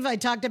can't believe I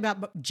talked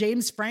about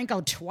James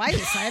Franco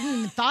twice. I haven't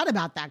even thought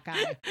about that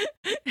guy.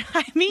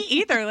 Me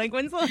either. Like,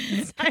 when's the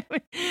last time?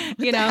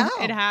 You know,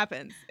 it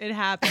happens. It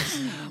happens.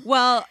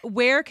 Well,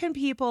 where can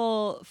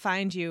people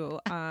find you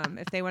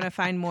if they want to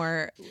find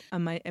more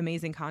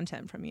amazing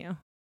content from you?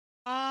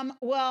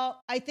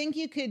 Well, I think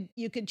you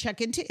could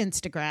check into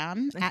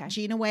Instagram at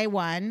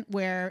GinaWay1,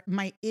 where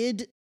my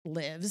id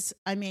lives.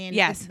 I mean,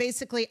 yes.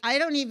 Basically, I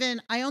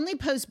only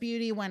post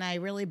beauty when I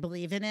really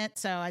believe in it.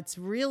 So it's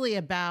really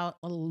about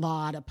a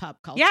lot of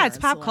pop culture. Yeah, it's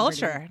pop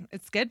culture.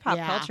 It's good pop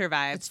culture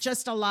vibes. It's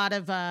just a lot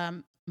of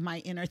my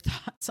inner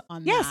thoughts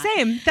on that. Yeah,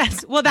 same.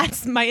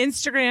 That's my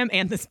Instagram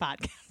and this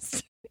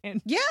podcast.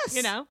 And, yes.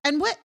 You know.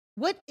 And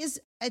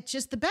it's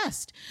just the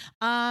best.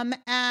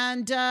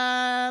 And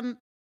then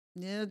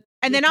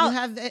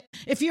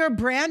if you're a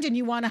brand and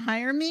you want to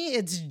hire me,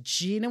 it's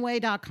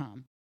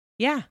GinaWay.com.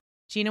 Yeah.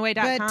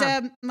 GinaWay.com.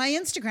 But my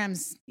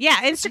Instagram's...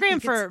 Yeah,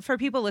 Instagram for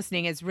people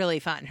listening is really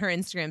fun. Her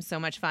Instagram's so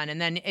much fun.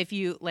 And then if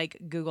you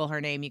Google her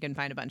name, you can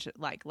find a bunch of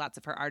lots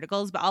of her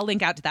articles. But I'll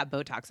link out to that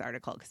Botox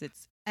article because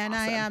it's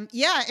awesome.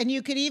 And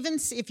you could even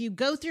see, if you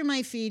go through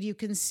my feed, you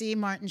can see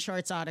Martin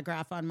Short's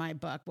autograph on my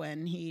book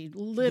when he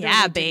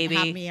literally didn't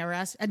have me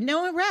arrested.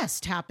 No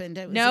arrest happened.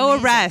 It was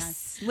amazing.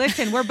 Arrests.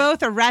 Listen, we're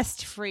both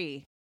arrest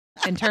free.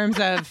 In terms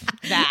of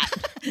that.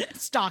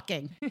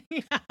 Stalking.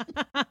 Yeah.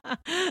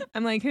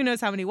 I'm like, who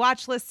knows how many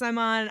watch lists I'm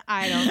on?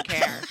 I don't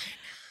care.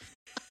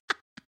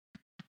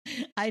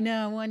 I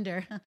know, I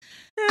wonder.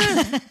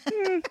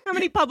 How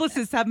many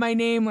publicists have my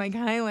name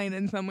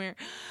highlighted somewhere?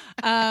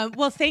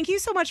 Well, thank you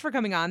so much for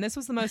coming on. This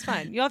was the most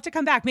fun. You'll have to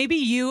come back. Maybe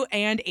you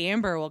and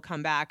Amber will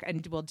come back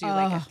and we'll do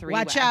a three-way.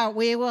 Watch out.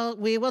 We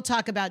will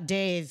talk about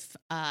Dave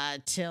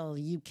till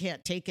you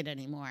can't take it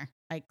anymore.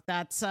 Like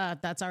that's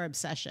our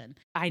obsession.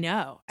 I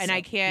know. And so,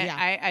 I can't,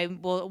 yeah.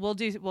 We'll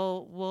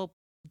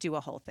do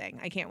a whole thing.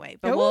 I can't wait.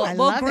 But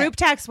we'll group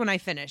text when I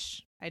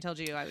finish. I told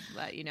you I would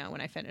let you know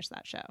when I finish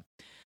that show.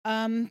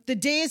 The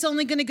day is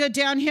only going to go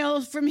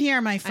downhill from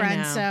here, my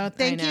friend. So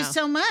thank you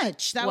so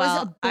much. That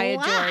was a blast. I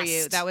adore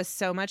you. That was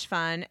so much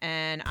fun.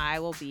 And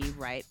I will be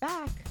right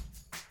back.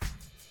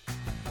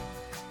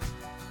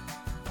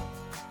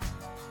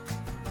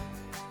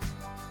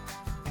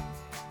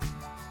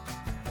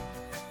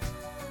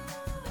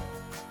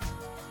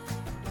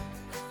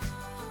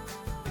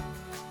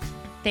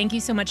 Thank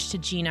you so much to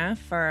Gina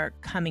for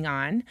coming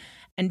on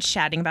and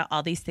chatting about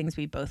all these things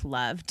we both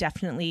love.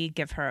 Definitely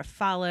give her a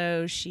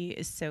follow. She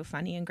is so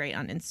funny and great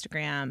on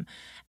Instagram,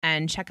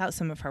 and check out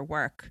some of her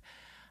work.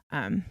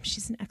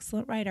 She's an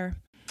excellent writer.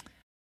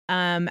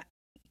 As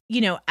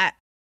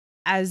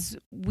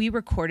we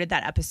recorded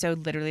that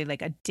episode, literally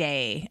like a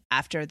day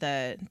after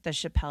the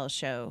Chappelle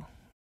show,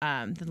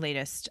 the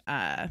latest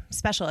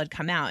special had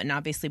come out, and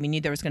obviously we knew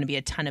there was going to be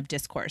a ton of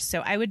discourse. So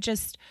I would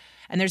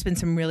and there's been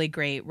some really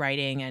great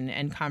writing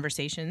and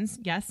conversations,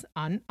 yes,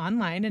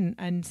 online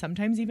and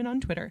sometimes even on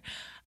Twitter,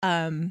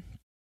 and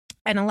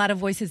a lot of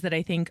voices that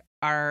I think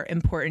are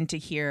important to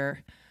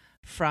hear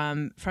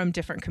from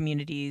different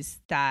communities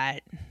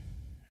that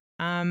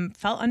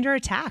felt under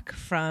attack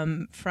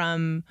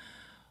from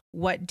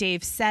what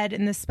Dave said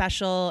in the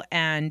special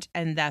and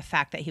the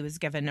fact that he was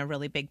given a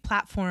really big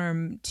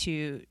platform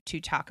to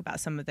talk about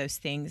some of those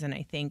things. And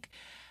I think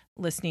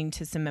listening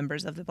to some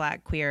members of the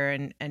Black, queer,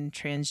 and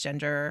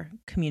transgender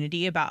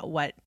community about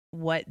what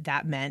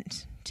that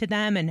meant to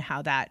them and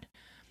how that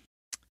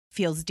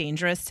feels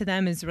dangerous to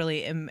them is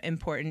really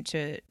important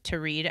to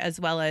read, as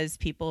well as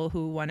people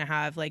who want to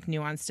have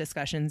nuanced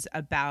discussions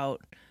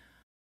about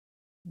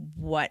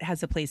what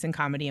has a place in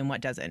comedy and what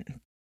doesn't.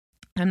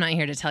 I'm not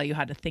here to tell you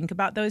how to think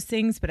about those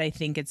things, but I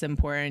think it's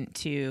important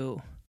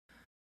to,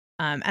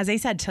 as I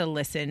said, to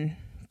listen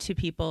to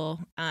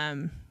people,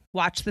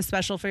 watch the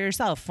special for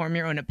yourself, form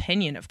your own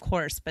opinion, of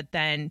course. But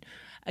then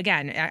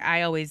again,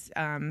 I always,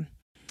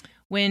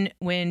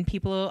 when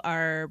people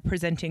are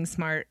presenting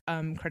smart,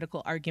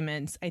 critical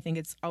arguments, I think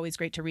it's always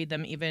great to read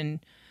them, even,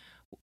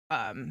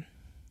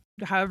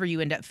 however you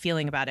end up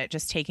feeling about it,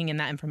 just taking in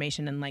that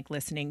information and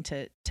listening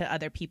to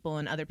other people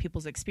and other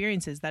people's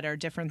experiences that are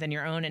different than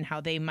your own and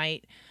how they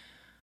might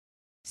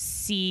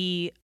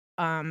see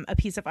a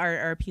piece of art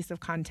or a piece of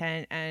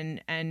content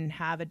and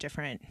have a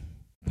different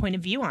point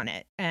of view on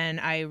it. And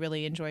I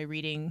really enjoy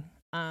reading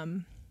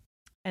and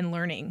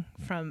learning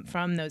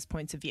from those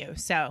points of view.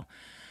 So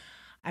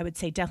I would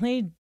say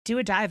definitely do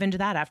a dive into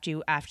that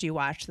after you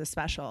watch the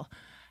special.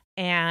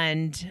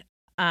 And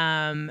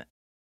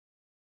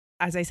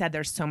as I said,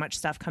 there's so much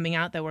stuff coming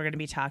out that we're going to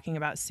be talking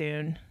about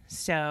soon.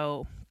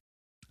 So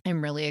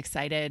I'm really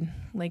excited.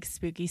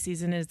 Spooky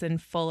season is in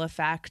full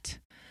effect.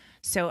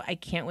 So I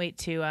can't wait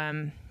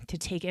to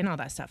take in all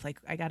that stuff. Like,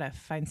 I got to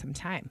find some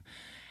time.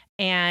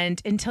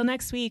 And until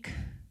next week,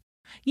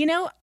 you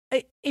know,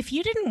 if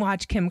you didn't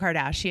watch Kim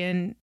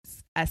Kardashian's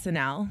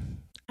SNL,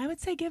 I would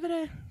say give it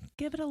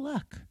a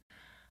look.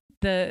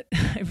 I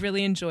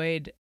really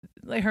enjoyed,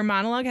 like, her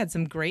monologue had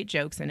some great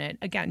jokes in it.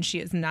 Again, she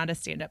is not a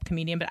stand-up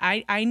comedian, but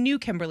I knew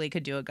Kimberly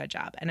could do a good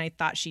job, and I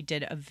thought she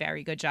did a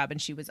very good job,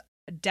 and she was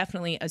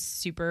definitely a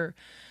super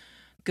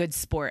good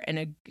sport,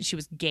 and she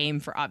was game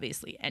for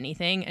obviously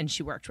anything, and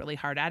she worked really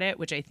hard at it,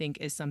 which I think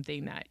is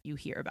something that you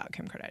hear about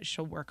Kim Kardashian.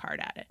 She'll work hard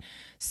at it.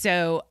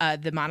 So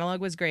the monologue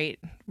was great,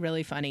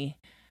 really funny.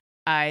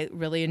 I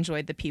really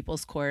enjoyed the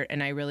People's Court,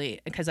 and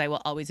because I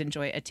will always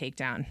enjoy a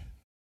takedown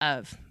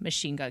of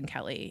Machine Gun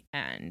Kelly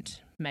and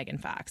Megan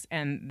Fox,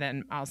 and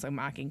then also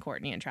mocking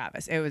Kourtney and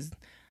Travis.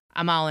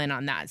 I'm all in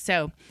on that.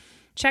 So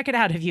check it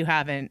out if you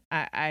haven't.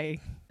 I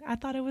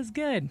thought it was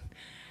good.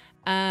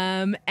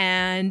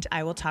 And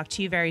I will talk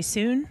to you very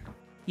soon.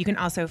 You can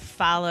also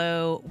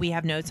follow We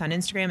Have Notes on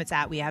Instagram. It's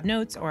at We Have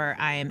Notes, or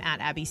I am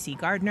at Abby C.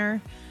 Gardner.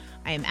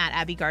 I am at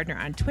Abby Gardner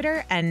on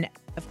Twitter. And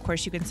of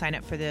course, you can sign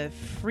up for the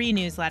free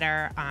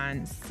newsletter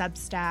on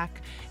Substack.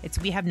 It's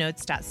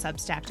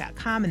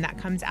wehavenotes.substack.com, and that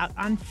comes out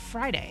on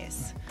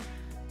Fridays.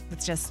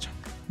 It's just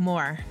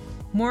more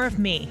of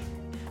me.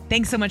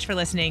 Thanks so much for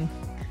listening.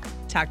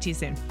 Talk to you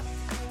soon.